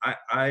 and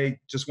I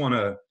just want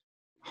to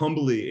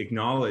humbly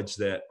acknowledge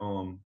that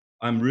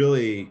I'm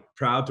really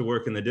proud to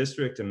work in the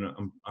district, and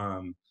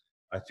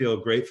I feel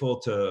grateful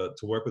to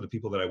work with the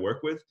people that I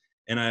work with.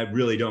 And I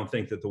really don't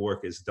think that the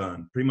work is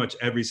done. Pretty much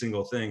every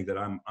single thing that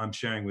I'm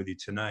sharing with you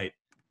tonight,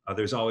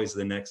 there's always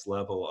the next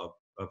level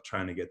of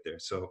trying to get there.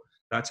 So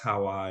that's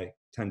how I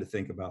tend to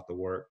think about the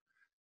work.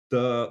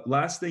 The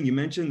last thing you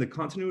mentioned, the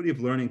continuity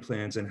of learning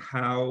plans, and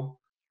how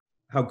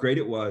great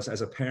it was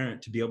as a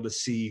parent to be able to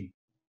see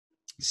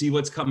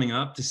what's coming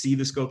up, to see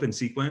the scope and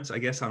sequence, I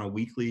guess, on a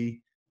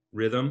weekly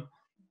rhythm.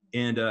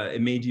 And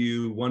it made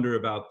you wonder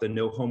about the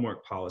no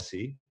homework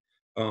policy.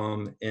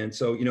 And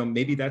so,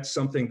 maybe that's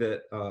something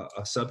that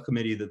a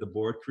subcommittee that the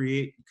board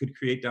could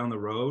create down the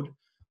road.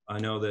 I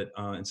know that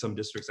in some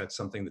districts, that's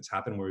something that's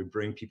happened where we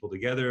bring people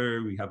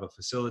together, we have a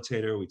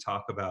facilitator, we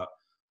talk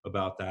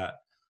about that.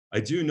 I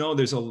do know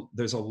there's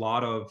a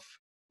lot of,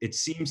 it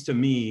seems to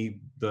me,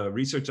 the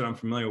research that I'm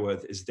familiar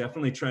with is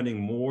definitely trending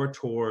more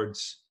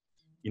towards,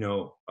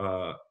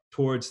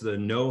 towards the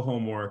no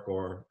homework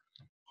or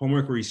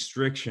homework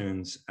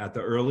restrictions at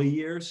the early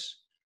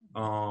years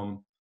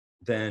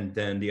than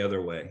the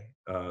other way,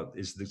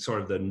 is the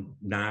sort of the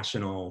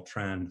national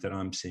trend that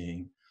I'm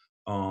seeing.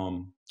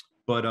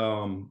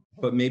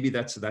 But maybe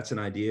that's an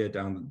idea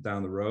down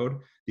the road.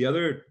 The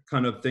other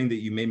kind of thing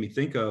that you made me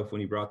think of when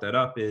you brought that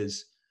up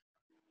is,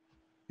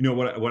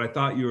 what I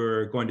thought you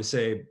were going to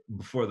say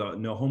before the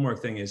no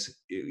homework thing is,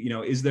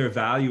 is there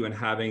value in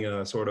having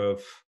a sort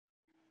of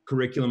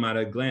curriculum at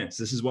a glance?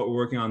 This is what we're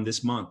working on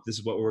this month. This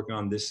is what we're working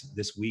on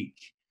this week.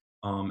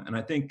 And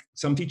I think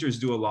some teachers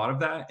do a lot of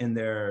that in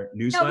their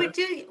newsletter.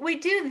 No, we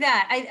do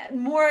that.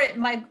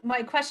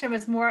 My question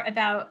was more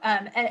about,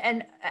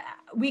 and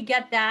we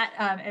get that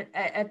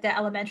at the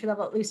elementary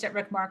level, at least at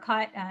Rick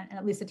Marcotte, and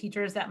at least the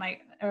teachers that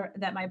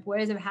my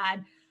boys have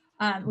had.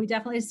 We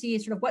definitely see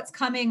sort of what's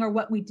coming or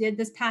what we did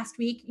this past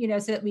week,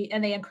 so that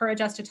and they encourage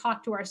us to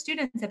talk to our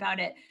students about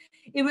it.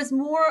 It was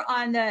more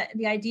on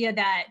the idea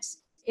that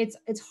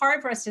it's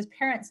hard for us as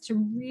parents to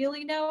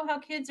really know how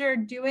kids are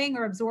doing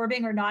or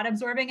absorbing or not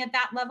absorbing at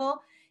that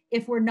level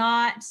if we're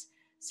not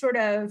sort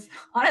of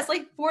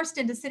honestly forced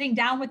into sitting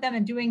down with them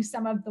and doing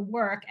some of the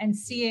work and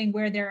seeing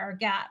where there are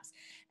gaps.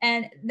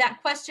 And that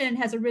question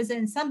has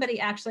arisen. Somebody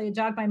actually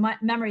jogged my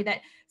memory that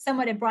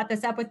someone had brought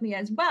this up with me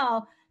as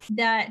well,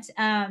 that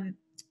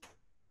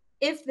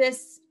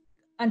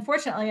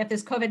unfortunately, if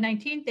this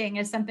COVID-19 thing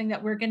is something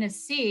that we're going to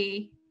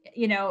see,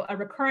 a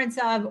recurrence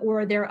of,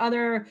 or there are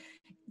other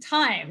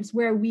times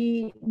where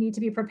we need to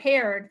be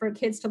prepared for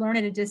kids to learn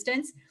at a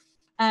distance.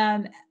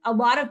 A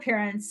lot of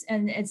parents,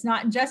 and it's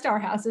not just our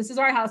house, this is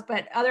our house,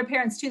 but other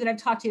parents too that I've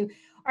talked to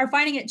are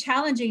finding it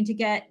challenging to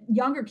get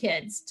younger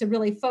kids to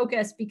really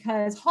focus,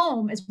 because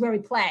home is where we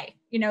play.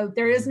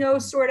 There is no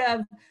sort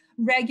of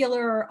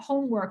regular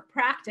homework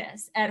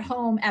practice at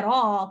home at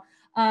all,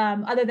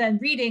 other than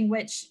reading,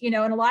 which, in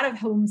a lot of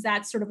homes,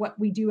 that's sort of what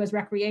we do as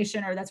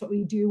recreation, or that's what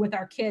we do with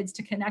our kids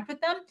to connect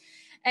with them.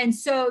 And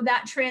so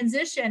that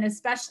transition,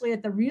 especially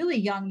at the really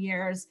young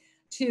years,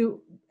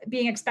 to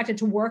being expected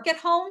to work at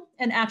home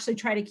and actually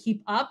try to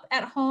keep up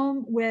at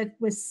home with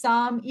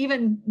some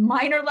even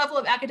minor level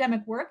of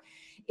academic work,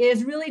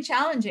 is really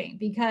challenging,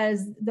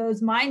 because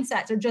those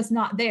mindsets are just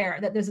not there,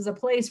 that this is a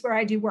place where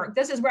I do work.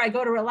 This is where I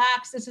go to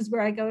relax. This is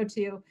where I go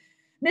to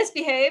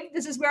misbehave.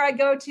 This is where I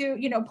go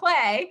to,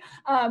 play.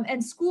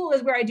 And school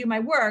is where I do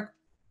my work.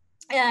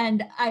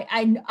 And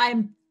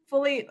I'm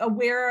fully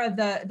aware of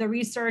the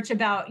research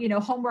about,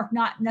 homework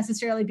not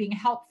necessarily being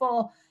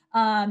helpful,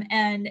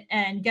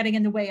 and getting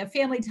in the way of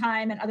family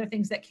time and other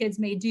things that kids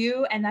may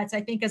do. And that's,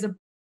 I think, as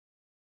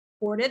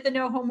supported the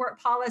no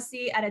homework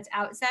policy at its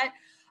outset.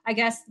 I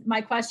guess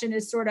my question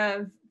is sort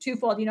of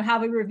twofold.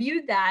 Have we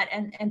reviewed that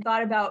and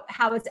thought about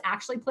how it's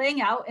actually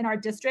playing out in our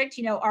district?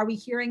 Are we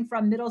hearing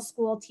from middle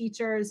school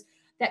teachers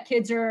that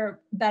kids are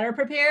better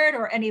prepared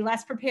or any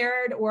less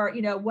prepared, or,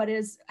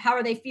 how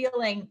are they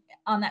feeling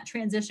on that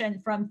transition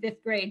from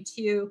 5th grade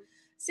to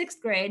 6th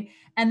grade?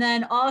 And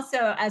then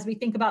also, as we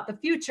think about the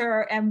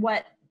future and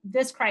what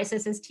this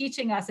crisis is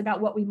teaching us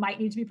about what we might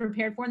need to be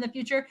prepared for in the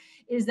future,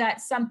 is that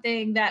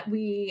something that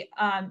we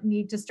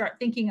need to start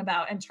thinking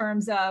about in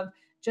terms of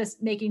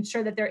just making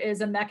sure that there is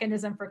a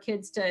mechanism for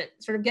kids to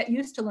sort of get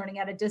used to learning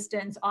at a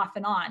distance off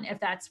and on, if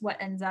that's what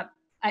ends up,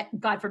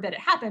 God forbid it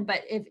happen,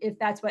 but if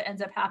that's what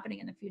ends up happening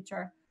in the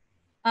future.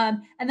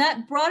 And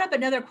that brought up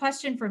another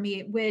question for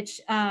me, which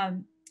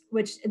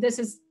this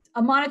is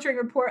a monitoring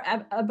report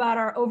about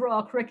our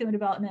overall curriculum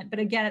development, but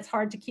again, it's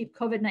hard to keep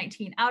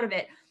COVID-19 out of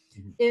it,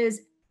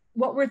 is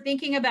what we're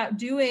thinking about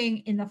doing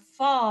in the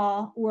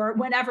fall or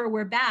whenever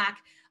we're back,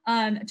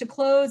 to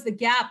close the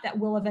gap that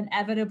will have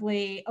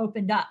inevitably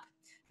opened up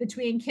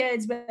between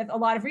kids with a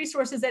lot of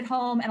resources at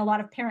home and a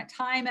lot of parent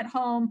time at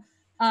home,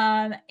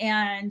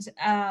 and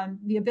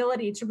the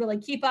ability to really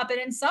keep up and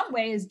in some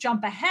ways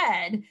jump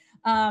ahead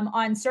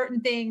on certain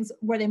things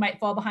where they might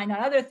fall behind on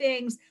other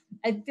things.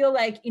 I feel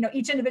like,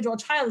 each individual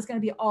child is going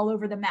to be all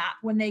over the map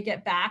when they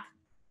get back.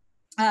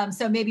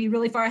 So maybe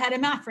really far ahead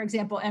in math, for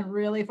example, and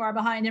really far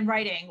behind in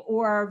writing,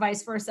 or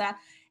vice versa.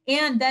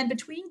 And then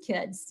between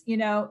kids,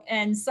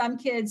 and some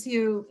kids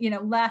who,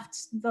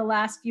 left the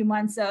last few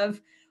months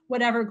of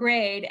whatever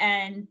grade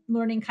and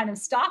learning kind of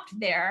stopped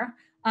there.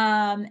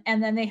 And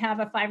then they have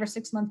a 5 or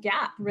 6 month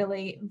gap,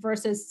 really,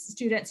 versus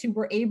students who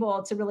were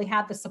able to really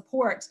have the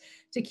support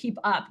to keep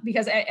up.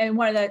 Because, and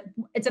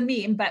it's a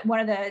meme, but one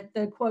of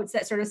the quotes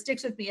that sort of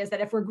sticks with me is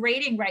that if we're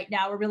grading right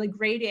now, we're really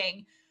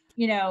grading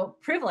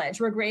privilege.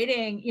 We're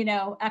grading,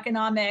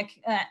 economic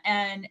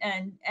and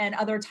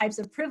other types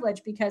of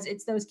privilege, because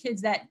it's those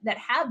kids that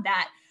have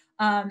that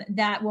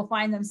that will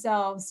find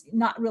themselves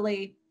not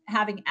really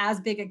having as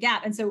big a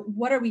gap. And so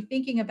what are we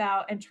thinking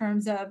about in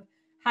terms of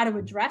how to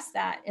address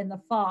that in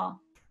the fall?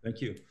 Thank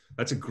you.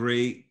 That's a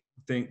great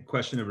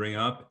question to bring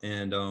up.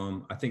 And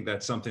I think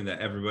that's something that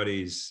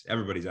everybody's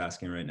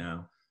asking right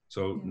now.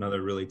 So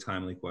another really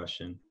timely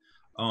question.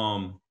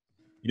 David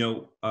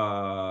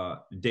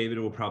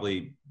will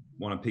probably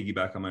want to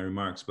piggyback on my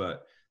remarks,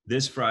 but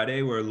this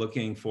Friday, we're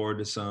looking forward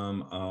to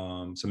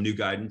some new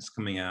guidance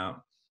coming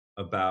out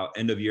about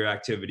end of year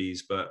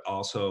activities, but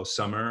also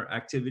summer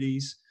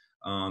activities.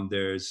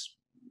 There's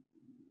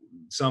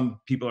some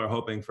people are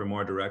hoping for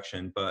more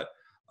direction, but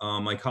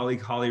my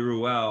colleague Holly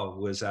Ruel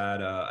was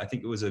at, I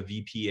think it was a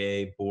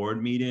VPA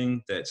board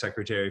meeting that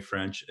Secretary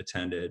French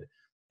attended.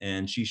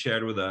 And she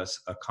shared with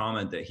us a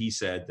comment that he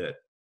said that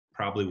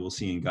probably we'll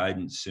see in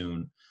guidance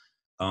soon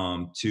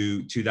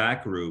to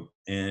that group.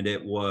 And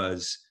it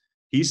was,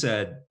 he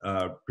said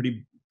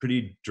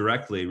pretty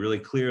directly, really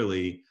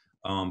clearly,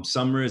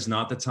 summer is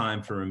not the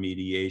time for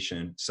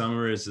remediation.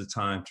 Summer is the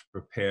time to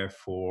prepare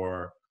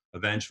for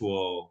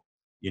eventual,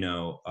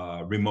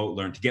 remote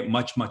learn, to get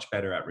much, much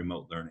better at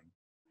remote learning.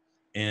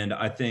 And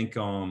I think,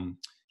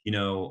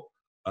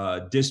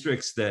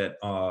 districts that,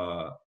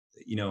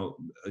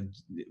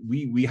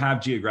 we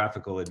have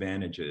geographical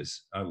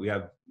advantages. We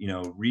have,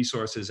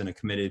 resources and a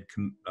committed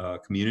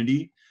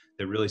community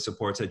that really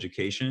supports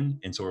education.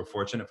 And so we're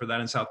fortunate for that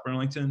in South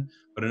Burlington.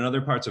 But in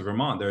other parts of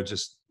Vermont,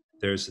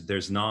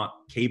 there's not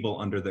cable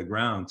under the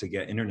ground to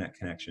get internet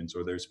connections,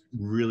 or there's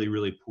really,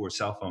 really poor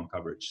cell phone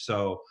coverage.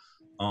 So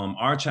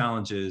our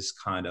challenges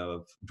kind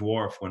of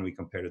dwarf when we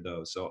compare to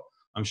those. So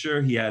I'm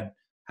sure he had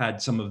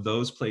some of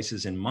those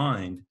places in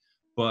mind.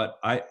 But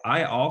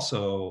I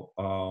also,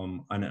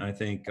 and I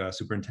think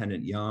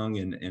Superintendent Young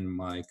and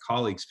my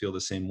colleagues feel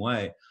the same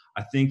way.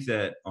 I think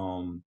that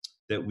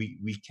that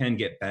we can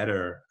get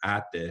better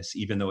at this,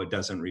 even though it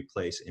doesn't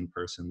replace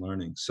in-person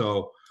learning.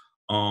 So,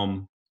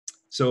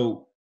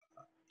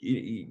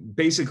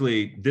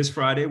 basically, this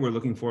Friday we're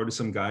looking forward to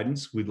some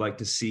guidance. We'd like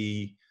to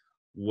see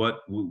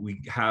what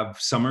we have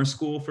summer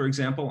school, for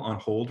example, on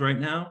hold right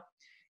now.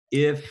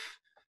 If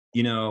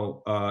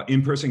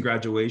in-person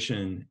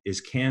graduation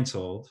is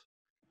canceled,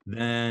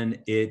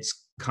 then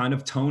it's kind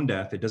of tone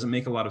deaf. It doesn't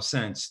make a lot of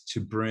sense to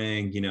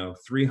bring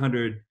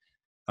 300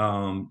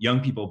 young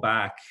people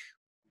back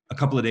a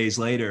couple of days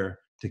later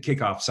to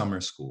kick off summer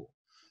school.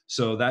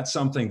 So that's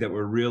something that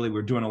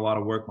we're doing a lot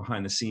of work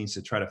behind the scenes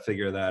to try to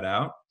figure that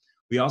out.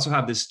 We also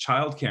have this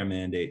childcare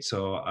mandate.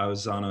 So I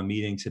was on a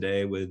meeting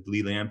today with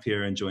Lee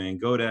Lampier and Joanne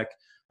Godek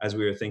as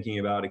we were thinking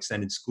about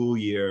extended school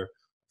year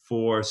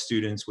for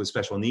students with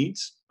special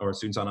needs, or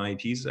students on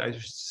IEPs, I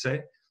should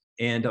say.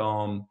 And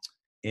then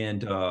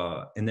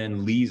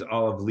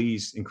all of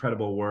Lee's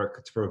incredible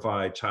work to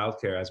provide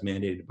childcare as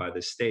mandated by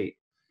the state.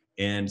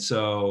 And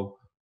so,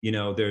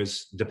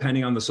 there's,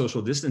 depending on the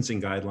social distancing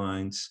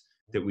guidelines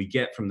that we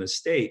get from the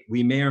state,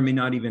 we may or may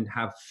not even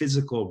have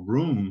physical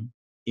room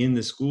in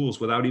the schools,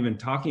 without even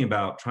talking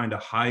about trying to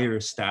hire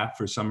staff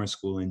for summer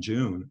school in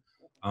June.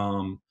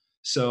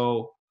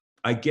 So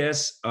I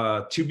guess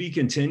to be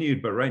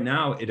continued, but right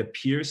now it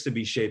appears to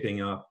be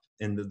shaping up.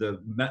 And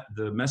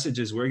the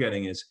messages we're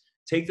getting is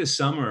take the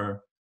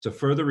summer to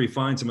further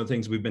refine some of the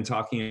things we've been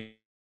talking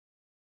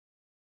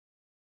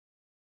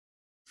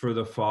for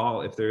the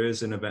fall, if there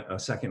is a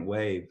second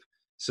wave,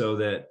 so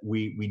that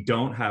we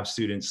don't have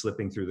students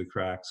slipping through the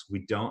cracks.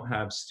 We don't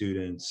have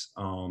students,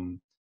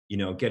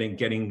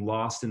 getting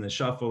lost in the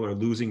shuffle or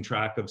losing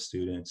track of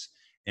students.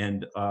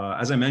 And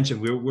as I mentioned,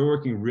 we're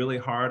working really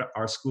hard.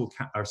 Our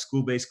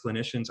school-based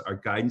clinicians, our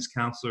guidance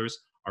counselors,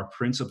 our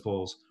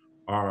principals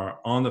are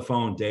on the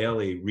phone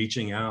daily,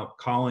 reaching out,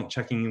 calling,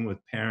 checking in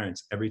with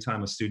parents every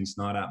time a student's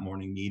not at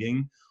morning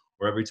meeting,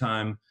 or every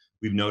time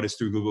we've noticed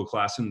through Google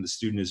Classroom the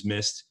student has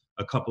missed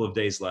a couple of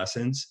days'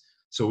 lessons.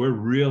 So we're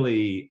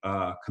really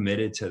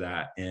committed to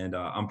that, and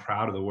I'm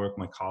proud of the work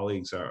my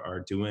colleagues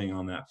are doing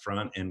on that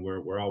front, and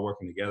we're all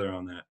working together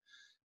on that.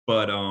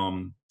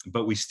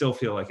 But we still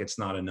feel like it's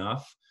not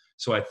enough.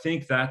 So I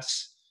think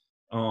that's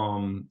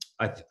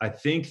I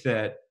think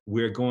that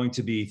we're going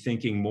to be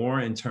thinking more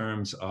in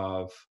terms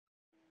of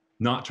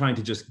not trying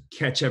to just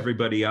catch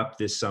everybody up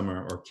this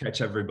summer or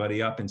catch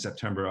everybody up in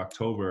September,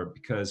 October,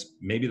 because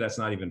maybe that's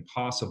not even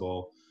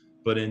possible,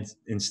 but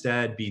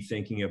instead be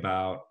thinking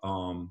about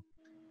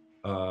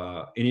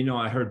and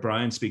I heard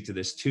Brian speak to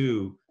this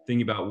too,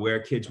 thinking about where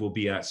kids will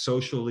be at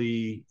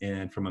socially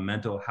and from a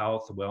mental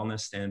health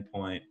wellness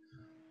standpoint.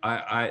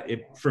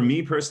 For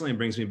me personally, it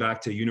brings me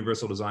back to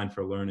Universal Design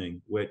for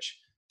Learning, which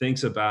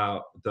thinks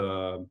about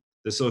the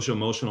social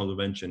emotional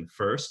dimension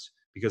first,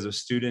 because if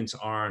students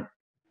aren't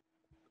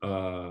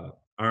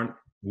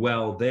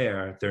well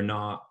there, they're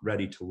not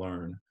ready to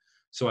learn.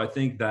 So I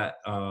think that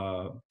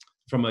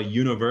from a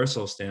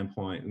universal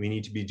standpoint, we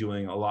need to be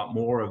doing a lot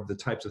more of the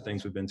types of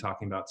things we've been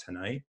talking about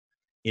tonight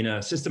in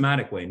a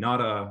systematic way, not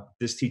a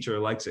this teacher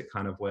likes it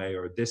kind of way,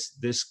 or this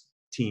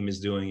team is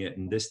doing it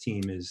and this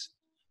team is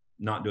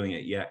not doing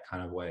it yet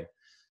kind of way.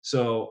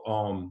 So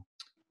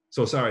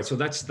sorry. So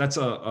that's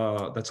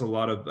a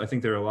lot of, I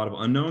think there are a lot of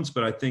unknowns,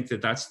 but I think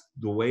that that's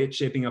the way it's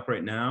shaping up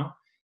right now,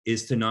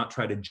 is to not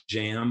try to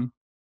jam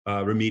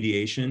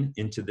remediation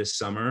into this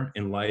summer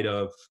in light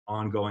of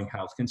ongoing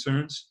health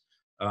concerns,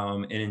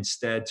 and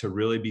instead to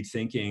really be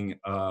thinking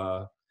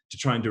to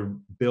trying to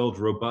build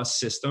robust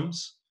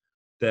systems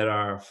that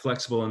are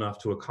flexible enough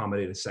to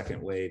accommodate a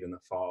second wave in the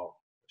fall,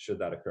 should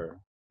that occur.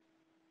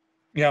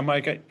 Yeah,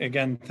 Mike,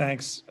 again,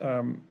 thanks.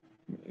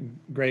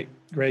 Great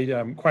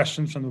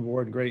questions from the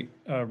board, great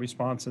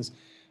responses.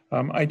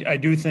 I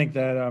do think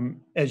that,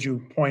 as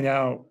you point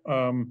out,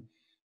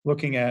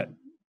 looking at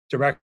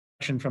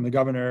direction from the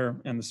governor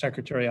and the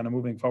secretary on a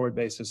moving forward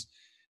basis,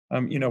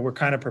 we're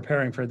kind of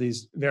preparing for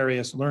these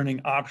various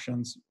learning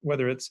options,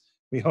 whether it's,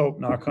 we hope,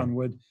 knock on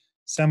wood,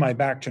 semi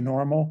back to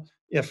normal.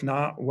 If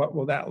not, what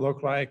will that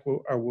look like?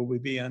 Or will we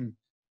be in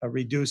a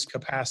reduced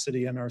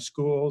capacity in our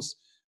schools?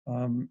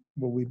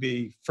 Will we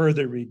be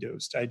further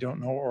reduced? I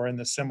don't know, or in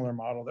the similar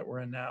model that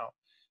we're in now.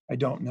 I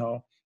don't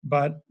know.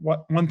 But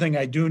one thing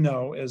I do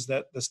know is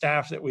that the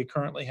staff that we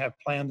currently have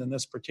planned in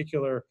this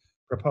particular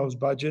proposed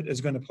budget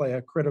is going to play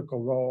a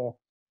critical role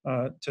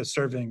to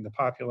serving the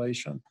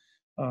population.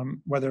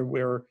 Whether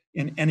we're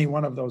in any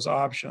one of those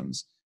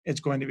options, it's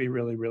going to be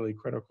really, really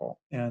critical.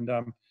 And,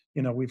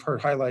 we've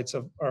heard highlights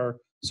of our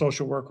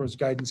social workers,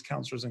 guidance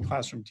counselors, and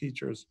classroom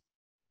teachers.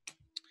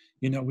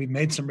 We've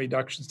made some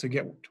reductions to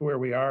get to where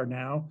we are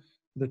now,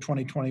 the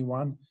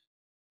 2021,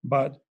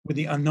 but with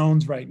the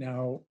unknowns right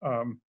now,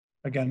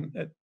 again,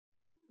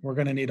 we're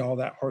going to need all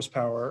that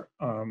horsepower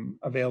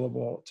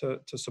available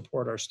to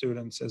support our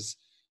students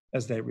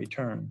as they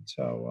return.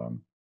 So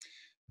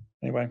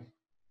anyway.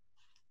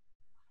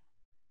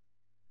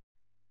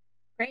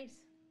 Great.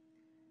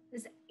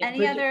 Is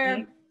any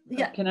other?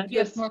 Yeah. Can I do you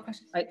just? have more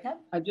questions?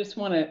 I just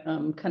want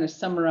to kind of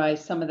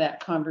summarize some of that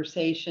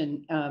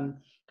conversation,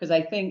 because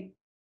I think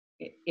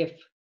if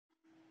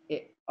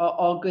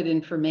all good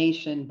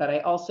information, but I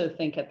also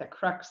think at the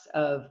crux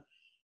of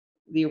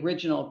the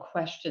original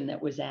question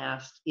that was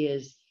asked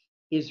is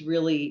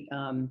really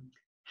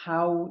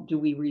how do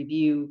we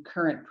review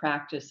current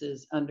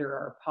practices under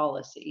our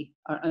policy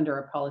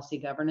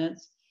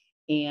governance,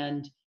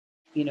 and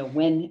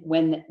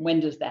when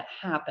does that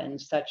happen,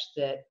 such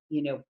that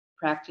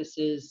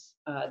practices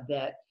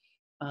that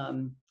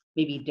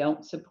maybe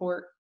don't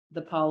support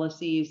the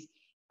policies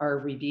are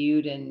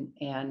reviewed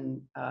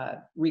and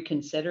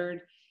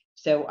reconsidered.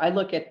 So I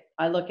look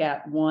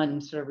at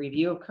one sort of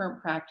review of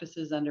current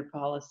practices under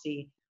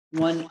policy.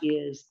 One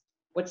is,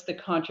 what's the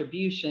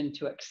contribution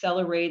to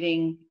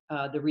accelerating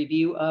the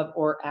review of,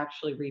 or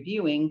actually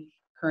reviewing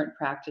current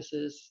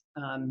practices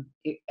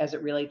as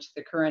it relates to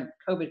the current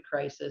COVID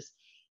crisis?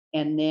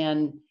 And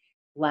then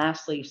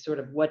lastly, sort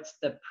of what's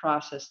the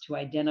process to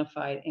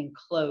identify and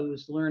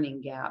close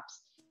learning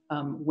gaps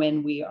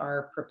when we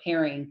are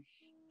preparing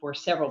for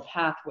several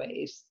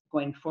pathways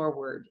going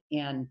forward.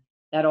 And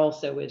that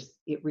also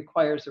it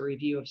requires a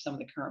review of some of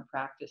the current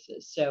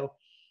practices. So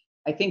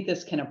I think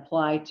this can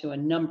apply to a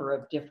number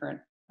of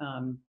different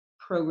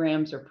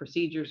programs or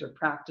procedures or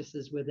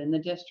practices within the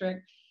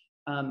district.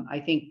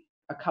 I think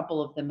a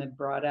couple of them have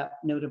brought up,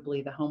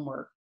 notably the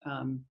homework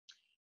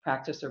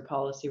practice or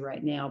policy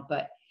right now,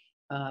 but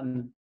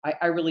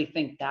I really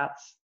think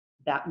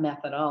that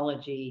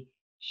methodology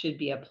should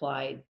be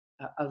applied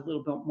a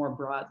little bit more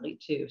broadly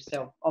too.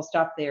 So I'll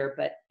stop there,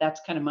 but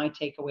that's kind of my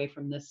takeaway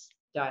from this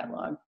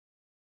dialogue.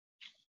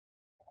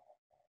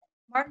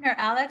 Martin or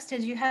Alex,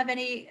 did you have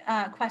any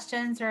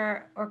questions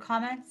or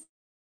comments?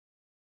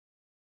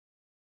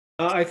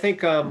 I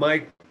think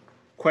my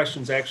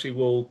questions actually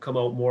will come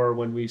out more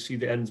when we see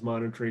the ends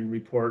monitoring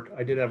report.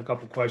 I did have a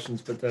couple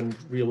questions, but then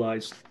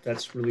realized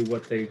that's really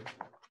what they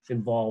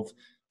involve.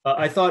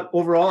 I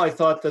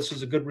thought this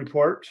is a good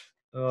report,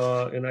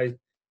 and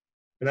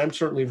I'm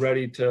certainly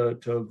ready to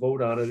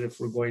vote on it if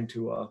we're going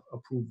to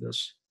approve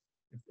this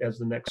as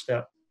the next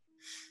step.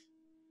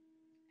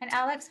 And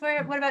Alex,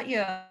 what about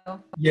you?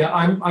 Yeah,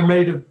 I'm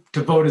ready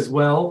to vote as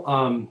well.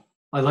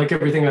 I like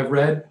everything I've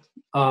read.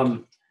 I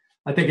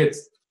think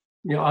it's,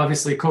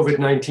 obviously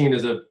COVID-19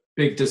 is a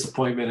big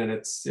disappointment, and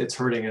it's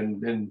hurting,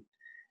 and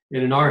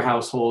in our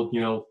household,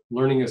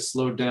 learning has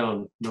slowed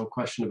down, no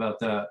question about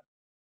that.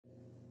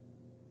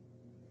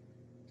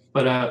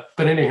 But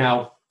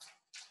anyhow,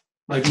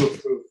 I do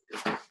approve.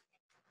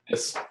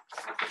 Yes.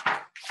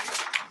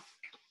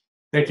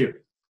 Thank you.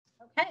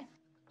 Okay.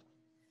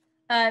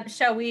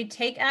 Shall we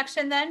take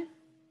action then?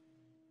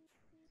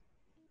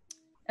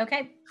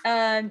 Okay.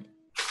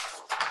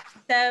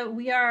 So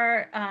we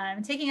are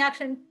taking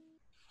action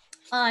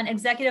on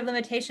Executive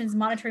Limitations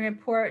Monitoring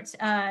Report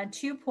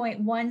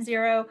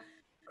 2.10,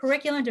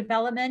 Curriculum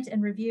Development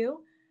and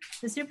Review.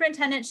 The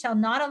superintendent shall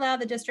not allow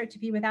the district to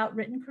be without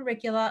written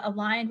curricula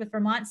aligned with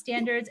Vermont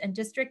standards and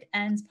district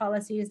ends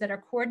policies that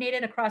are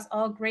coordinated across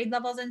all grade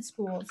levels and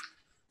schools.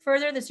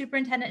 Further, the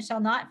superintendent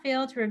shall not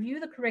fail to review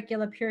the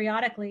curricula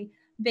periodically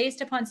based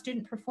upon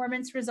student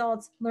performance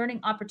results, learning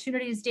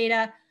opportunities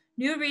data,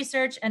 new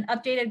research, and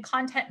updated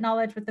content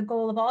knowledge with the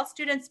goal of all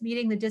students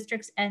meeting the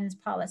district's ends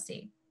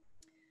policy.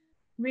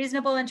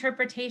 Reasonable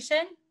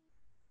interpretation?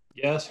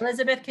 Yes.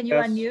 Elizabeth, can you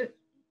Yes. unmute?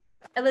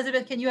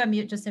 Elizabeth, can you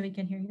unmute just so we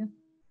can hear you?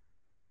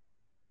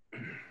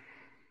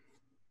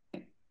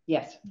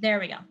 Yes. There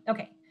we go.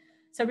 Okay.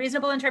 So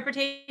reasonable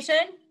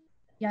interpretation?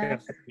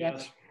 Yes.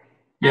 Yes.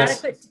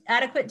 Yes.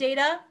 Adequate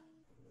data?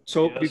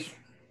 So Yes.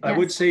 I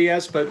would say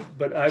yes, but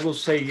I will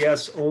say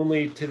yes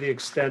only to the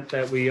extent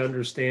that we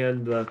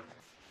understand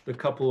the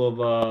couple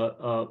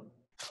of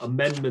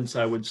amendments,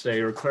 I would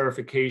say, or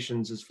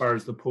clarifications as far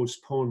as the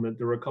postponement.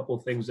 There were a couple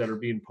of things that are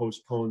being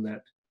postponed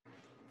that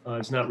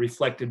is not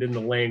reflected in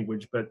the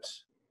language, but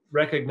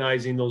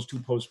recognizing those two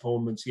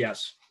postponements,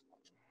 yes.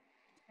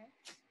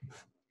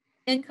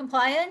 In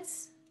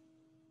compliance?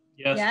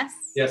 Yes.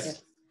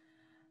 Yes.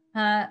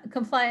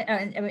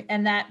 Compliant,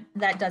 and that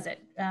does it.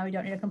 We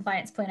don't need a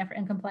compliance plan for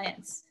in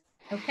compliance.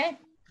 Okay.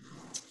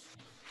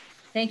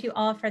 Thank you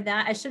all for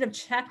that. I should have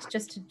checked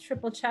just to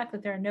triple check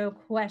that there are no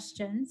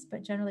questions,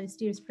 but generally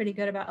Steve's pretty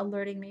good about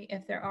alerting me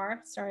if there are.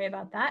 Sorry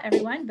about that,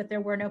 everyone, but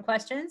there were no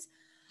questions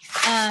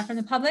from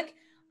the public.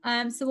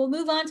 So we'll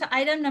move on to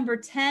item number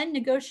 10,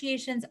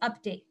 negotiations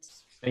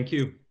update. Thank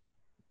you.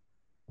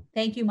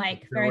 Thank you,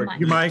 Mike, very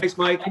much. You, Mike. Thanks,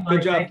 Mike.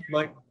 Good job,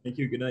 Mike. Thank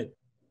you. Good night.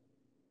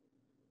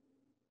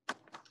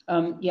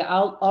 Yeah,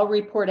 I'll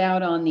report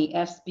out on the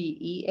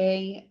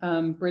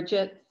SBEA,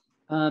 Bridget,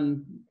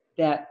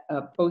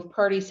 that both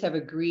parties have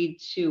agreed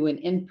to an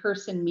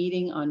in-person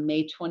meeting on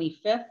May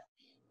 25th.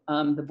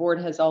 The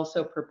board has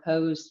also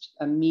proposed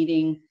a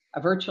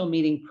virtual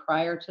meeting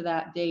prior to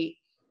that date,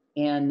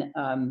 and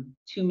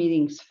 2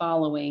 meetings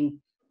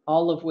following,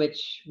 all of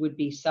which would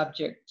be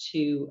subject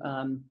to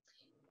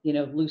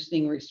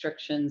loosening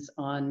restrictions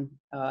on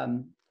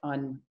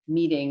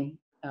meeting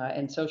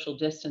and social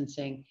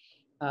distancing.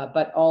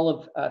 But all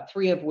of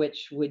 3 of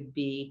which would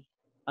be,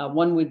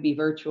 one would be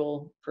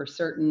virtual for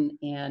certain,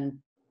 and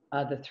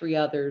the 3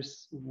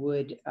 others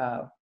would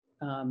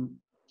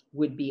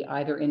be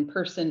either in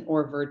person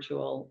or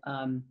virtual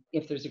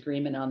if there's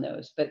agreement on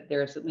those. But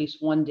there's at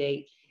least one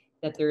date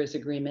that there is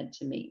agreement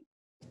to meet.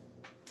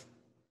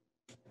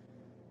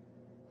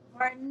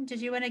 Martin, did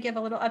you want to give a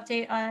little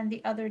update on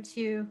the other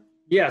 2?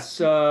 Yes,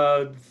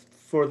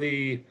 for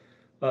the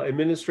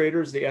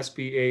administrators, the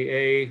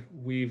SBAA,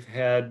 we've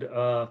had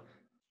a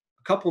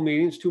couple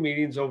meetings, 2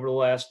 meetings over the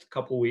last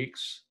couple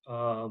weeks,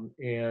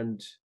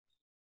 and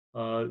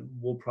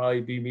we'll probably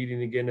be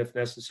meeting again if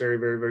necessary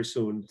very, very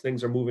soon.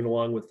 Things are moving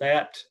along with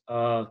that.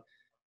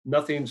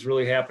 Nothing's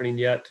really happening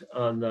yet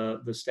on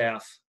the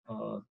staff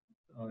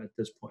at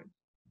this point.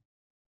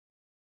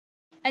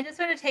 I just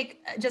want to take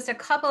just a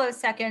couple of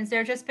seconds. There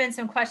have just been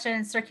some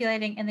questions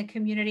circulating in the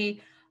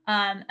community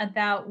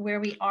about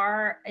where we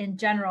are in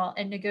general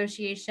in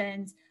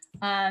negotiations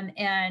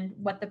and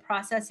what the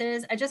process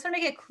is. I just want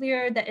to get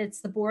clear that it's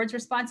the board's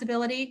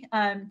responsibility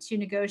to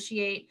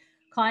negotiate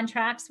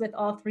contracts with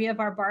all 3 of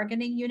our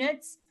bargaining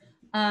units.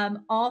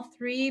 All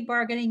 3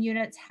 bargaining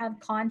units have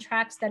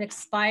contracts that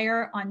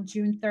expire on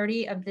June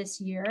 30 of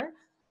this year.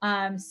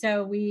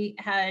 So we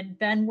had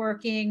been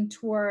working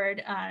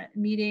toward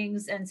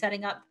meetings and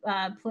setting up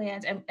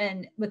plans,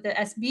 and with the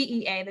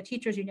SBEA, the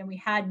teachers union, we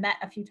had met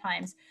a few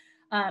times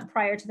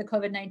prior to the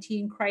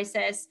COVID-19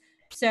 crisis.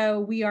 So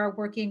we are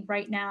working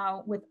right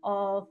now with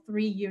all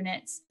 3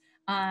 units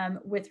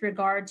with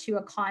regard to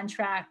a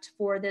contract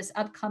for this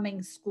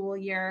upcoming school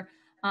year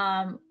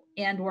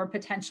and or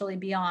potentially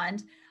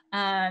beyond.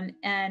 And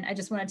I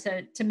just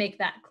wanted to make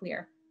that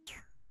clear.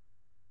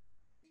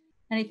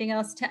 Anything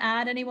else to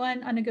add,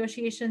 anyone, on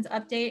negotiations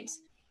update?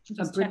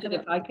 Bridget,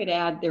 if I could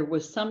add, there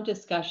was some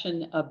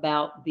discussion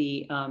about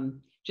the,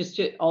 just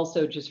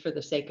for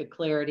the sake of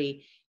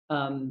clarity,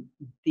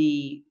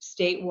 the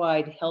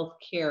statewide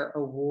healthcare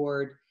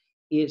award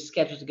is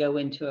scheduled to go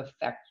into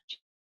effect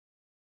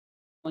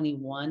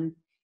 21.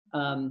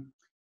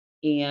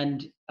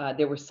 And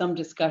there was some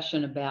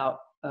discussion about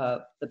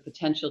the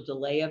potential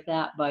delay of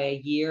that by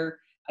a year.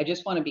 I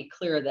just want to be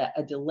clear that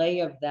a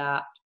delay of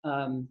that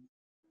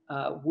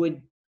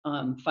would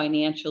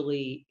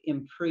financially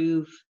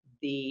improve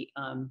the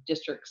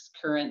district's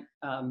current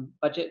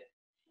budget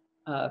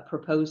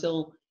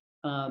proposal,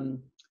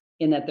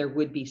 in that there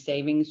would be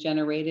savings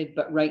generated.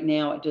 But right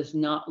now, it does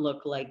not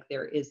look like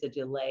there is a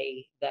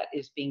delay that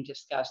is being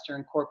discussed or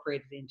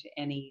incorporated into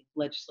any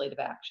legislative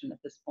action at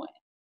this point.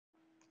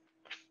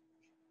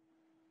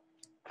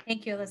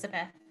 Thank you,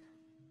 Elizabeth.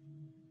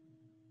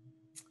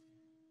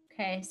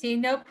 Okay,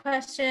 seeing no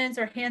questions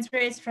or hands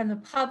raised from the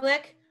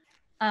public,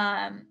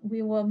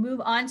 we will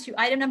move on to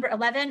item number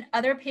 11,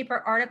 other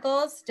paper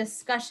articles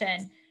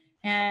discussion.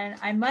 And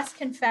I must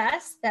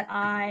confess that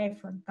I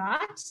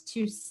forgot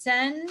to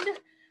send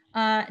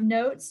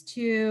notes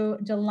to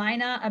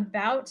Delina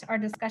about our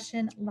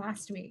discussion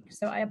last week.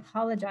 So I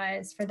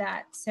apologize for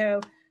that.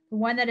 So the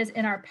one that is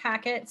in our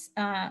packets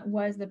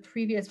was the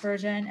previous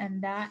version,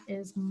 and that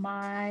is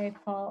my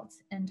fault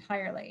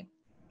entirely.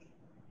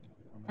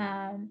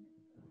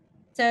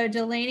 So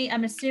Delaney,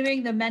 I'm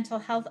assuming the mental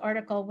health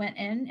article went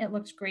in. It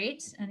looks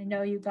great. And I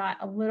know you got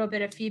a little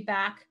bit of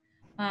feedback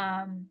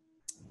on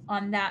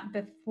that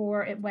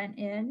before it went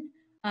in.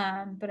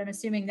 But I'm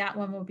assuming that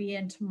one will be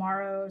in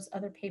tomorrow's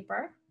other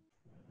paper.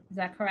 Is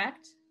that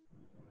correct?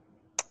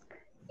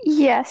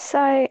 Yes,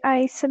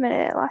 I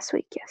submitted it last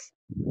week. Yes.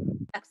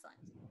 Excellent.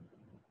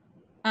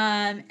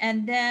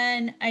 And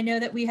then I know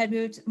that we had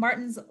moved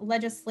Martin's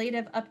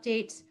legislative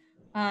update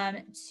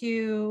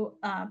to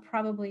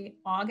probably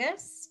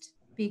August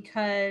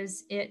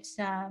because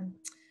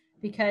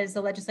because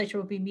the legislature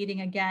will be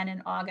meeting again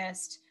in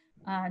August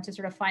to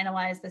sort of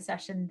finalize the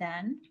session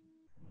then.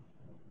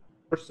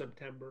 Or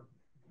September.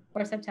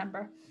 Or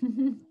September.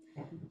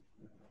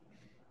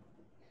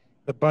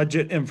 The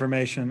budget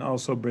information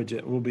also,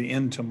 Bridget, will be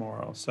in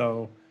tomorrow.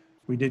 So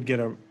we did get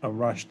a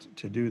rush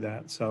to do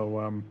that.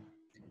 So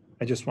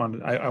I just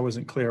wanted, I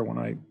wasn't clear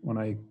when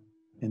I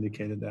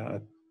indicated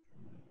that.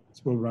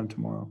 So we'll run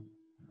tomorrow.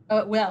 Oh,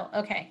 it will.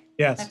 Okay.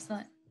 Yes.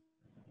 Excellent.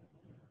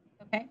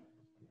 Okay.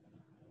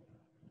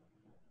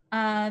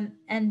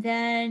 And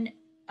then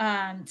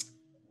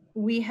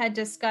we had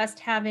discussed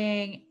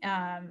having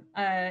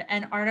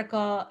an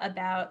article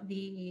about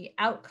the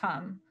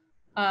outcome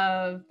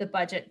of the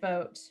budget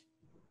vote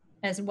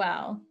as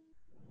well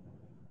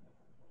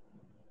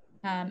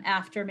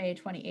after May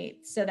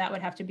 28th. So that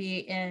would have to be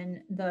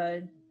in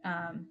the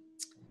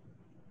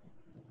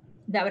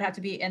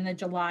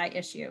July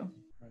issue.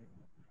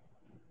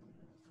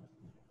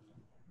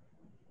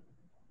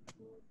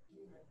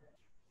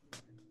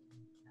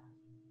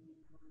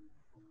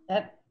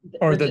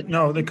 Or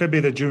no, that could be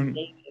the June.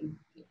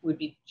 It would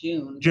be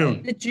June. June.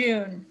 Right? The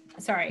June,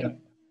 sorry.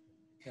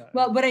 Yeah.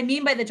 Well, what I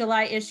mean by the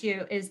July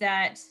issue is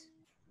that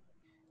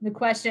the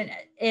question,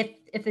 if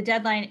the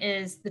deadline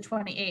is the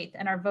 28th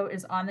and our vote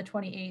is on the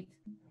 28th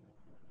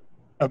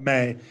of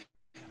May,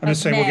 I'm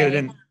just saying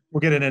we'll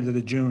get it into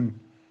the June,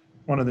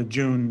 one of the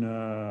June.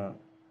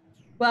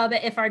 Well,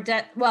 but if our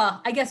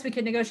I guess we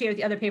could negotiate with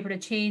the other paper to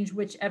change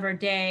whichever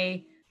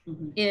day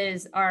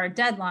is our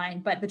deadline,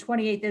 but the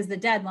 28th is the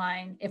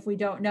deadline. If we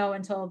don't know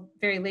until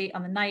very late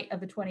on the night of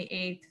the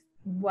 28th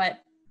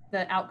what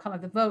the outcome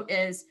of the vote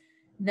is,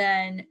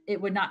 then it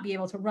would not be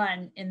able to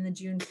run in the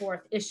June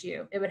 4th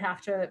issue. It would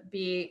have to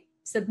be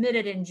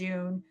submitted in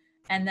June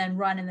and then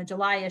run in the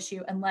July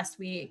issue unless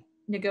we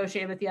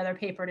negotiate with the other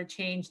paper to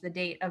change the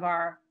date of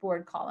our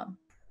board column.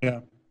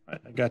 Yeah,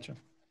 I gotcha.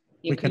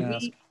 Yeah, we can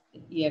ask.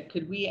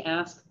 Could we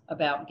ask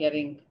about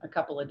getting a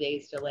couple of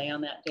days delay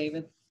on that,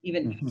 David?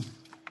 Even,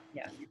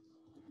 yeah.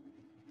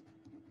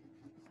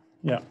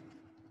 Yeah.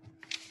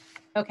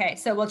 Okay,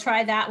 so we'll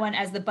try that one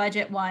as the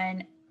budget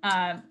one,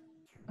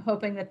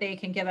 hoping that they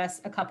can give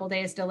us a couple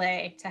days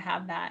delay to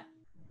have that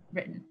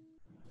written.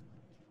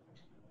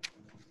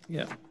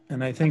 Yeah,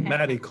 and I think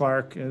Maddie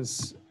Clark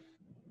is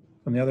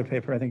from the other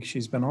paper. I think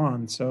she's been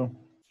on, so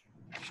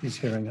she's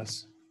hearing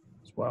us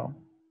as well.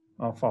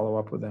 I'll follow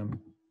up with them.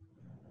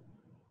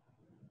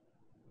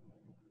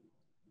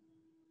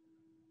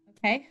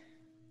 Okay.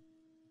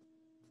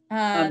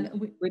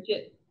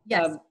 Bridget,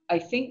 yes. I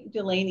think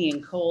Delaney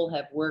and Cole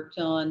have worked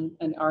on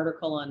an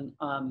article on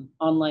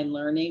online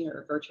learning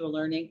or virtual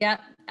learning.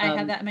 Yep, I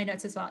have that in my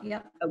notes as well.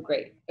 Yep. Oh,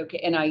 great. Okay,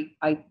 and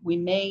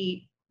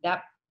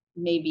that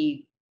may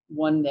be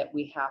one that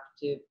we have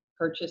to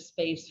purchase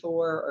space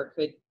for, or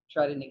could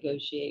try to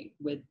negotiate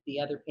with the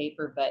other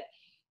paper, but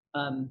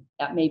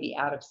that may be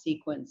out of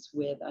sequence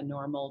with a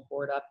normal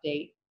board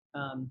update.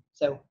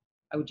 So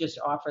I would just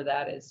offer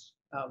that as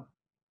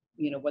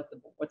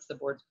what's the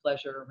board's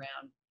pleasure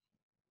around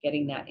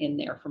getting that in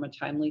there from a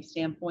timely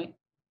standpoint?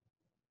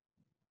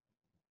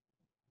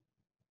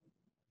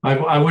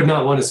 I would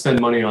not want to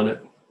spend money on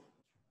it.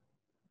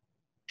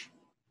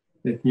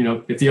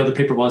 If the other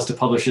paper wants to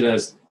publish it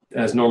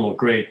as normal,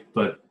 great,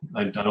 but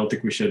I don't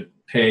think we should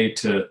pay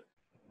to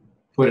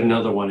put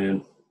another one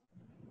in.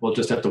 We'll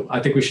just have to,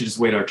 I think we should just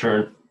wait our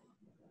turn.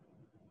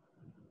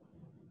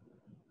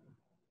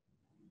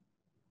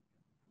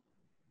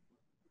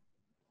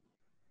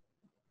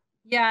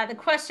 Yeah, the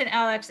question,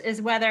 Alex,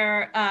 is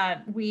whether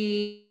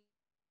we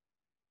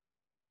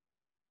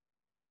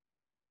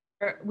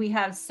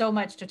have so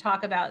much to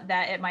talk about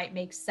that it might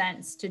make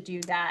sense to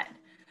do that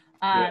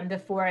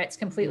before it's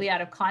completely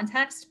out of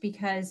context,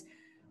 because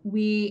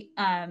we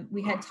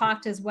had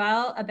talked as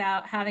well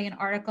about having an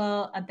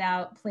article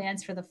about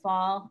plans for the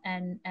fall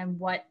and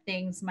what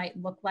things might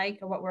look like,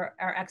 or what were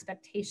our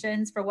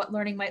expectations for what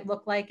learning might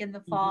look like in the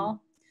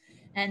fall.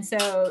 And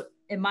so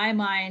in my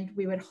mind,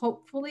 we would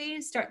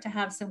hopefully start to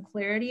have some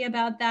clarity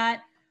about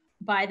that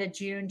by the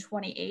June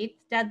 28th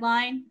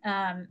deadline.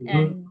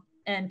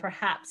 And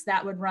perhaps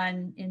that would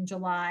run in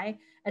July.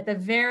 At the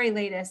very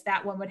latest,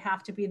 that one would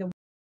have to be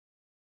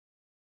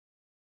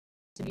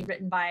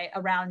written by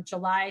around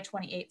July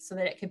 28th so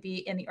that it could be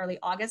in the early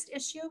August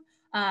issue.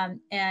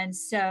 And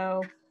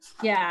so,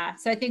 yeah,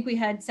 so I think we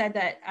had said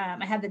that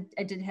I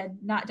had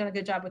not done a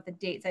good job with the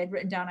dates. I had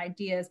written down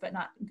ideas, but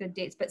not good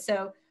dates. But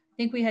so I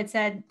think we had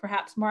said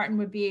perhaps Martin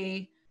would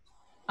be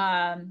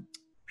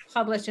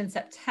published in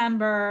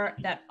September,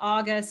 that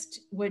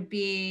August would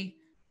be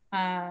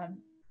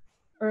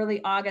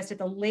early August at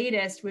the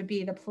latest would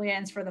be the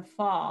plans for the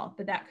fall,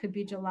 but that could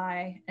be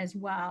July as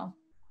well.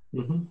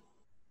 Mm-hmm.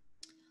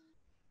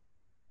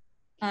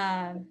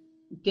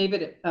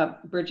 David,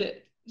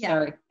 Bridget, Yeah.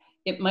 sorry.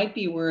 It might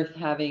be worth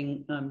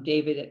having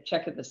David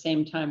check at the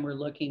same time we're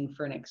looking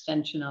for an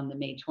extension on the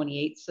May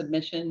 28th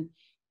submission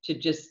to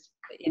just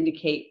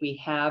indicate we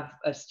have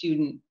a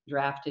student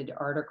drafted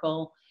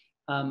article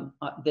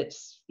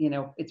that's,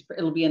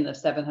 it'll be in the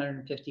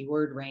 750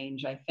 word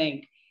range, I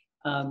think,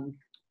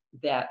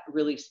 that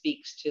really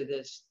speaks to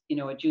this,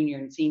 a junior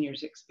and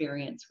seniors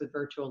experience with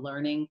virtual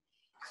learning.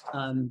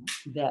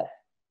 That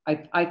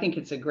I think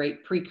it's a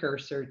great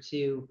precursor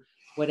to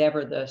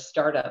whatever the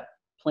startup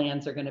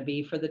plans are going to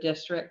be for the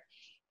district,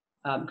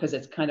 because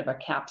it's kind of a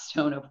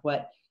capstone of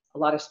what a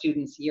lot of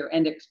students'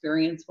 year-end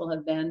experience will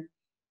have been.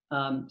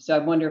 So I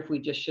wonder if we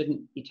just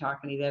shouldn't be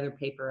talking to the other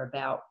paper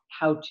about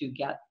how to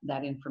get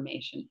that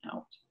information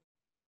out.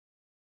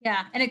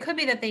 Yeah, and it could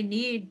be that they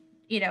need,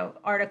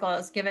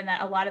 articles, given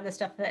that a lot of the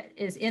stuff that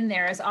is in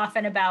there is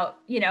often about,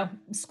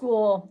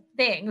 school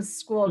things,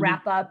 school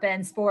wrap up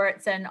and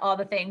sports and all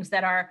the things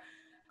that are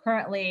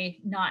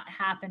currently not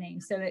happening.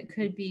 So it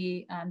could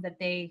be that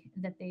they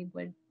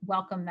would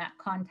welcome that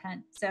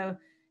content. So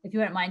if you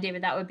wouldn't mind,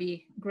 David, that would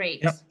be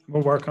great. Yep,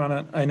 we'll work on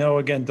it. I know,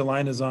 again,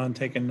 Delina's on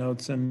taking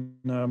notes, and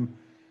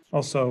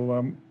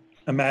also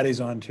Maddie's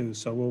on too.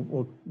 So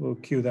we'll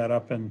queue that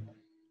up and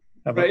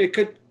have right.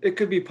 It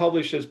could be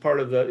published as part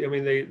of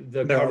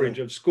the coverage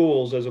of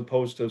schools as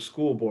opposed to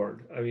school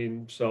board.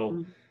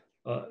 So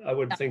I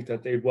would think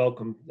that they'd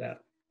welcome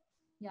that.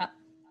 Yeah.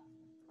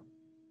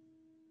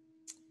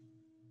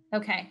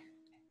 Okay.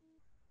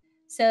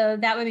 So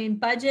that would mean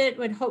budget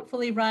would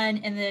hopefully run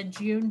in the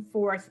June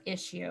 4th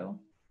issue.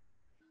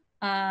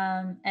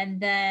 And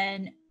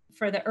then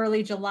for the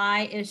early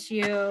July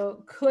issue,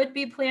 could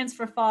be plans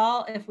for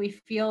fall if we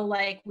feel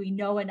like we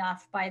know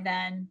enough by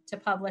then to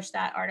publish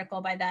that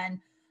article by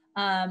then.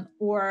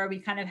 Or we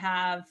kind of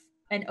have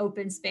an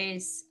open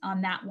space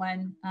on that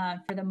one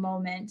for the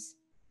moment.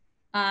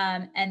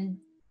 And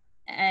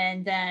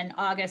then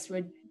August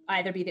would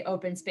either be the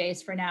open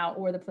space for now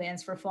or the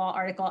plans for fall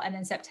article. And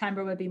then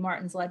September would be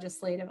Martin's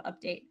legislative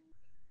update.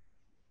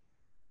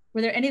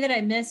 Were there any that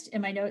I missed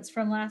in my notes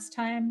from last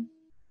time?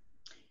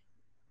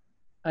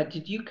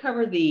 Did you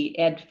cover the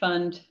Ed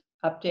Fund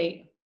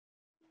update?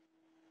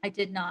 I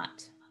did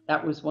not.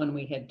 That was one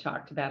we had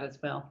talked about as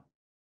well.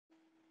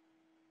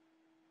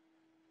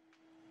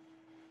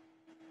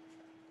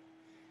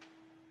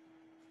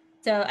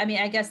 So,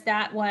 I guess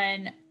that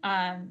one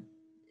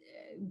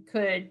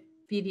could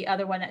be the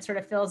other one that sort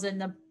of fills in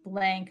the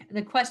blank.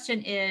 The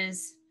question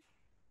is,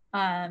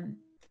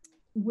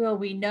 will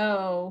we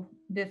know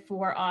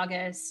before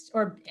August,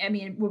 or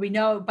will we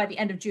know by the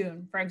end of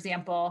June, for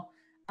example,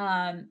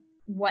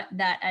 what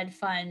that Ed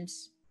Fund,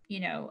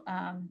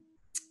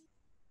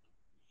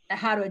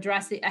 how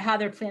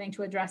they're planning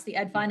to address the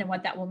Ed Fund and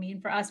what that will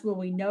mean for us? Will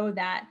we know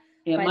that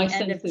by the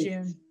end of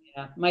June?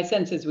 Yeah, my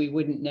sense is we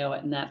wouldn't know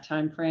it in that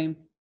time frame.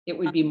 It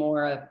would be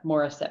more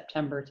a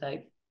September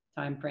type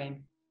time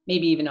frame,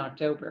 maybe even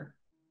October.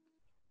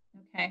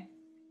 Okay.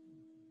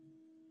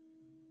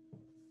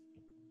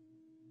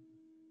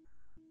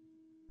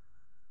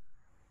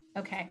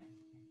 Okay.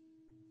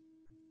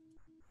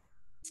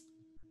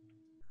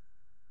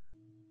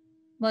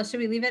 Well, should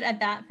we leave it at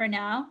that for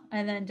now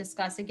and then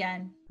discuss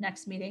again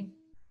next meeting?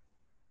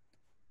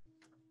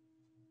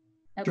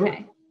 Okay. Sure.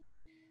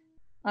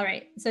 All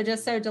right. So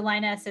just so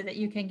Delina, so that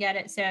you can get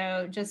it.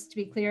 So just to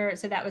be clear,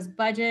 so that was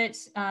budget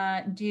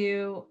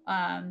due.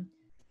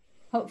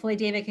 Hopefully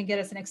David can get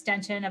us an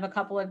extension of a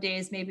couple of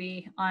days,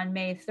 maybe on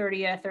May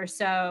 30th or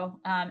so,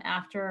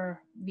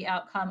 after the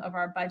outcome of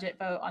our budget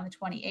vote on the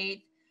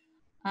 28th.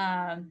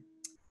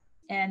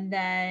 And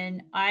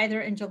then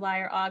either in July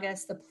or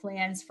August, the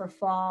plans for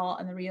fall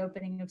and the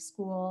reopening of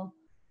school.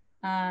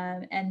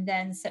 And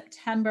then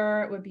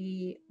September would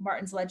be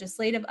Martin's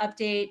legislative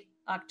update.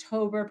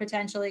 October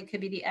potentially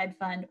could be the Ed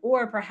Fund,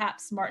 or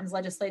perhaps Martin's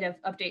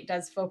legislative update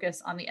does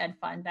focus on the Ed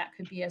Fund. That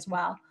could be as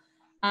well.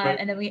 Right.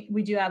 And then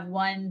we do have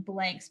one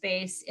blank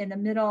space in the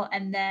middle.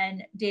 And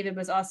then David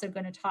was also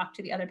going to talk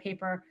to the other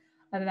paper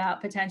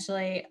about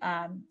potentially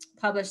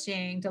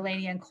publishing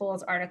Delaney and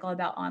Cole's article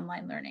about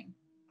online learning.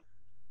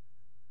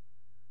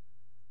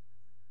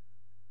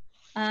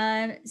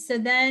 So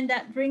then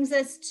that brings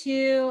us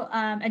to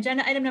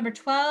agenda item number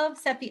 12,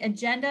 set the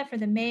agenda for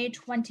the May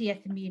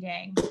 20th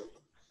meeting.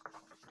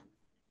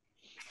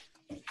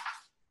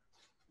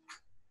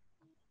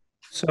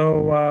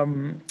 So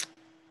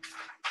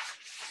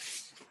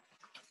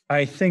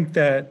I think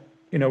that,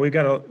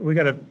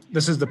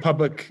 this is the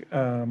public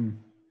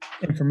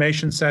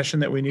information session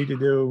that we need to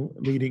do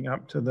leading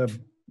up to the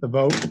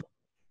vote.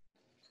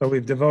 So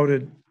we've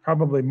devoted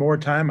probably more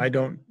time.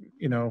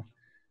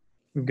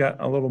 We've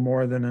got a little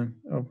more than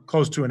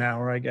close to an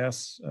hour, I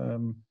guess,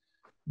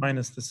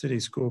 minus the city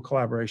school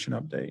collaboration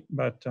update.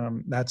 But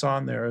that's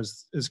on there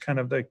is kind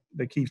of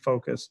the key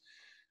focus.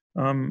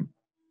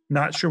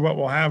 Not sure what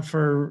we'll have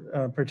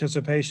for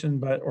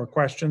participation, or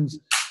questions.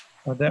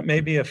 That may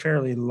be a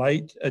fairly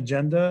light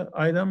agenda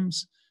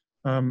items.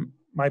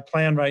 My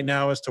plan right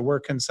now is to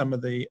work in some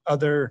of the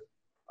other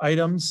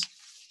items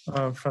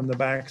from the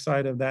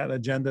backside of that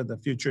agenda, the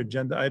future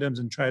agenda items,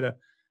 and try to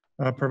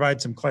provide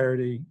some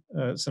clarity,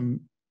 some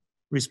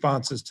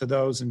responses to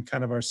those in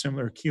kind of our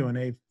similar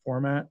Q&A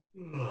format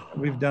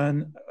we've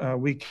done.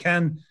 We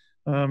can,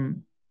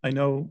 I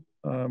know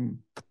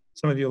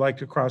some of you like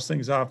to cross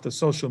things off. The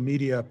social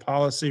media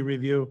policy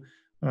review,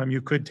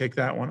 you could take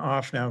that one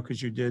off now because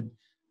you did,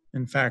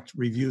 in fact,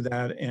 review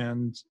that.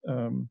 And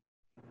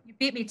you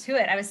beat me to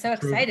it. I was so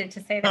excited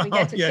to say that we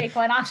get to take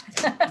one off.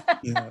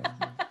 Yeah.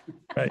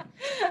 Right.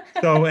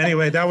 So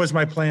anyway, that was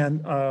my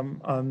plan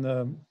on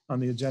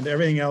the agenda.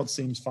 Everything else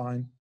seems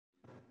fine.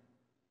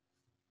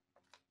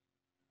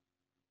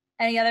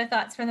 Any other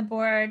thoughts from the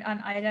board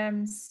on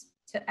items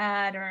to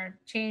add or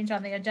change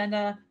on the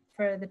agenda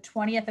for the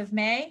 20th of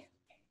May?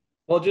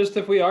 Well, just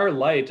if we are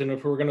light and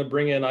if we're going to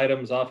bring in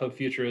items off of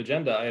future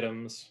agenda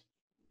items,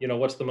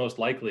 what's the most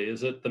likely?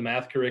 Is it the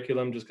math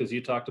curriculum just because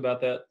you talked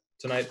about that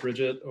tonight,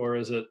 Bridget? Or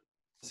is it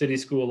city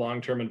school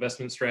long-term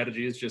investment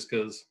strategies just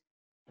because,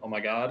 oh my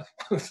God,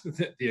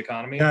 the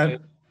economy? Yeah.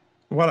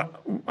 Well,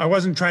 I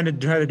wasn't trying to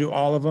do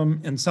all of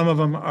them, and some of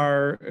them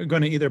are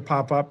going to either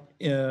pop up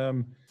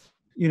in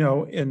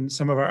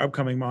some of our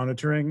upcoming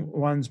monitoring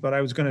ones, but I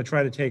was going to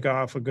try to take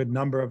off a good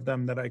number of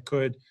them that I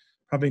could,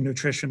 probably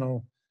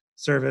nutritional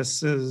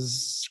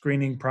services,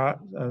 screening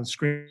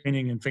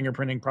and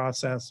fingerprinting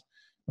process,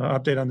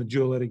 update on the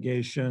Juul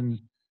litigation,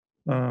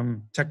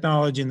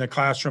 technology in the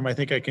classroom. I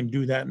think I can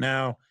do that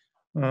now,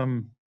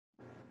 and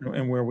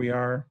where we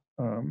are.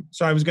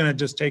 So I was going to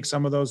just take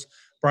some of those,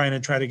 Brian,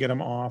 and try to get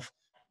them off.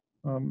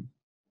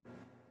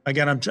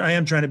 Again, I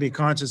am trying to be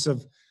conscious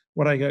of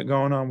what I got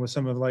going on with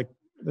some of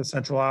the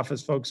central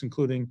office folks,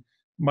 including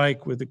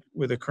Mike, with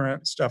the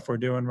current stuff we're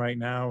doing right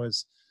now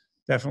is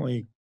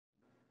definitely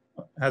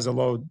has a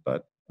load,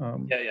 but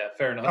yeah,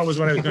 fair enough. That was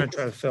what I was going to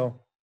try to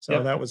fill. So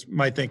Yep. That was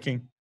my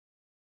thinking.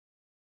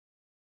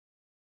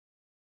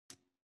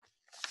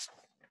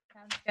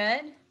 Sounds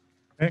good.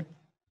 Okay.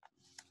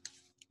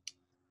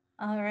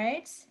 All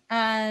right.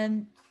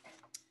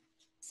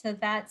 So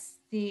that's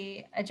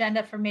the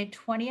agenda for May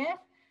 20th.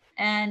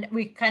 And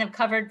we kind of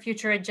covered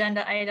future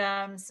agenda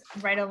items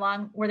right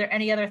along. Were there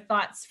any other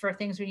thoughts for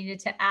things we needed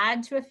to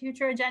add to a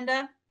future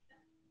agenda?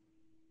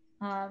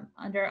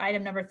 Under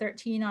item number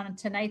 13 on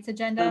tonight's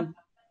agenda?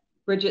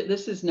 Bridget,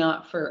 this is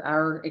not for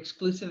our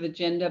exclusive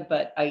agenda,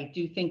 but I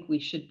do think we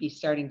should be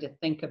starting to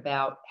think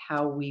about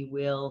how we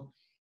will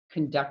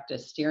conduct a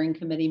steering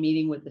committee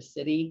meeting with the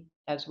city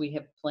as we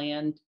have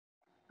planned,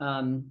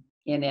 and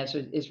as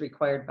is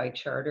required by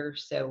charter.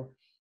 So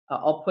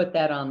I'll put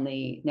that on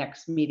the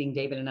next meeting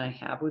David and I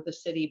have with the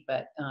city,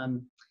 but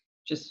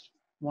just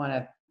want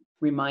to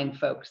remind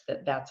folks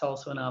that that's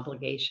also an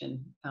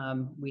obligation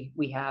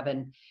we have,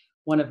 and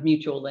one of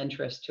mutual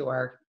interest to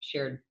our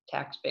shared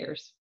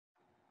taxpayers.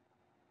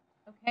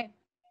 Okay.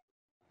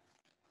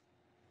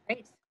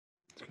 Great.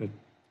 That's good.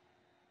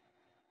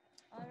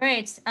 All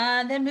right.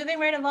 Then moving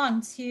right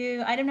along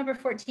to item number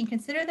 14,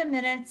 consider the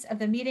minutes of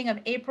the meeting of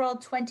April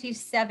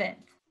 27th.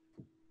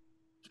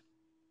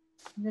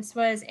 This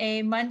was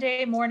a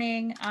Monday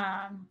morning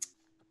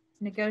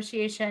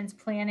negotiations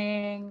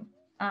planning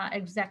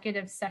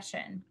executive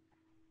session.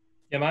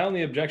 Yeah, my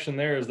only objection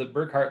there is that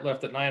Burkhart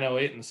left at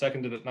 9:08 and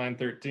seconded at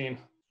 9:13.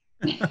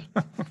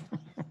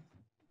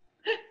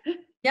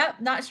 Yep,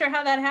 not sure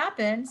how that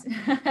happened.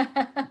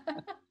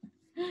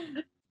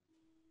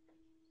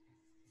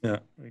 Yeah,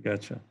 I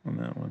gotcha on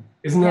that one.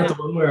 Isn't that the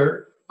one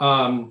where?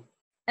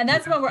 And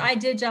that's one where I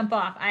did jump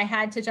off. I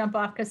had to jump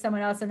off because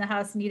someone else in the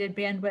house needed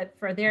bandwidth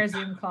for their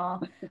Zoom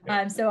call.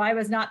 So I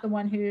was not the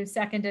one who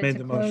seconded Made to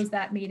the close motion.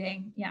 that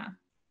meeting. Yeah.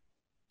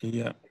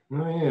 Yeah,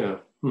 Oh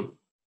yeah.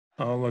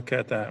 I'll look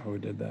at that. Who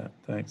did that?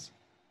 Thanks.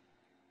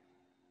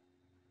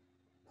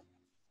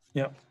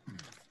 Yep.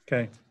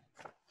 Okay.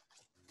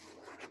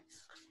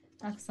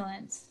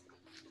 Excellent.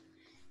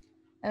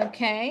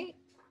 Okay.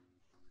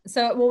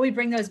 So will we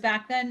bring those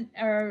back then,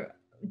 or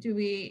do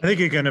we? I think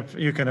you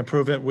can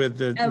approve it with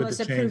the Oh, with let's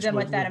the approve change. them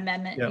with that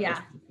amendment. Yeah.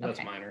 Yeah. That's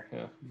Okay. minor,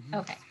 yeah.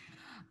 Okay.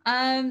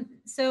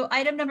 So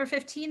item number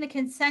 15, the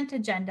consent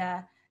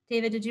agenda.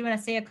 David, did you want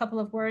to say a couple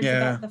of words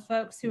Yeah. about the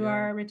folks who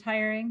are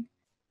retiring?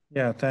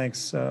 Yeah,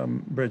 thanks,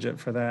 Bridget,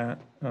 for that.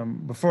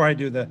 Before I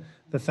do the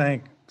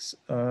thanks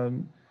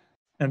and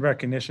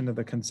recognition of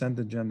the consent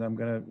agenda, I'm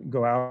going to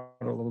go out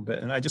a little bit.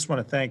 And I just want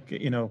to thank,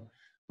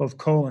 both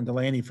Cole and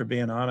Delaney for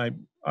being on. I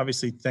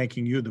obviously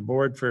thanking you, the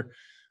board, for,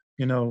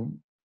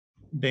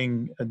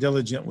 being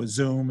diligent with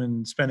Zoom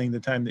and spending the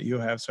time that you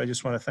have. So I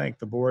just want to thank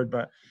the board,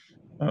 but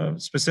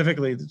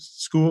specifically the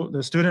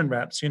student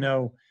reps,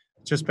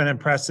 it's just been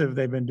impressive.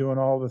 They've been doing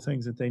all the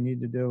things that they need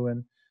to do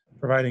and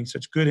providing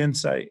such good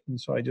insight. And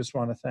so I just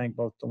want to thank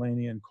both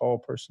Delaney and Cole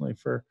personally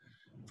for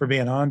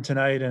being on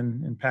tonight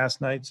and past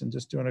nights and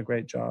just doing a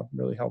great job.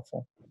 Really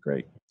helpful.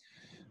 Great.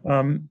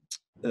 On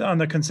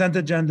the consent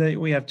agenda,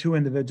 we have two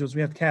individuals.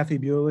 We have Kathy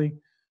Bewley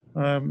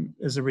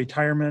is a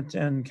retirement,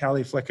 and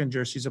Callie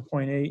Flickinger, she's a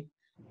 .8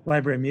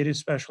 library media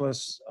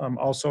specialist,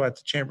 also at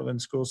the Chamberlain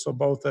School. So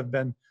both have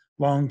been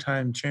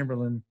longtime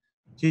Chamberlain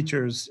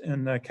teachers.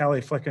 And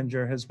Callie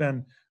Flickinger has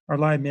been our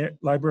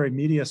library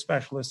media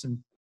specialist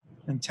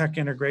and tech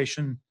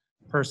integration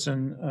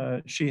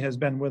person. She has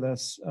been with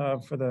us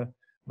for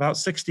about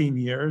 16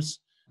 years.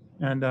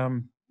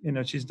 And,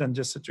 she's done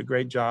just such a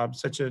great job,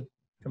 such a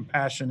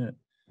compassionate,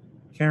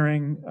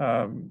 caring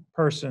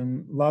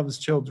person, loves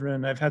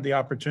children. I've had the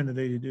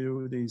opportunity to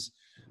do these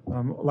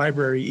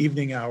library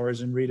evening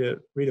hours and read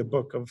a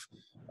book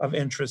of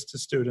interest to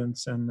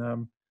students.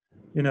 And,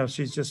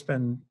 she's just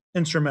been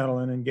instrumental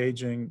in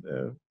engaging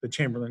the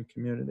Chamberlain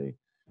community.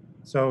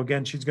 So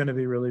again, she's going to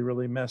be really,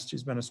 really missed.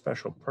 She's been a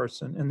special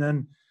person. And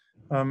then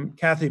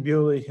Kathy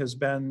Bewley has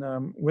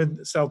been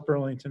with South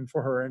Burlington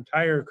for her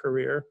entire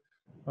career,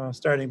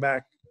 starting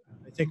back,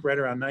 I think, right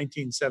around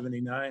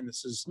 1979.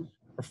 This is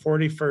her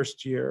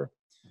 41st year.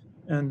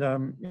 And,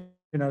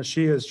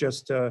 she is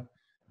just,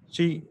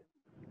 she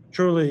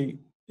truly,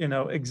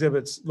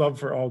 exhibits love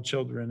for all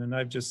children. And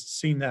I've just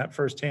seen that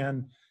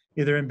firsthand,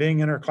 either in being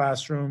in her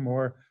classroom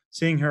or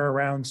seeing her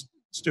around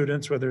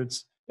students, whether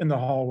it's in the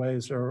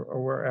hallways or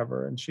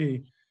wherever. And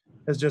she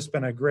has just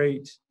been a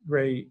great,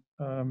 great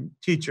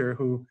teacher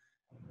who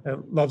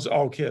loves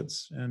all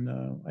kids. And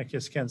I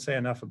just can't say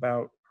enough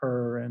about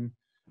her and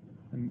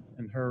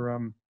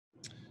her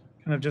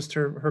kind of just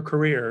her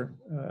career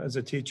as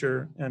a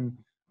teacher. And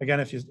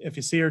again, if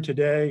you see her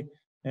today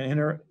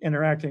and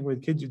interacting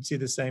with kids, you'd see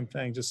the same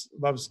thing. Just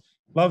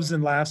loves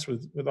and laughs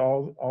with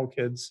all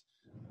kids,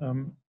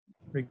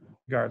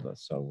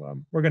 regardless. So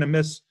we're going to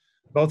miss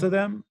both of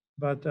them,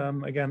 but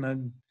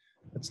again,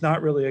 it's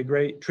not really a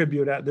great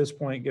tribute at this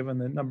point, given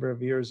the number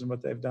of years and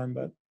what they've done.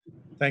 But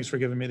thanks for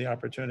giving me the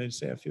opportunity to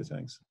say a few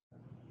things.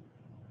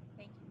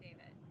 Thank you,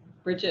 David.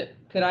 Bridget,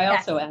 could I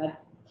also add?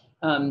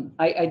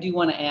 I do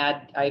want to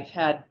add, I've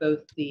had both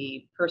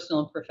the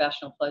personal and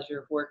professional pleasure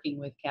of working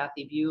with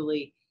Kathy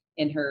Bewley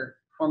in her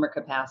former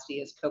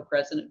capacity as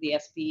co-president of the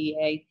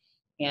SBEA,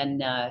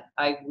 and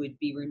I would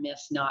be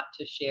remiss not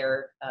to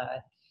share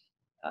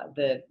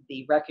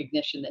the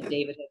recognition that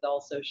David has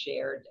also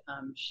shared.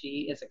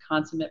 She is a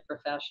consummate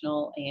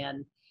professional,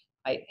 and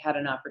I had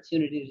an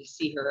opportunity to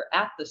see her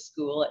at the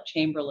school at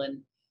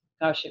Chamberlain.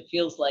 Gosh, it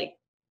feels like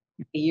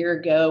a year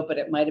ago, but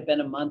it might have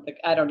been a month ago.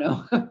 I don't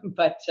know.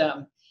 But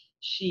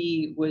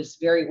she was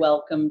very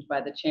welcomed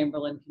by the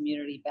Chamberlain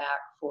community back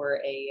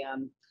for a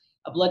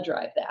blood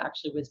drive that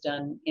actually was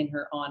done in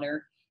her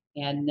honor.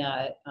 And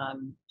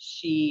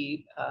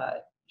she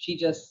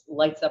just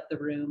lights up the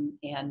room.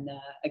 And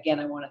again,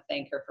 I want to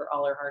thank her for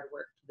all her hard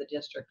work for the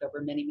district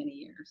over many, many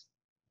years.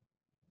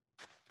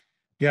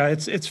 Yeah,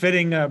 it's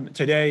fitting.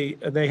 Today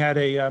they had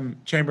a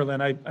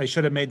Chamberlain. I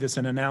should have made this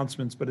in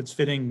announcements, but it's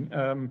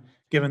fitting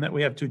given that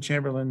we have two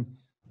Chamberlain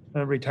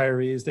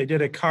retirees. They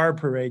did a car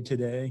parade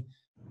today.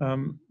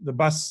 The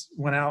bus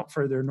went out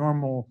for their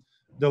normal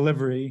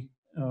delivery,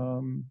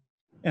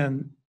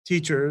 and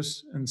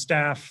teachers and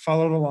staff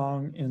followed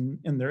along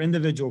in their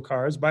individual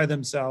cars by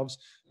themselves,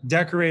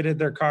 decorated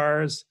their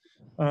cars,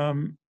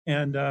 and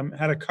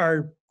had a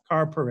car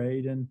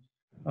parade. And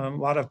a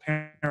lot of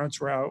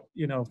parents were out,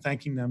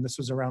 thanking them. This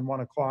was around 1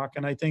 o'clock.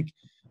 And I think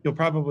you'll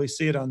probably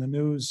see it on the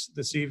news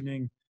this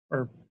evening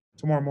or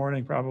tomorrow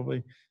morning,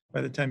 probably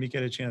by the time you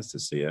get a chance to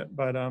see it.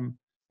 But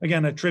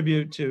again, a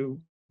tribute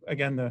to,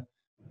 again, the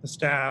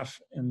staff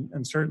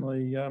and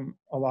certainly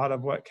a lot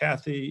of what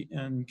Kathy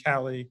and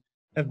Callie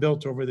have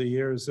built over the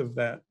years of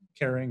that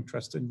caring,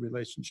 trusted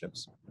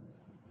relationships.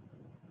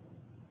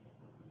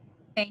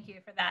 Thank you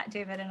for that,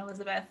 David and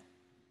Elizabeth.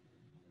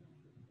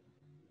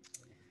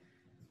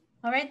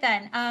 All right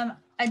then,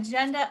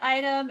 agenda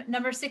item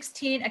number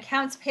 16,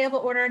 accounts payable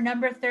order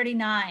number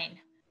 39.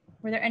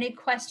 Were there any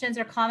questions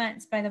or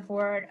comments by the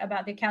board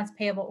about the accounts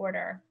payable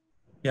order?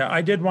 Yeah,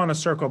 I did want to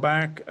circle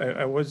back.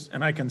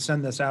 And I can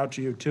send this out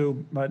to you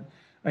too, but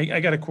we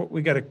got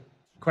a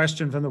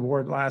question from the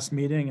board last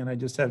meeting, and I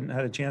just haven't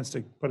had a chance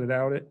to put it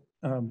out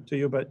to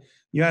you. But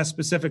you asked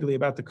specifically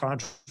about the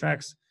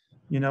contracts,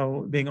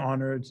 being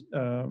honored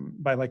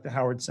by like the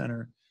Howard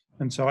Center,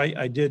 and so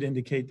I did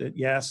indicate that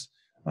yes,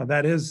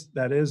 that is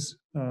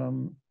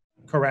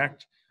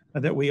correct.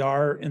 That we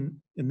are in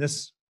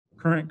this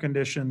current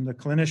condition, the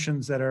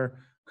clinicians that are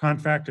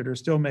contracted are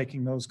still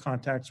making those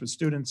contacts with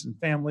students and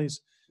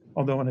families,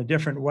 although in a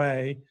different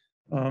way.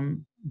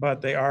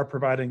 But they are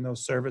providing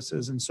those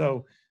services. And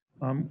so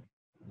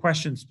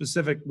question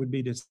specific would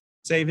be to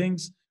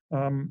savings.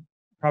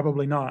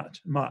 Probably not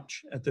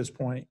much at this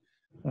point.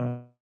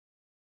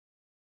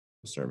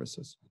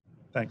 Services.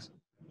 Thanks.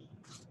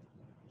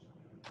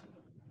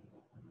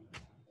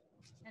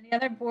 Any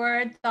other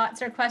board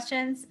thoughts or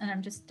questions? And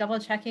I'm just double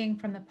checking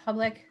from the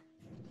public.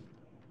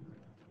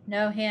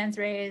 No hands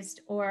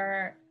raised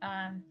or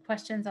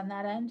questions on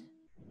that end.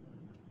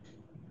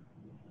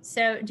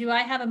 So do I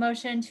have a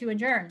motion to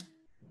adjourn?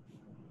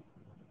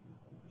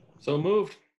 So moved.